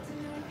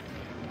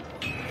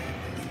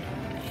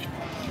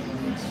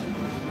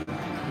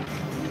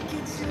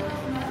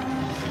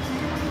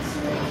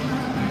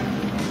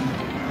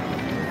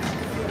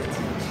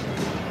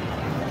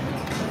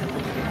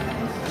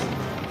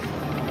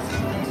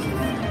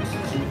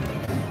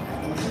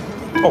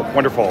 Oh,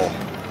 wonderful.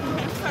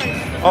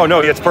 Oh,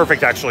 no, it's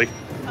perfect, actually.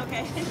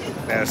 Okay.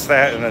 And it's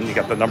that, and then you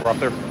got the number up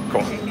there.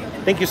 Cool.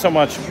 Thank you so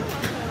much.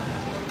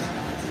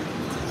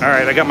 All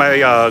right, I got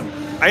my, I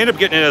ended up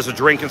getting it as a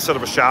drink instead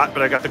of a shot,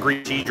 but I got the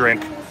green tea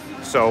drink.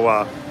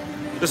 So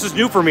this is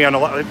new for me on a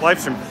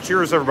live stream.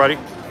 Cheers, everybody.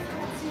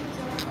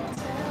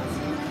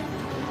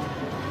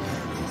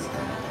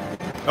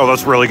 Oh,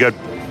 that's really good.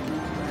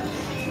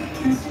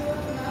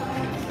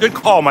 Good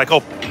call,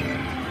 Michael.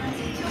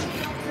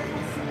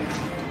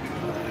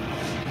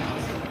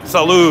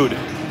 Salud.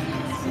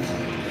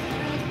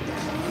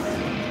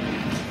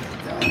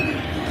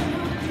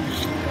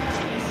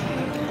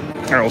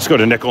 All right, let's go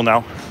to nickel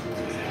now.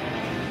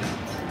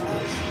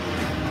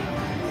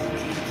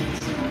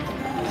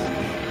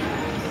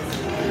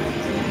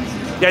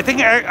 Yeah, I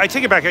think I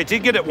take it back. I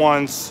did get it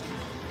once,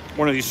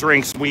 one of these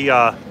drinks. We,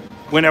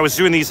 when I was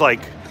doing these, like,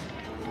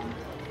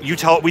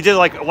 we did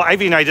like,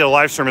 Ivy and I did a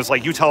live stream. It's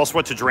like, you tell us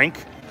what to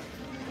drink.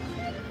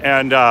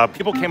 And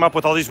people came up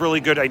with all these really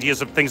good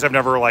ideas of things I've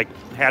never, like,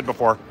 had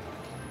before.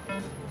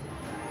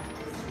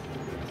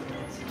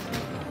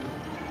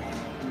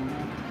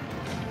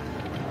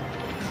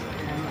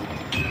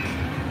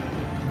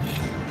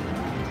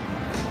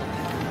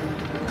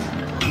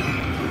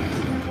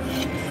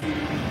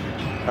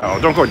 Oh,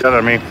 don't go dead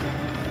on me.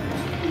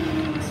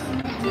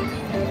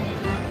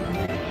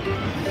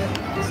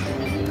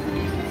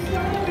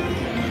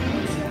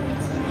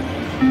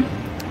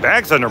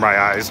 Bags under my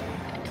eyes.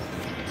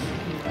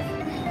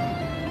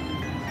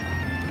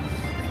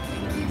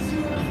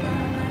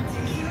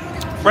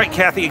 Right,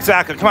 Kathy,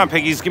 exactly. Come on,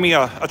 piggies, give me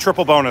a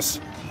triple bonus.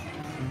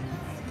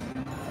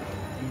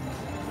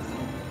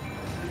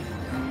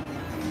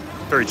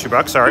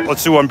 $32. All right,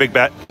 let's do one big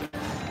bet.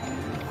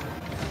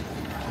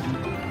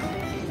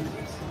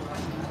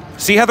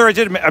 See, Heather,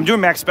 I'm doing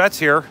max bets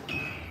here.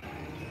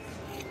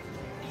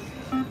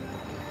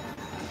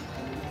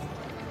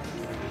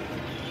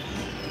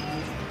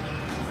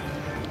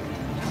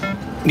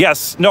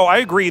 Yes, no, I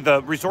agree.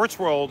 The Resorts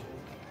World,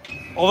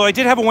 although I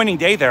did have a winning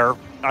day there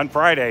on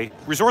Friday,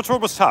 Resorts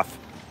World was tough.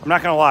 I'm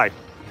not going to lie.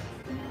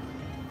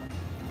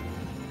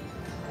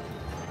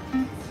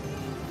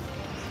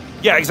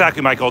 Yeah,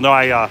 exactly, Michael. No,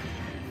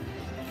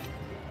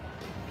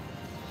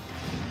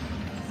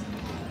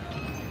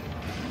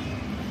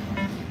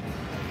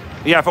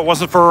 yeah, if it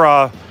wasn't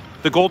for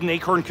the Golden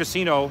Acorn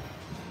Casino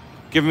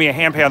giving me a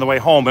hand pay on the way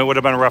home, it would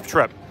have been a rough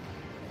trip.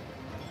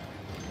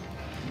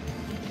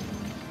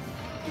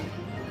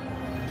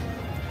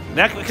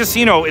 That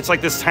casino, it's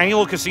like this tiny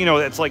little casino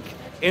that's like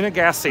in a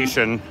gas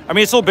station. I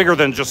mean, it's a little bigger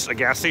than just a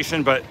gas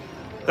station, but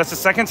that's the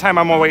second time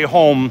on my way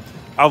home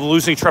of a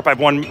losing trip I've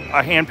won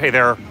a hand pay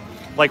there,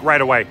 like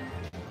right away.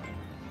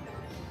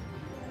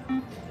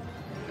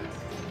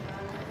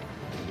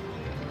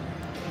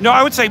 No,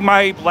 I would say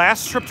my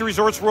last trip to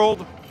Resorts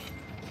World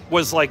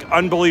was like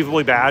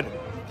unbelievably bad.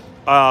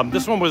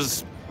 This one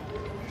was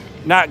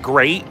not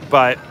great,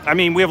 but I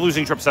mean, we have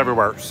losing trips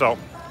everywhere, so.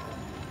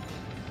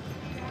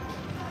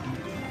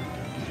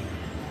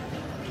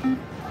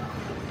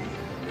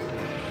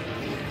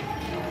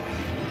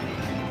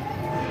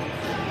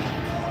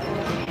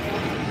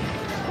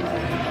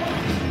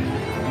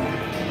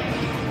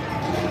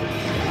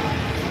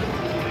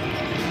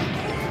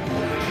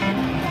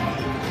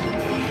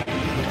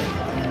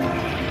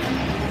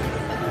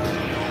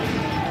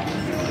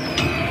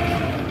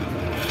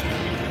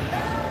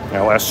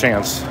 Yeah, last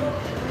chance.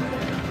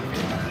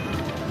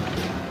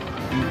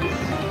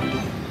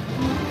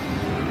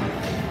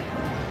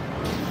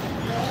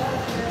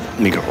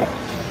 Nico.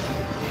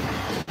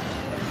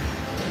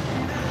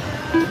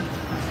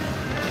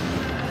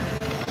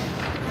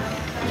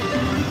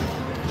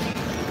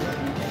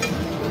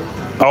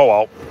 Oh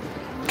well.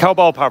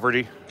 Cowbell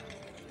poverty.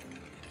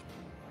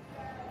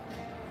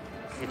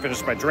 Let me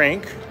finish my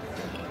drink.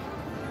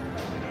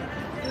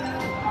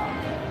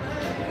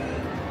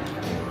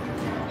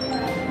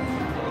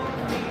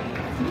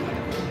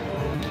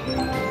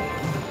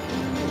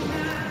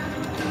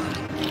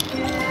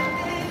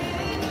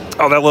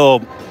 Oh, that little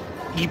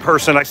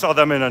person, I saw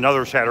them in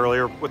another chat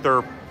earlier with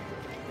their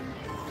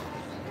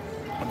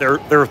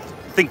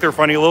think they're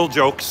funny little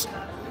jokes.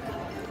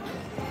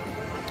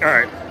 All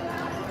right.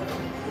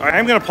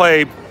 I'm going to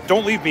play,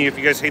 don't leave me if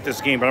you guys hate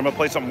this game, but I'm going to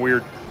play something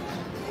weird.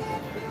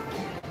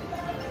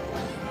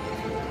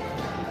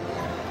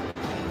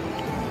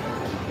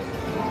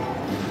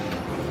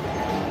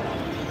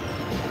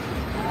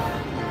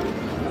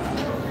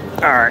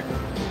 All right.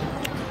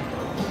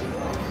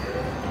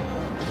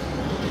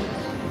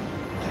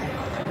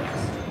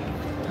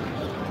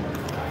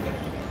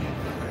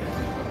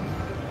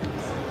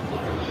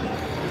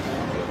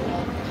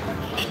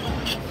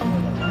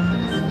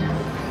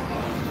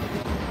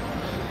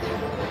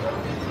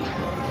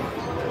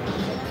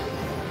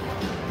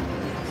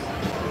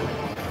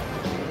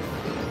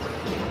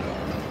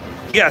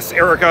 Yes,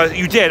 Erica,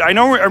 you did. I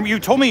know you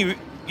told me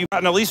you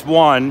gotten at least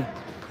one.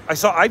 I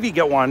saw Ivy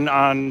get one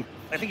on,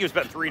 I think he was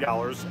betting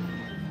 $3.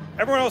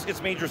 Everyone else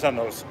gets majors on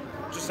those,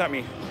 just not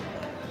me.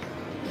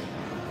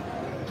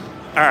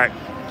 All right.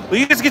 Well,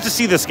 you guys get to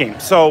see this game.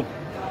 So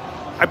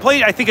I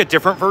played, I think, a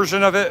different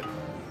version of it.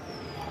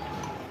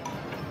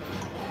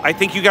 I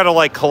think you got to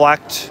like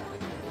collect,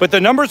 but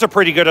the numbers are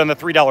pretty good on the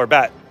 $3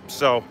 bet.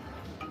 So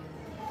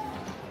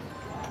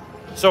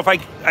if I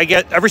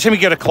get, every time you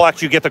get a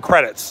collect, you get the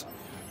credits.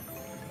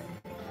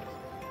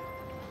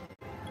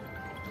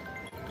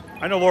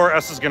 I know Laura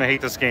S is going to hate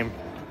this game.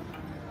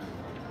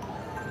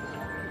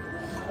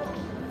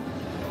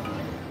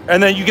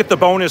 And then you get the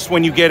bonus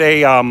when you get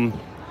a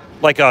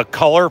like a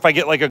color. If I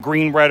get like a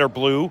green, red, or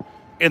blue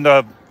in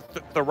the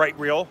right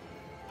reel.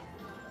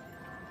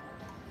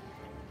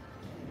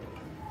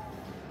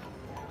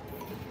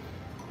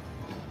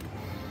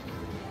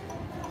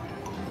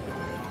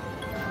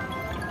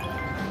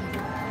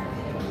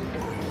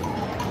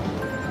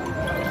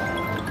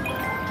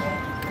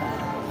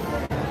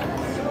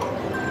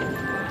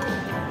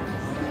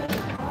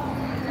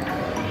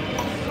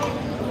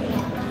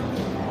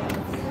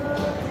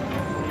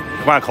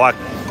 Come on, clock.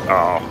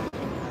 Oh.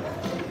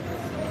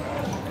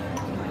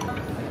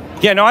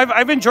 Yeah, no,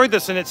 I've enjoyed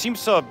this, and it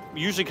seems to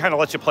usually kind of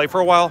let you play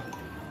for a while.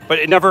 But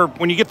it never,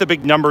 when you get the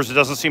big numbers, it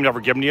doesn't seem to ever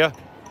give them to you.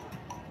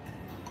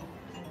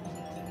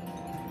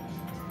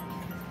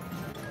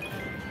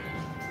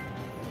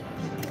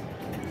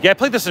 Yeah, I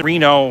played this in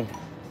Reno,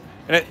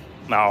 and it,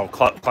 no,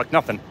 clock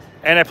nothing.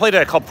 And I played it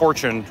at Club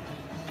Fortune.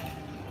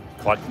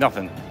 Clock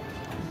nothing.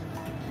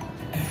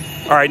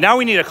 All right, now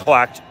we need a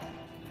collect.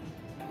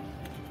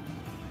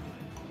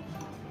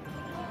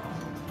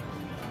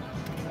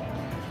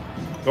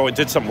 Oh, it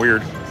did something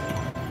weird.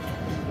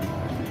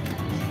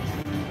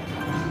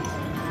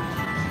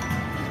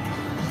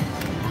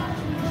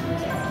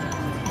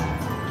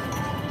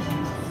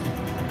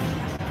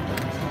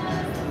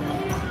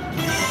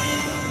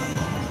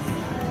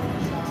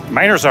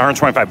 Miners are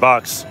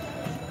 $125.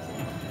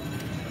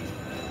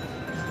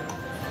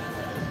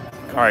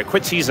 All right,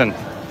 quit teasing.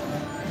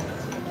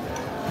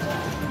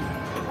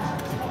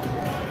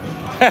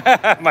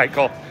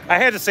 Michael, I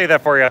had to say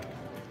that for you.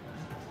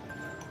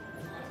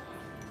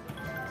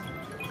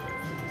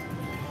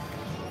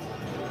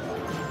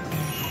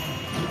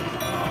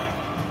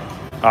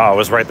 Oh, it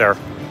was right there.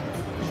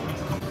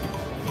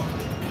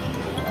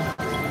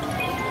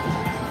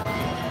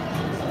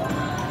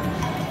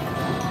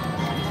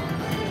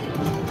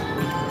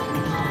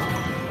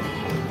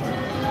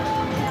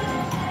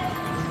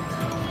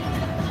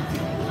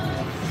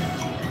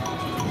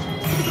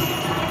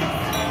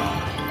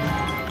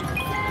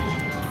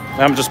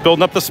 I'm just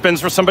building up the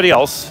spins for somebody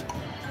else.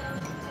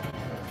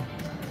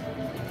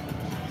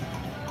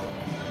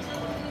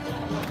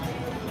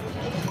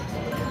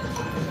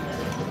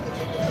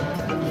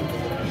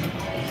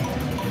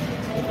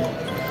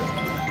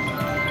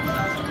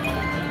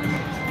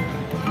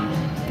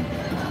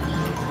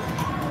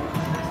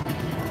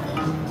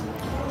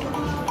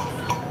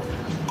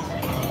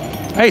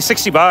 Hey,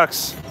 60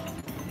 bucks.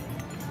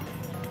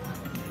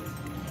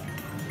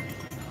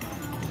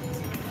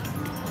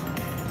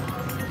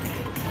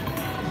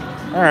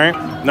 All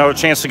right, no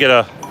chance to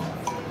get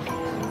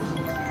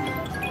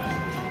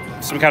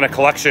some kind of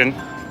collection.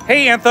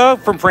 Hey, Antha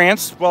from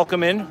France,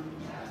 welcome in.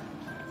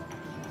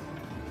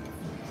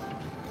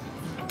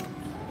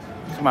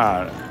 Come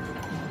on.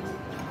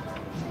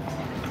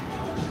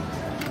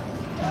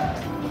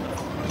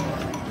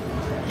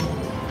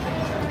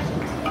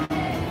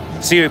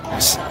 See,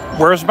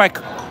 where's my...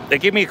 They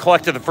gave me a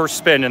collect at the first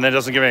spin, and then it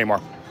doesn't give me any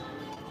more.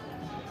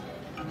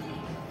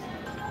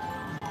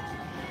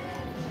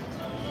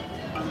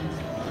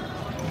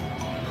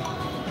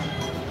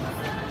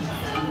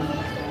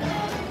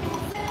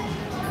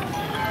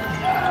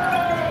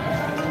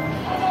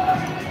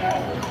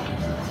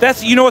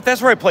 That's, you know what,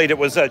 that's where I played. It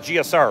was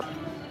GSR.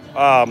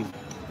 I'm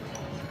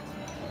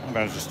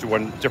going to just do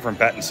one different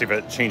bet and see if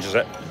it changes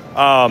it.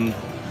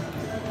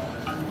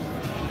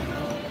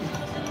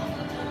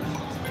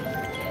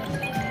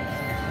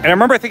 And I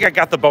remember, I think I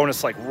got the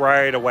bonus like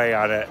right away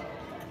on it.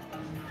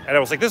 And I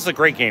was like, this is a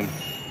great game.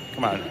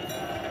 Come on.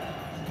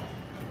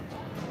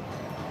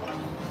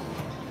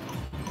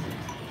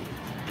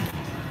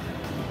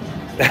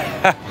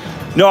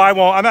 No, I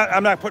won't.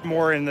 I'm not putting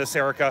more in this,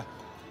 Erica.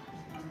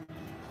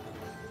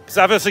 Because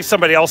obviously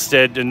somebody else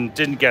did and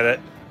didn't get it.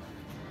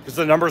 Because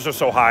the numbers are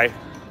so high.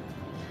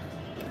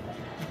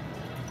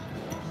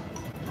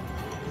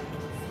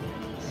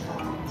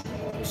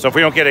 So if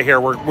we don't get it here,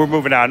 we're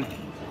moving on.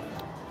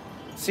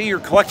 See, you're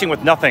collecting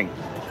with nothing.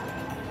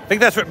 I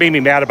think that's what made me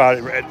mad about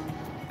it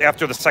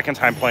after the second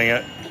time playing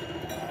it.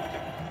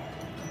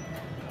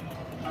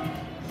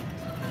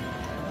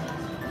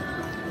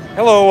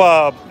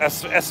 Hello,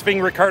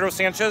 Esping Ricardo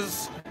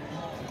Sanchez.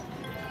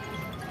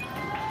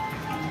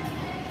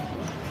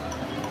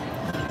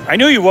 I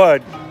knew you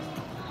would.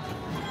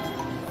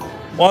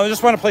 Well, I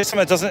just want to play something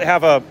that doesn't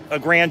have a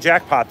grand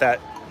jackpot that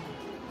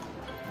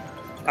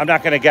I'm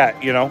not going to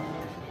get, you know?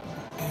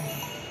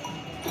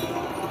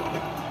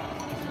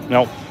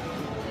 Nope.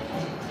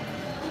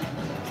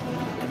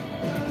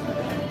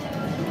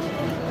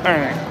 All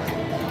right.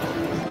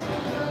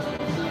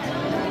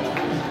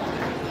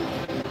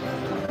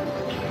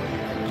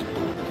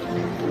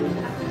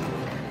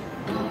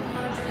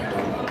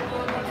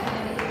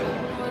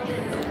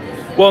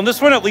 Well, in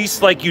this one, at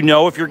least, like, you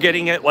know, if you're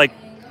getting it, like,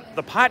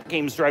 the pot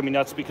games drive me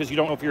nuts because you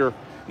don't know if you're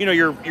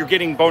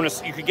getting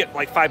bonus. You could get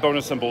like 5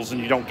 bonus symbols and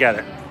you don't get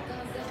it.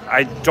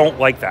 I don't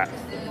like that.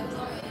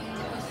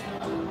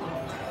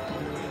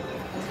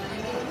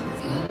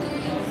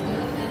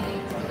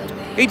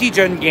 Hey,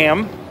 D-Gen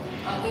Gam.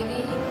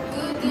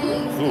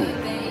 Ooh.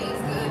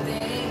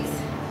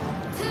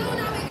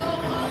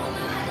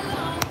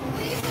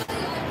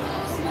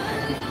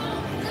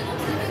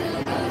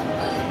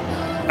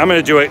 I'm going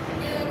to do it.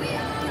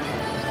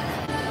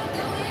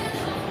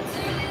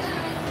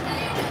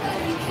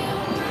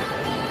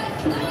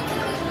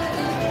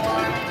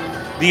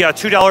 The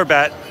 $2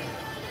 bet.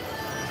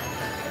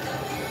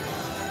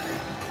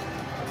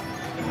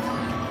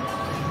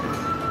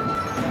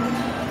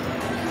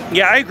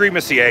 Yeah, I agree,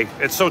 Missy A.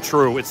 It's so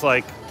true. It's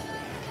like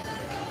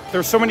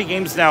there's so many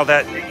games now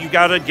that you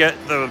gotta get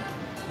the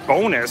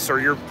bonus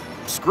or you're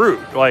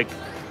screwed. Like,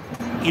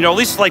 you know, at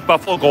least like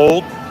Buffalo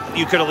Gold,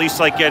 you could at least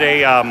like get a,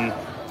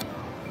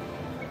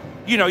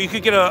 you know, you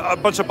could get a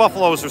bunch of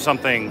buffaloes or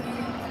something.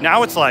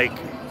 Now it's like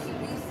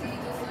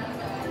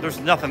there's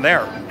nothing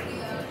there.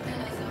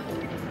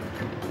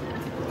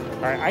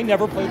 All right, I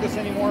never played this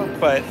anymore,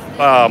 but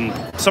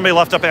somebody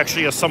left up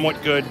actually a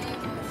somewhat good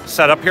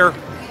setup here.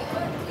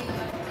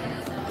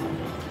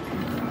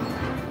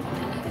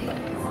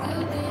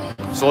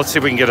 So let's see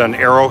if we can get an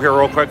arrow here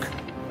real quick.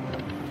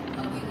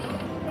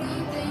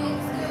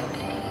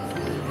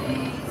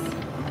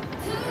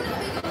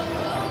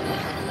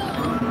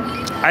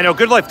 I know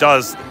Good Life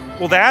does.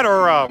 Well, that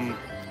or I'm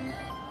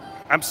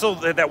still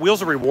that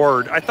Wheels of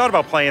Reward. I thought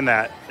about playing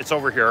that. It's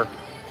over here.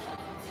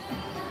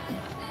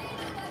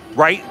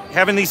 Right?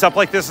 Having these up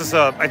like this is,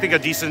 I think, a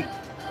decent...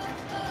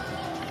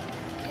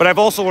 But I've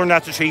also learned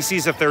not to chase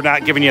these if they're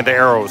not giving you the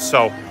arrows,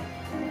 so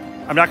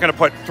I'm not going to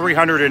put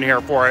 300 in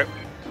here for it.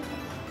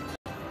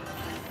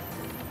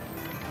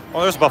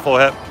 Oh, there's Buffalo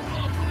hit.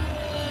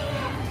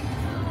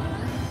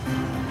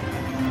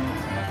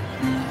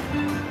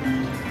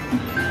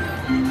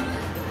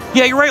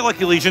 Yeah, you're right,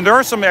 Lucky Legion. There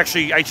are some,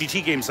 actually,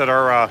 IGT games that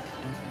are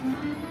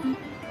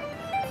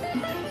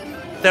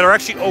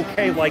actually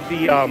okay, like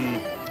the...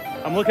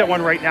 I'm looking at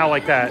one right now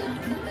like that.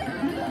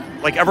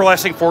 Like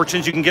Everlasting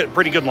Fortunes, you can get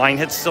pretty good line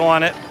hits still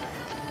on it.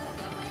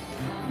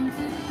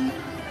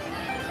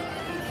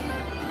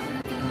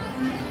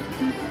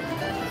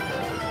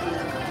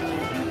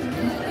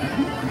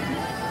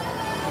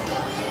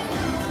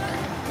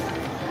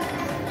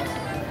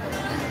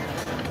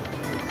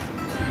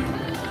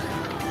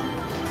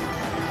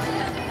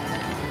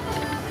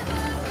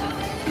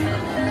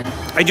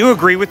 I do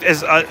agree with,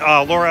 as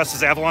Laura S.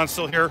 Is Avalon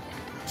still here?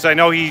 So I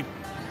know he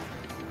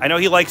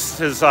likes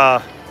his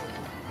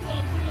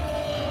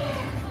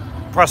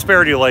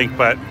Prosperity Link,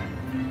 but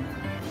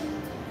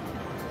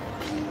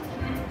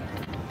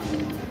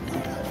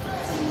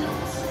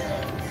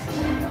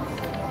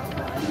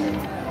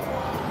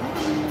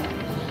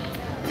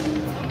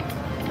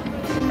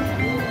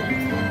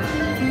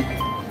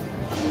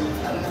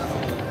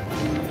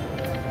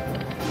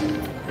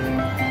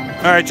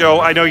All right, Joe.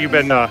 I know you've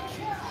been. I'm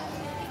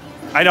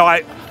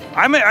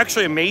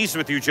actually amazed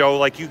with you, Joe.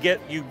 Like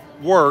you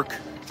work,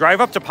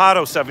 drive up to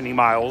Pato 70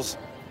 miles,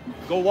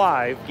 go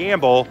live,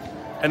 gamble,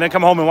 and then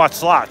come home and watch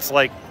slots.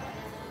 Like,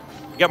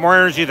 you got more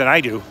energy than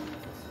I do.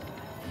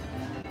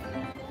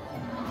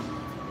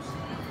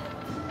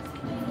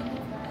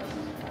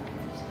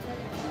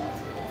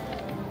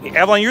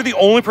 Avalon, you're the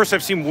only person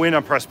I've seen win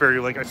on Prosperity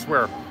Link, I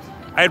swear.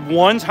 I had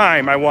one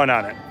time I won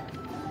on it.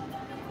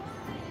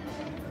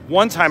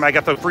 One time I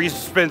got the free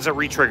spins that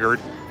re-triggered,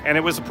 and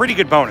it was a pretty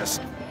good bonus.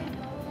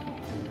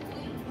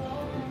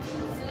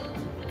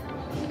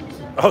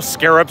 Oh,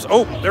 scarabs.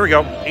 Oh, there we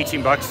go.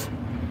 18 bucks.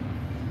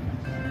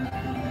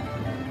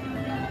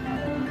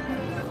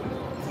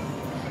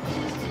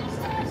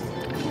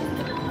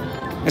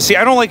 And see,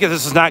 I don't like it.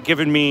 This is not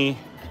giving me...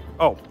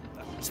 Oh,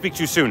 speak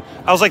too soon.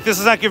 I was like, this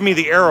is not giving me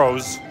the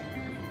arrows.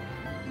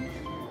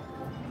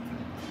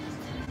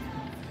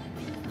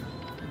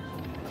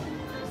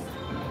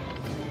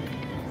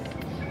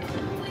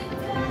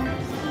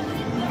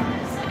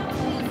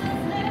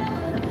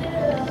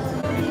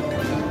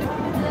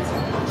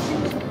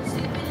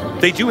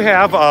 They do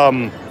have,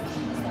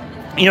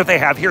 you know what they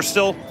have here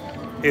still?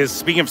 Is,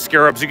 speaking of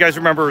scarabs, you guys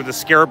remember the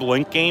Scarab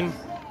Link game?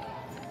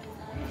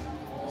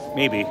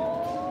 Maybe.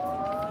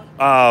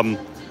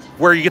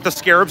 Where you get the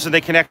scarabs and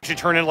they can actually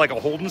turn into like a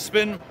hold and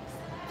spin.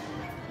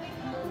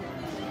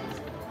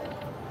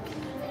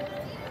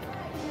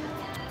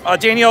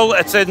 Daniel,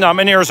 it said, I'm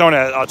in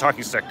Arizona,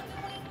 Talking Stick.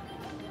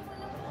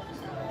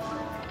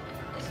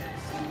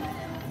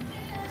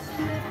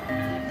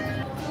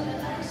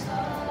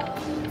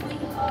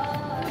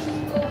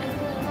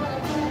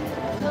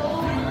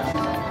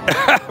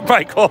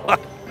 Michael.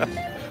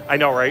 I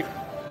know, right?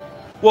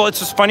 Well, it's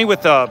just funny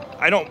with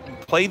I don't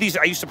play these.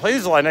 I used to play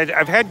these a lot, and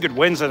I've had good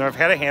wins, and I've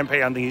had a hand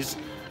pay on these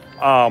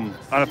on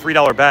a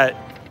 $3 bet,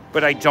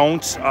 but I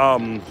don't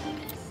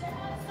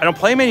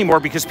play them anymore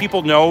because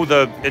people know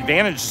the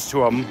advantages to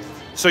them.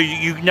 So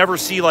you never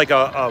see like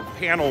a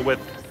panel with,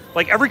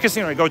 like every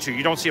casino I go to,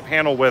 you don't see a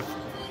panel with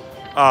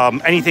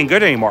anything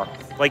good anymore,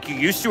 like you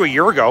used to a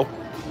year ago.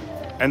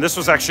 And this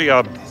was actually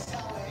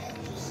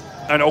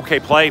an okay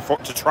play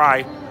to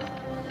try.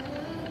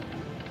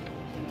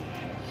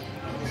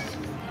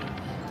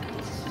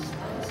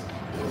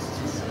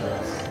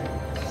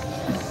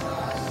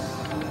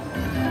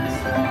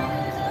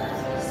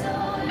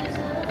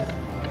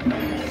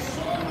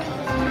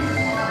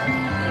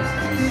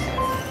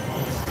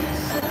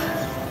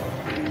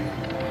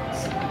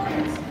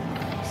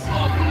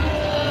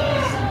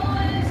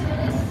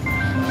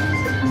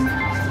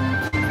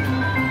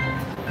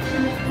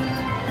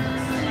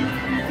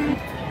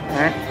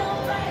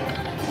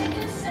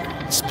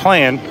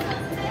 Playing.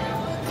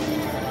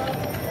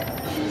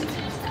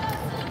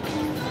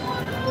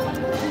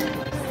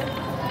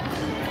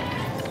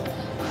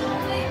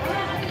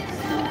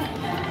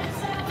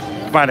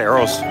 Come on,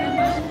 arrows.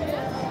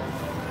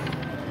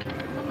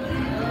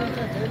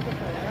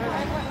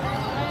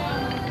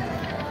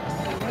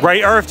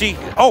 Right,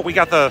 RFD. Oh, we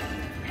got the...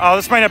 Oh,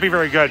 this might not be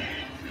very good.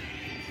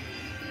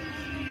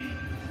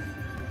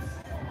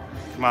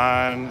 Come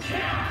on.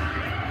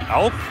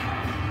 Elk.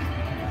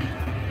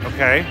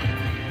 Okay.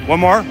 One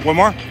more.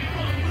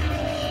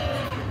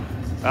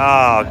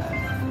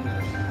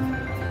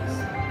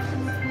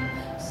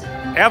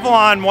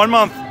 Avalon, 1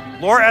 month.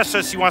 Laura S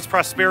says she wants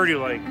Prosperity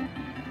Link.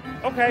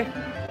 Okay.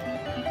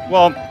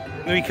 Well,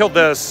 we killed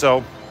this,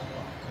 so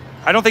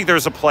I don't think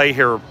there's a play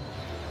here.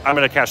 I'm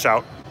going to cash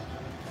out.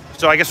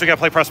 So I guess we got to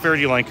play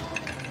Prosperity Link.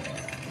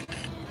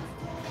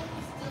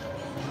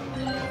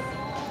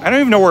 I don't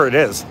even know where it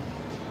is.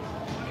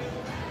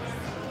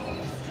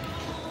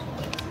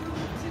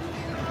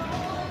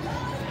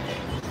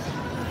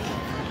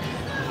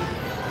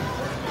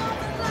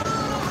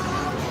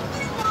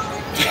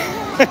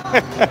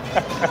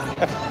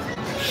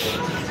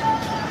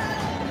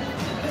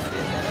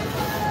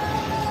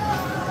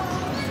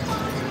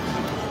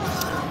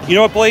 You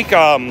know what, Blake?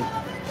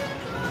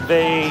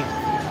 They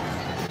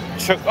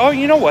took... Oh,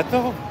 you know what,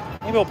 though?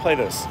 Maybe I'll play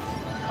this.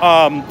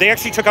 They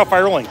actually took out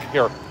Firelink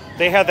here.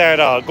 They had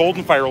that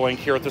golden Firelink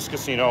here at this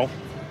casino.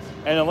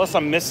 And unless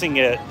I'm missing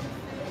it,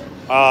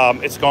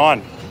 it's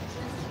gone.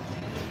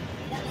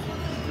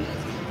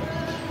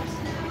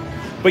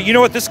 But you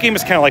know what? This game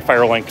is kind of like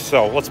Firelink,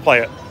 so let's play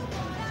it.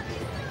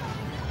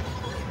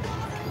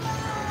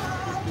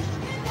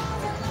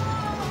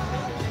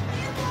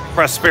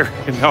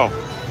 Prosperity, no.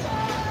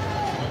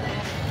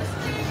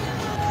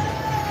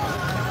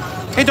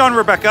 Hey, Dawn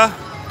Rebecca.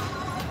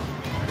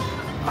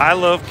 I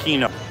love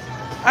Keno.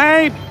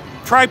 I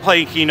tried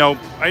playing Keno.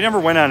 I never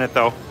went on it,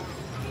 though.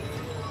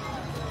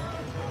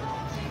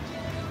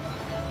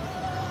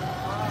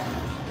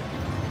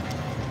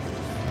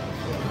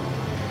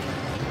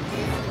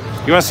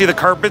 You want to see the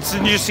carpets?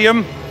 Did you see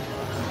them?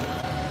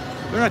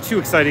 They're not too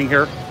exciting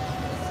here.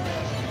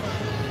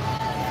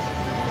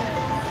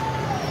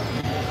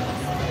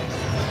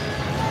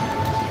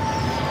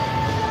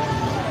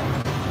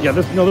 Yeah,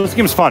 this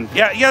game's fun.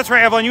 Yeah, that's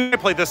right, Evelyn. You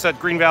played this at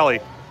Green Valley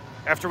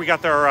after we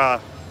got their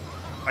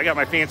I got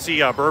my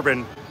fancy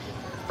bourbon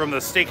from the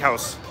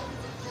steakhouse.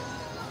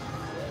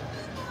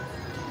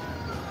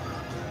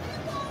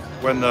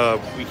 When the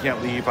we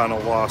can't leave on a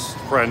lost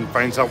friend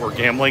finds out we're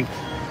gambling.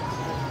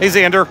 Hey,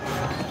 Xander.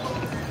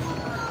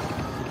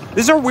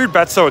 These are weird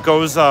bets, though. It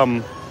goes,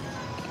 so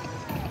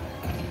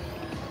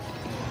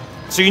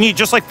you need,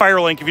 just like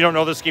Firelink, if you don't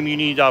know this game, you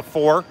need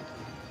 4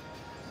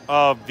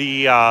 of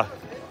the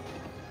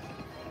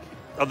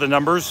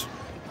numbers.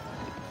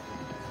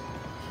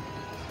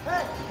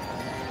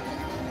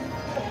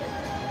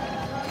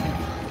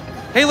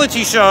 Hey,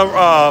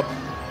 Letitia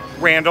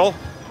Randall.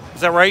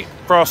 Is that right?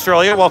 For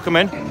Australia, welcome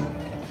in.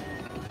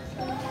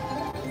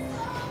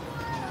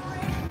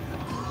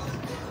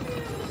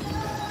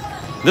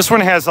 This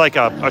one has like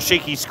a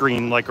shaky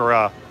screen, like,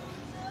 or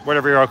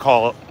whatever you want to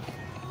call it.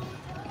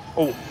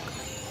 Oh.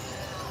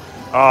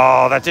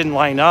 Oh, that didn't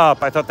line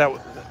up. I thought that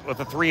was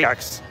a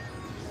 3x.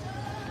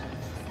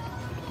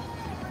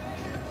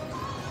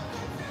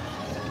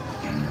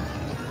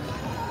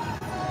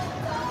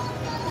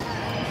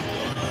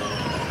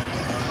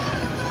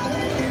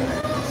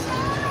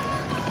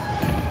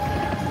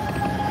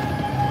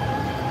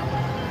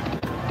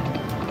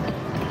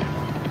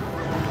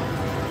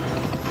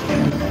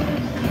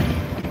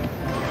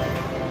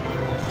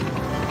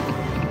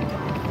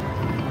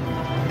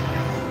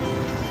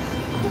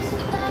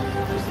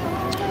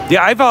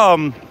 Yeah,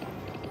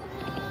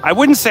 I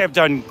wouldn't say I've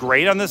done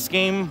great on this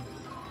game,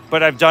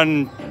 but I've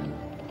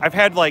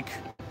had like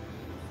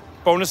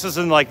bonuses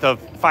in like the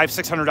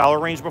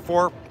 $500-600 range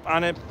before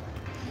on it.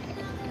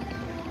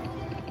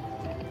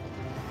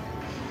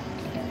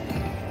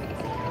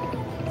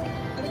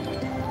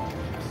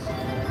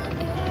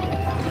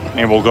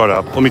 And we'll go to,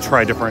 let me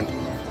try different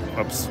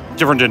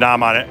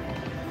denom on it.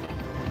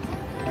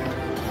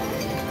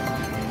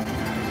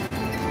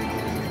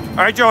 All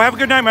right, Joe, have a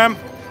good night, man.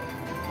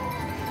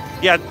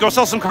 Yeah, go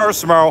sell some cars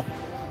tomorrow.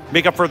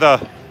 Make up for the...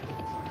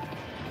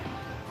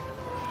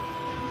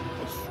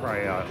 Let's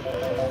try out.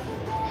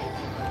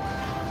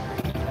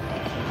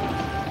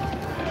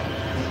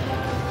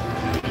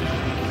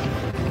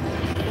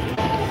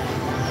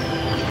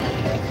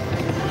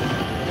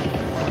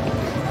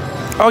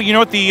 Oh, you know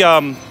what?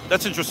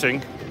 That's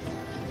interesting.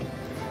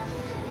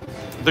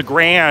 The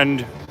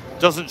Grand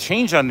doesn't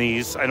change on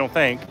these, I don't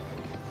think.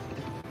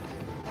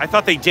 I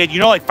thought they did. You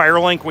know, like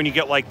Firelink, when you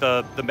get like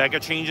the mega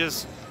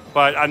changes?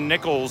 But on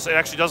nickels, it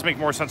actually does make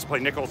more sense to play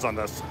nickels on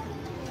this.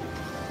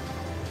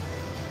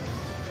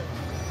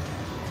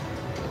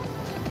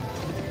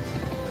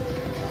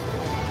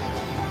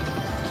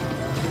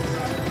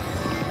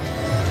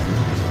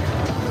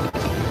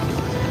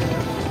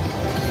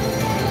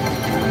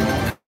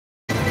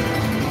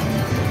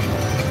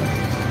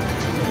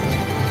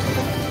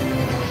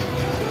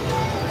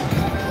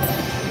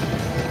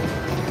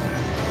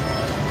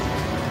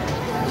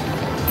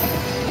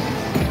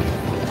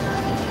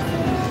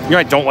 You know,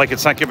 I don't like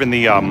it's not giving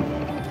the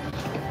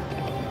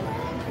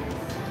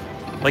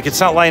like it's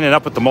not lining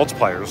up with the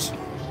multipliers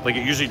like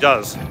it usually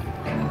does.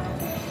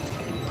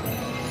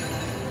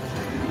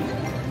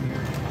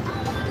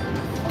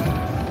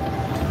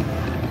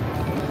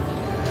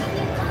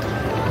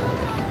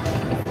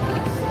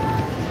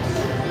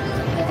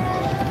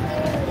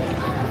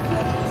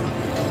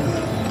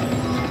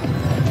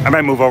 I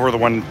might move over to the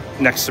one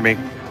next to me.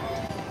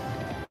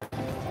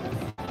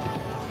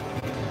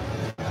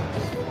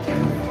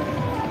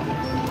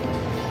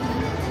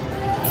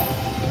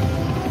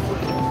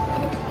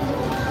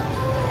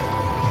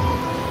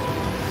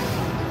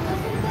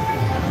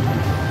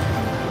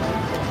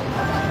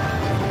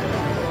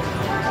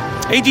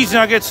 AD's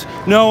Nuggets,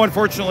 no,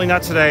 unfortunately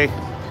not today.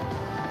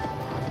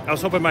 I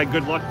was hoping my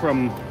good luck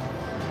from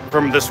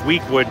this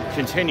week would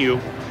continue.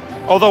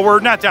 Although we're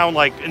not down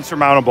like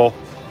insurmountable.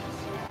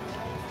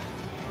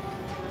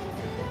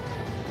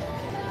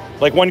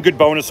 Like one good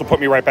bonus will put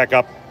me right back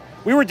up.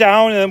 We were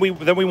down and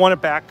then we won it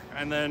back,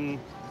 and then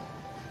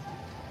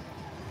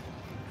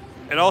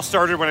it all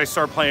started when I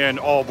started playing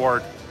all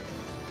board.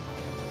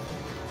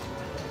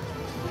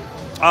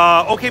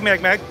 Okay,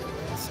 Mag.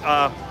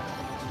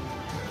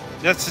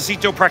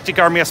 Necesito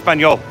practicar mi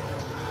español.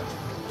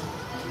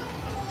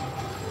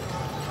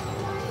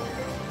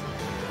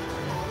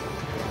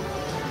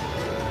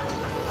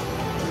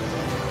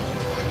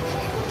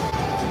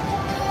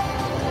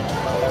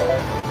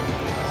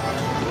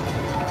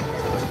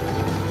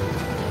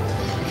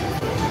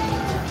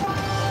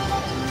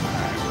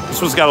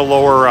 This one's got a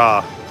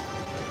lower,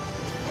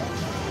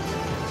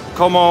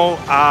 como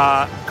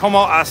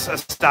has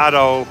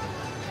estado?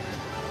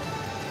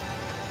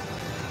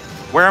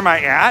 Where am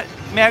I at?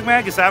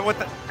 Mag, is that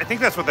what I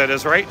think that's what that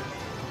is, right?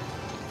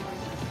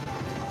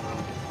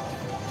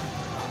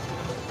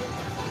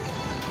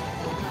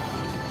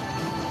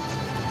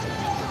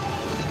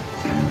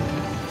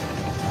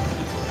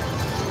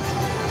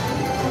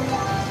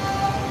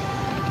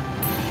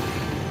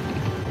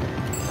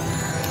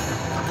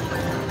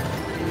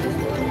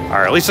 All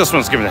right, at least this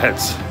one's giving the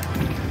hits.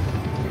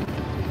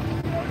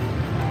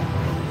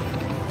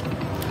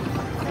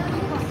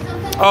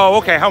 Oh,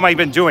 okay, how have I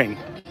been doing?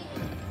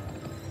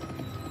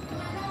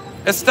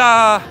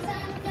 Está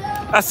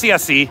así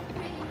así.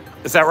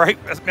 Is that right,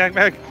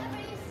 Mag?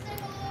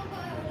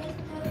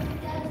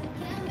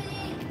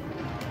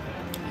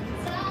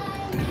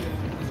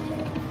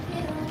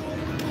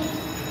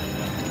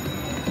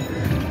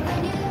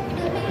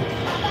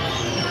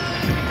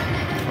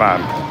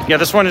 Yeah,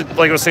 this one,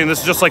 like I was saying, this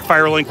is just like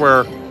Firelink,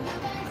 where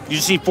you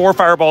just need 4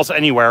 fireballs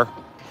anywhere,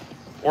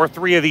 or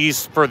 3 of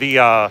these for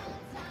the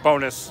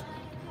bonus.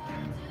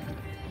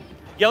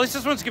 Yeah, at least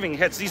this one's giving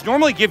hits. These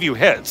normally give you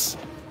hits.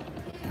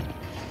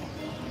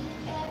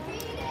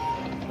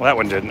 Well, that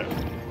one didn't.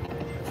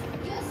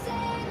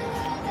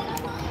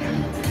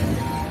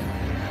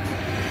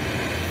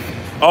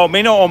 Oh,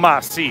 Meno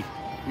Oma, see,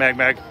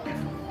 Mag.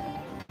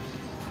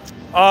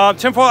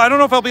 Tinfoil, I don't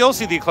know if I'll be able to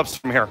see the eclipse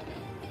from here.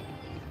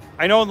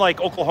 I know in like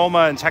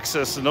Oklahoma and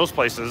Texas and those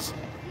places.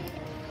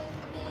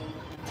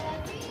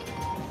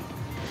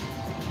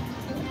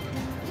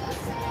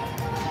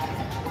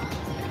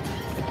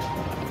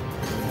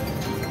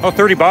 Oh,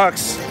 $30.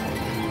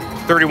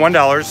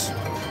 $31.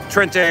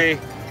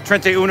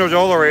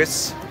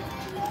 $31.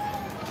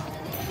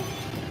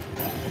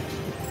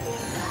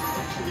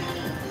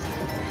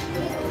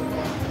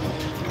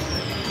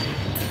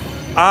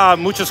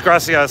 Muchas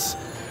gracias.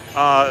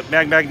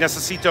 Mag,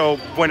 necesito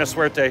buena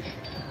suerte.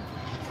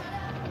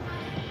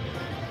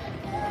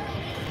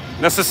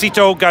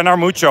 Necesito ganar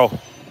mucho.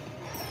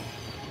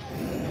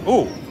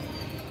 Ooh.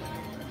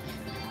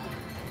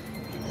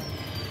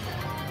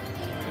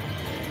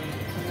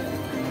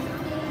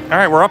 All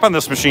right, we're up on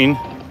this machine.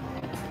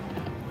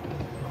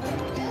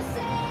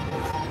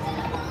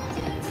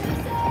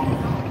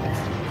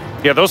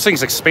 Yeah, those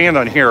things expand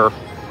on here.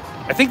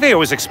 I think they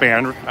always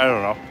expand. I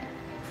don't know.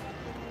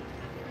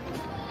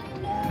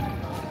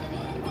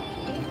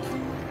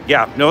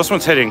 Yeah, no, this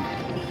one's hitting.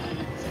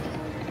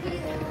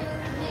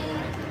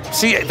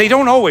 See, they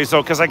don't always,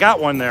 though, because I got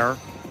one there.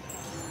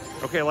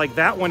 Okay, like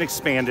that one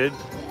expanded,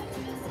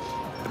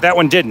 but that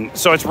one didn't.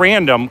 So it's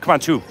random. Come on,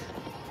 2.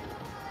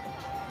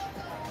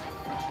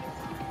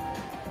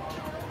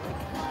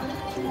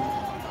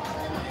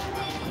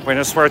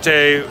 Buena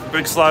suerte,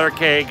 Big Slaughter,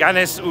 que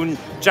ganes un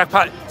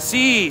jackpot.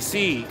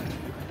 Sí.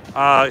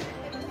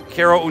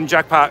 Quiero un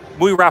jackpot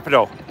muy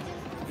rápido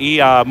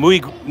y muy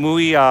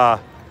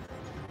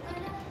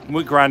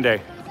grande,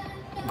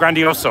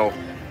 grandioso.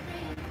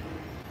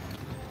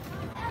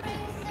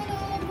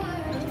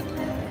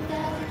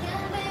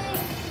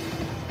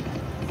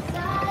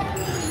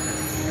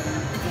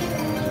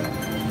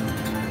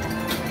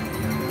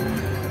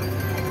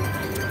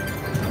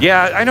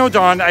 Yeah, I know,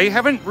 Dawn. I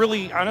haven't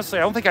really, honestly,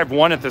 I don't think I've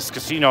won at this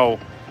casino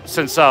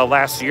since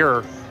last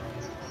year.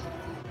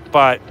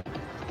 But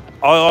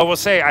I will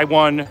say I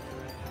won,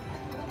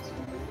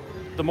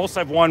 the most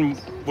I've won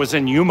was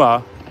in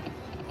Yuma.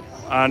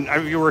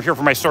 You were here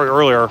for my story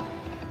earlier.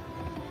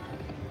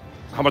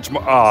 How much,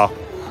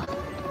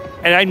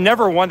 and I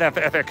never won that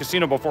at that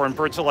casino before. And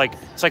for it to like,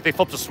 it's like they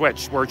flipped a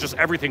switch where just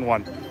everything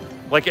won.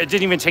 Like it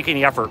didn't even take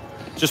any effort.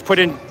 Just put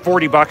in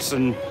 $40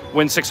 and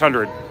win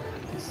 600.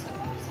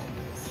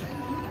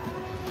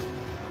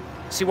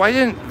 See, why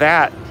didn't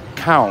that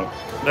count?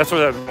 That's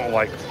what I don't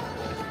like.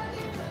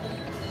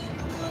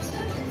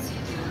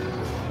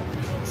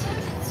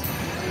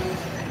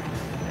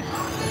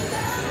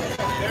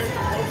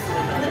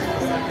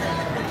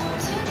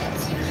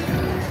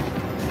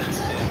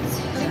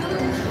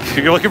 If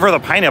you're looking for the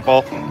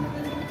pineapple.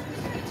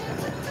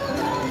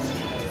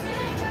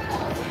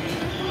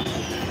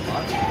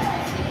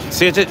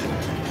 See, it did.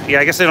 Yeah,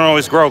 I guess they don't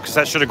always grow because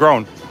that should have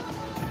grown.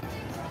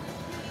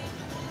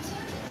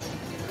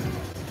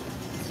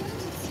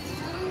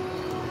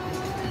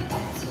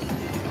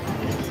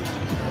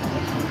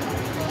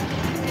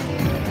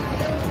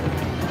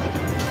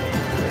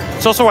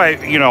 It's also why, I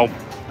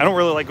don't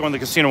really like going to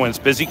the casino when it's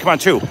busy. Come on,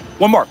 2.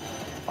 One more.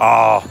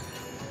 Oh.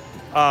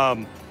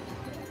 I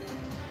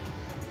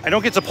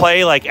don't get to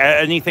play, like,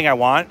 anything I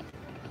want.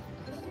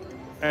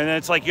 And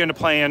it's like you end up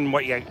playing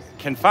what you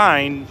can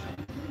find.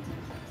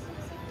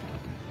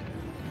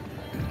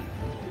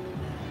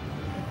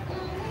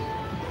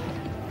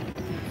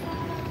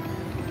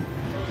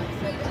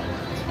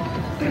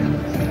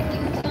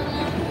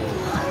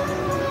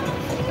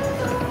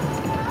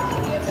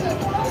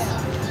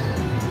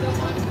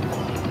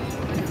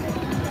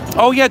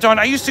 Oh, yeah, Dawn,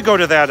 I used to go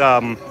to that,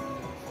 I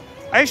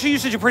actually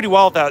used to do pretty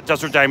well at that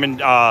Desert Diamond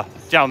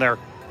down there.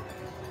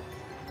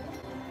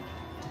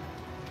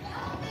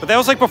 But that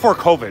was like before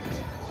COVID.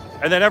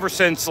 And then ever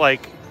since,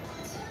 like,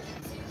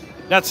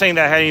 not saying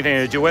that had anything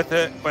to do with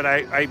it, but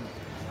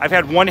I've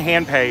had one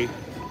hand pay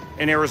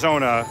in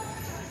Arizona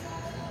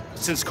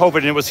since COVID,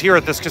 and it was here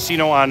at this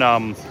casino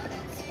on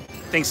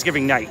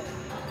Thanksgiving night.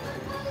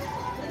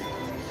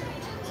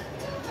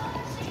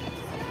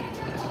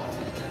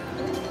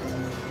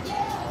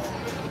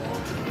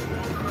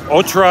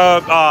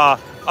 Otra,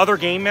 other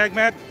game,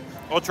 Mag?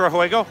 Otra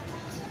juego?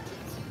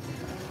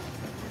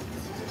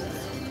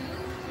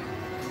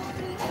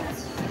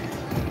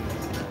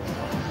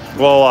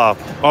 Well,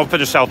 I'll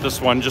finish out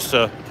this one just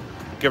to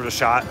give it a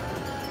shot.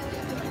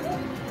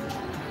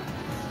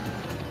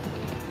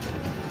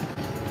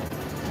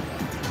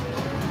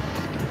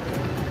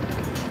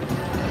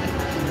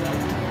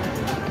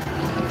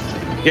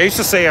 Yeah, I used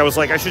to say, I was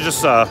like, I should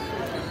just,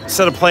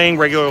 instead of playing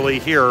regularly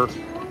here,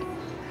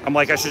 I'm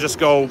like, I should just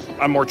go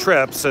on more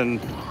trips,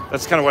 and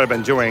that's kind of what I've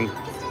been doing.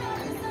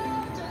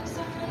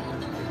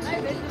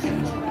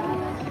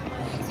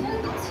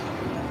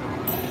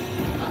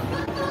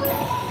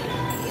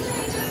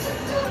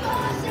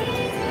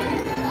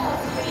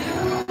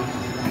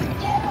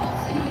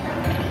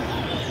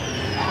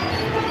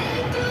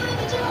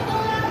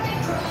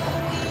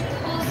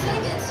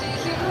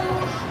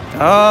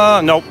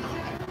 Nope.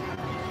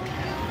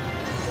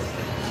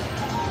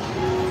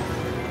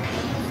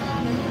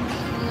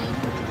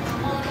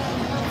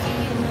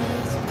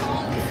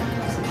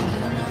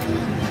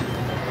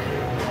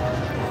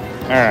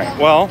 All right,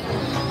 well.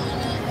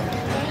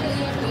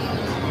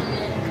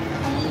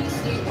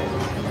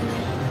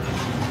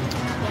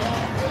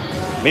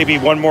 Maybe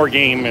one more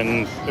game,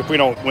 and if we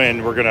don't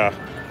win, we're gonna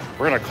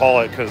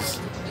call it, because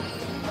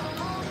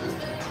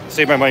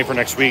save my money for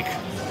next week.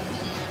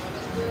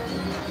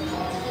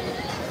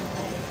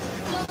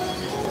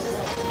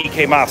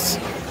 EK Mas.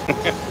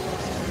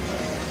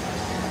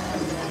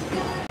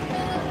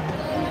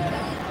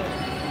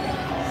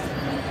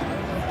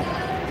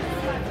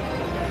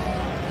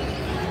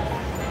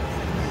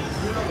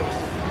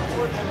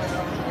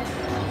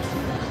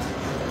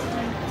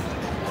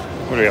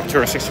 What do we have?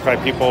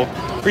 265 people.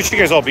 Appreciate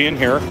you guys all being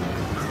here.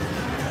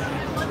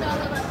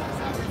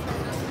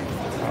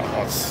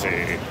 Let's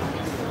see.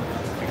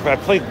 I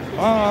played.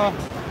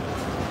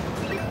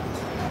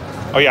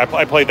 Oh yeah,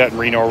 I played that in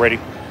Reno already.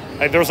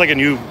 There was like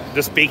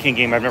this baking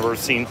game I've never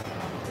seen,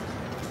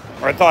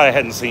 or I thought I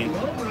hadn't seen.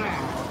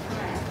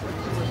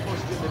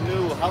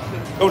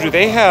 Oh, do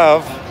they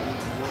have?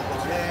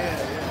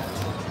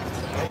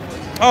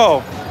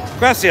 Oh,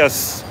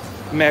 gracias,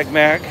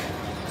 Mag.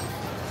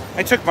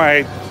 I took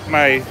my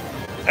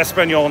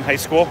Espanol in high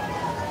school.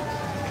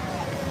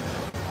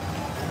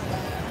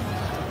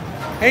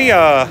 Hey,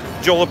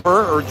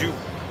 Juliper, or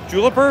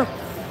Juliper?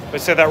 Did I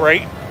say that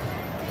right?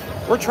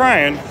 We're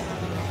trying.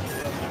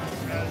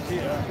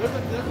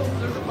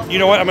 You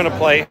know what? I'm going to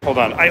play. Hold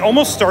on. I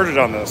almost started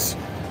on this.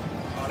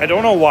 I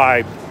don't know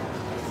why.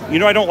 You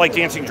know I don't like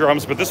dancing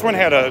drums, but this one I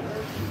had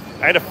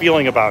a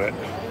feeling about it.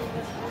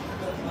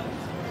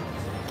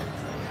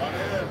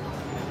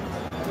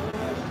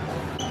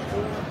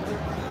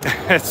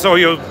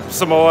 Soyo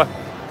Samoa.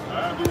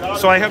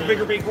 So I have a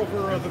bigger bankroll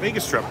for the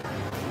Vegas trip.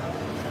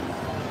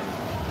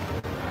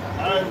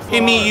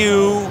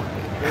 You.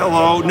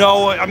 Hello.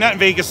 No, I'm not in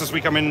Vegas this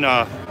week. I'm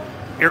at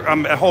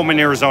home in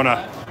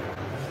Arizona.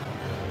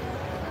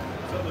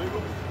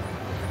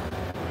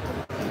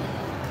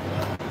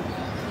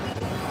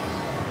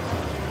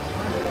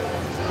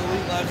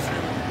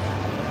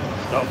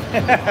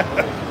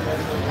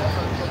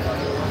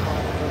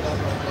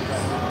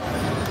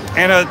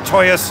 Ana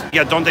Toyas,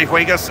 yeah, Donde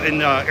Juegas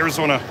in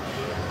Arizona,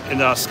 in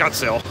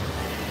Scottsdale.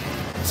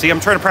 See, I'm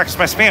trying to practice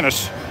my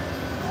Spanish.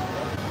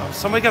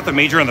 Somebody got the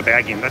major in the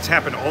bag game. That's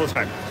happened all the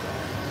time.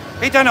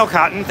 Hey, Donnell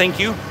Cotton, thank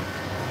you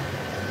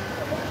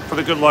for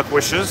the good luck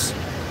wishes.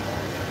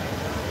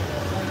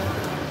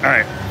 All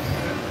right.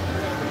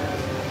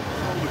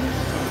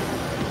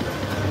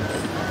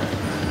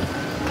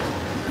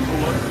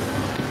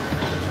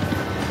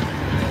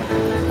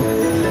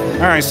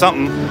 All right,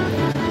 something.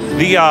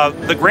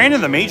 The grand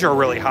and the major are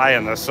really high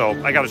in this, so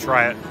I got to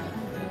try it.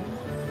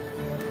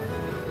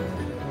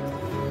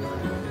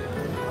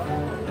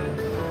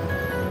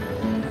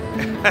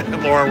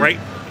 Laura, right?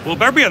 Well, it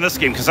better be on this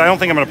game, because I don't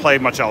think I'm going to play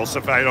much else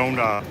if I don't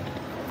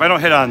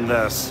hit on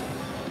this.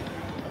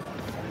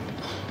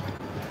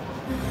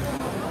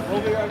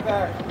 We'll be right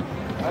back. I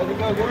had to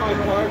go get my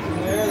cards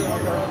from there.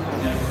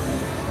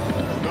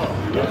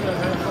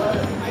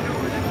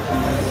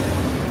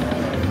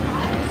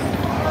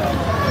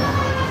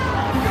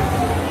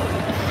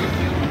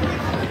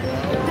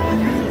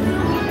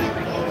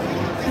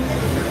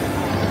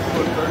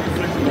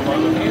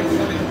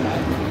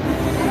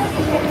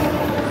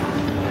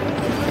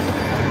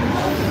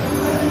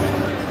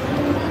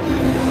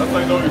 That's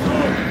like no you're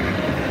wrong.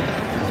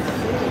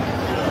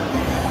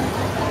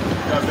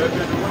 Got that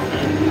bitch one.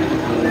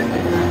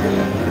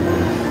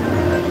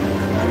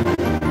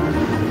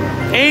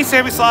 Hey,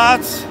 Sammy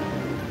Slots.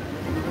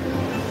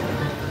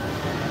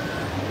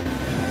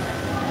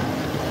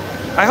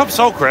 I hope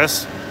so,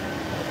 Chris.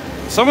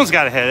 Someone's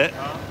got to hit it.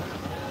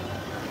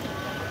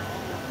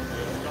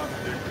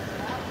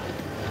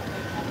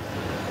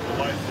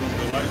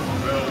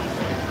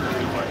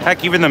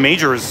 Heck, even the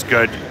major is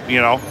good, you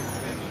know. What's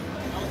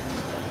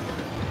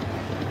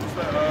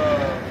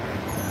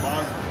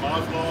that,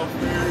 Maslow's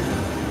theory?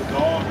 The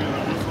dog and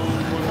the whistle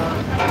and whatnot.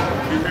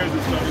 He hears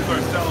this stuff, he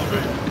starts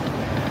salivating.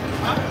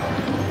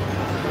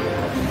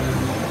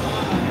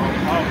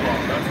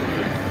 Maslov, that's what it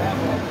is.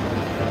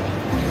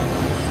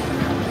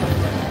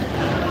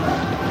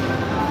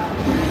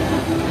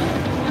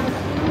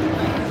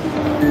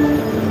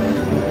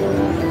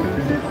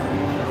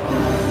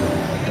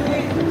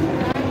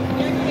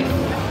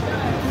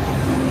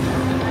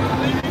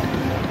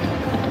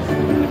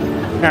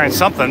 All right,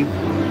 something.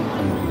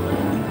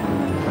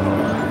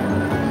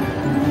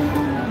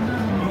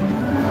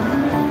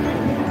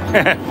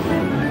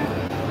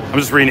 I'm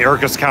just reading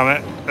Erica's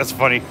comment. That's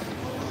funny.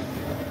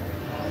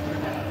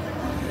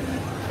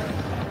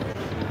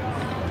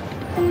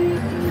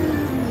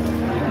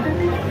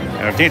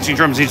 Dancing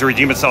Drums needs to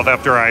redeem itself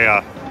after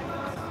I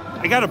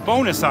got a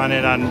bonus on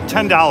it on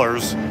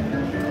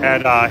 $10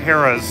 at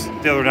Harrah's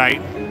the other night.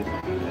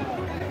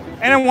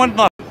 And I won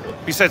nothing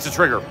besides the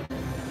trigger.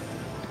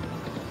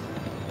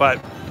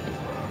 But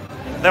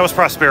that was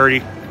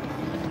prosperity.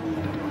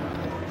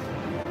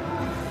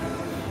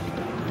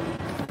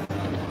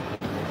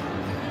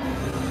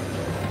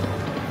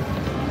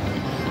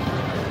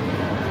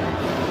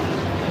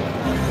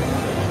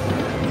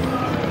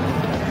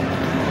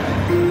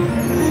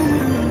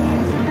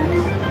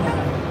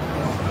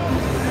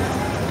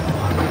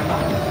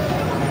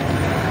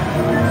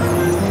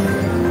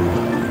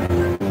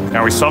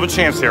 Now we still have a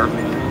chance here.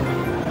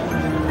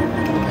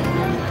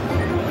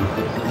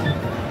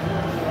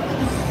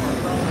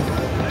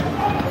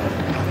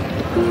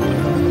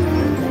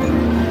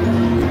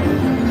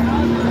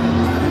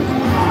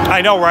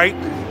 I know, right?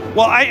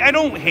 Well, I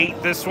don't hate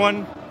this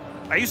one.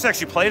 I used to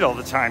actually play it all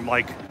the time.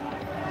 Like,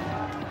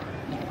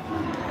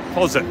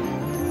 close it.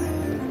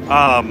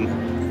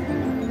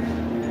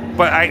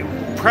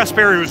 But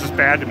prosperity was just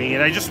bad to me,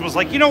 and I just was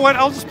like, you know what?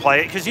 I'll just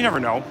play it because you never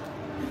know.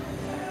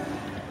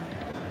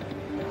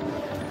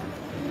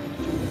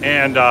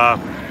 And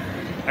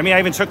I mean,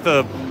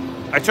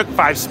 I took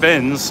 5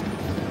 spins.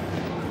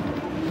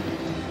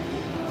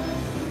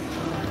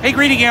 Hey,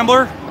 Greedy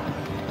Gambler.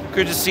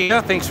 Good to see you.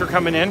 Thanks for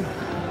coming in.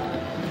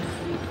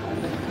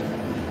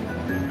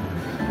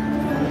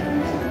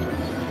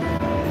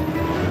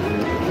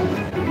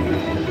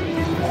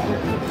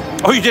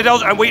 Oh, you did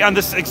wait on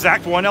this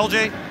exact one,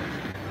 LJ?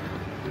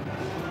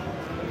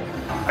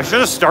 I should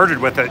have started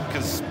with it,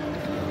 because,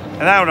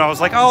 and I don't know, I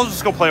was like, oh, I'll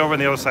just go play over on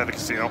the other side of the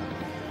casino.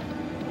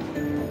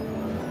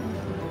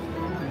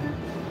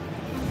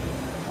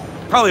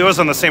 Probably was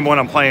on the same one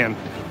I'm playing.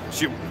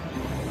 Shoot.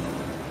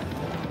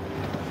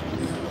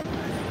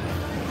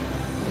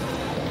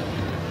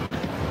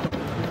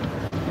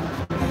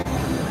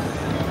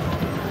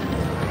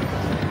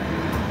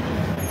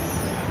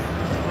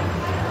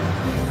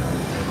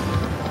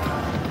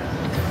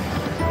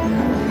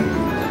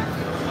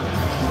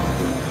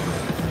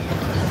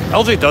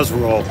 LJ does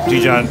roll,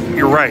 D-John.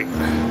 You're right.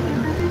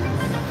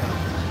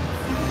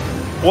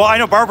 Well, I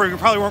know, Barbara, you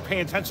probably weren't paying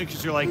attention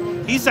because you're like,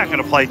 he's not going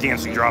to play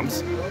Dancing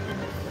Drums.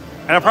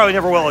 And I probably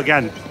never will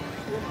again.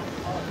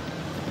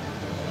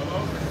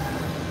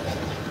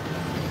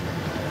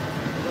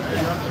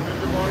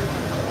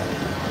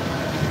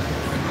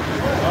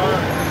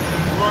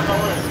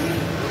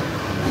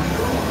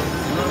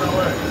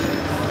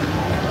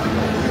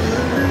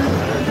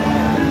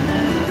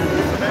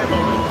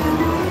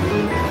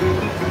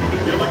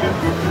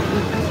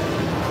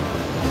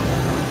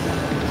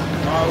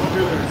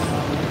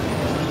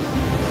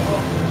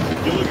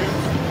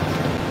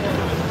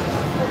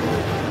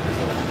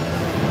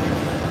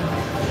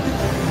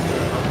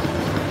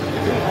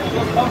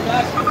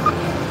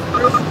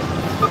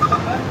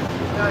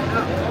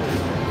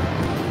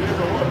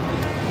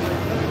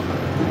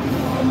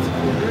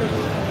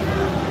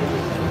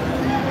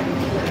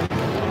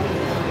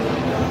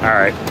 All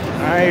right,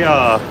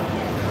 I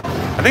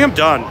think I'm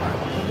done.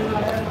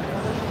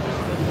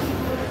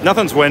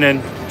 Nothing's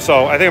winning,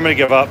 so I think I'm gonna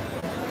give up.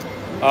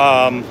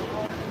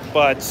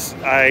 But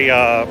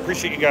I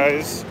appreciate you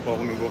guys. Well,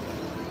 let me go.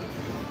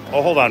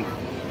 Oh, hold on.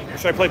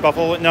 Should I play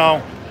Buffalo?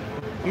 No.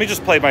 Let me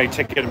just play my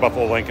ticket in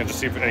Buffalo Link and just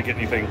see if I get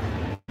anything.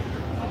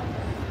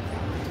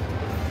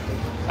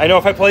 I know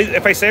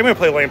if I say I'm gonna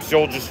play Lamps,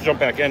 Joel will just jump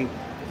back in.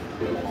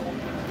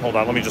 Hold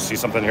on, let me just see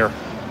something here.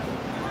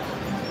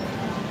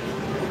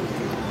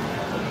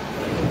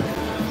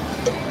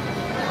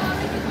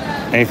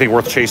 Anything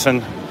worth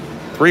chasing?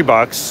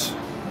 $3.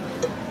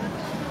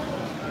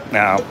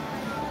 Now.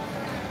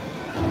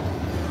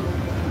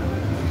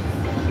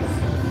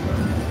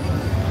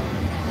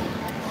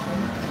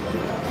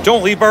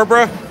 Don't leave,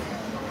 Barbara.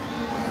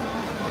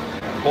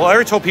 Well, I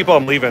already told people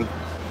I'm leaving.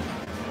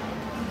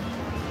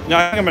 No,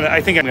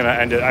 I think I'm gonna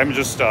end it. I'm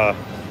just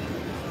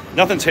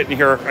nothing's hitting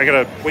here. I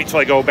gotta wait till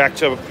I go back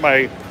to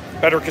my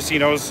better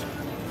casinos.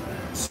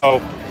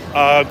 So,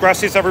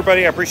 gracias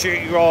everybody. I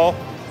appreciate you all.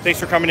 Thanks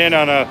for coming in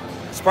on a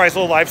surprise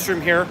little live stream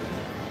here.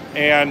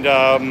 And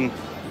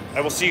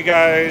I will see you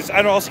guys. I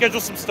don't know, I'll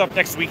schedule some stuff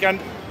next weekend.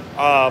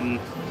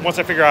 Once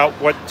I figure out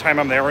what time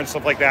I'm there and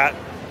stuff like that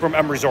from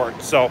M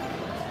Resort. So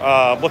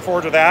look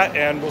forward to that,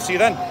 and we'll see you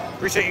then.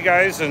 Appreciate you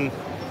guys, and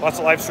lots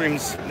of live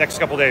streams next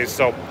couple days.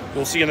 So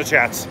we'll see you in the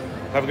chats.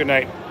 Have a good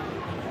night.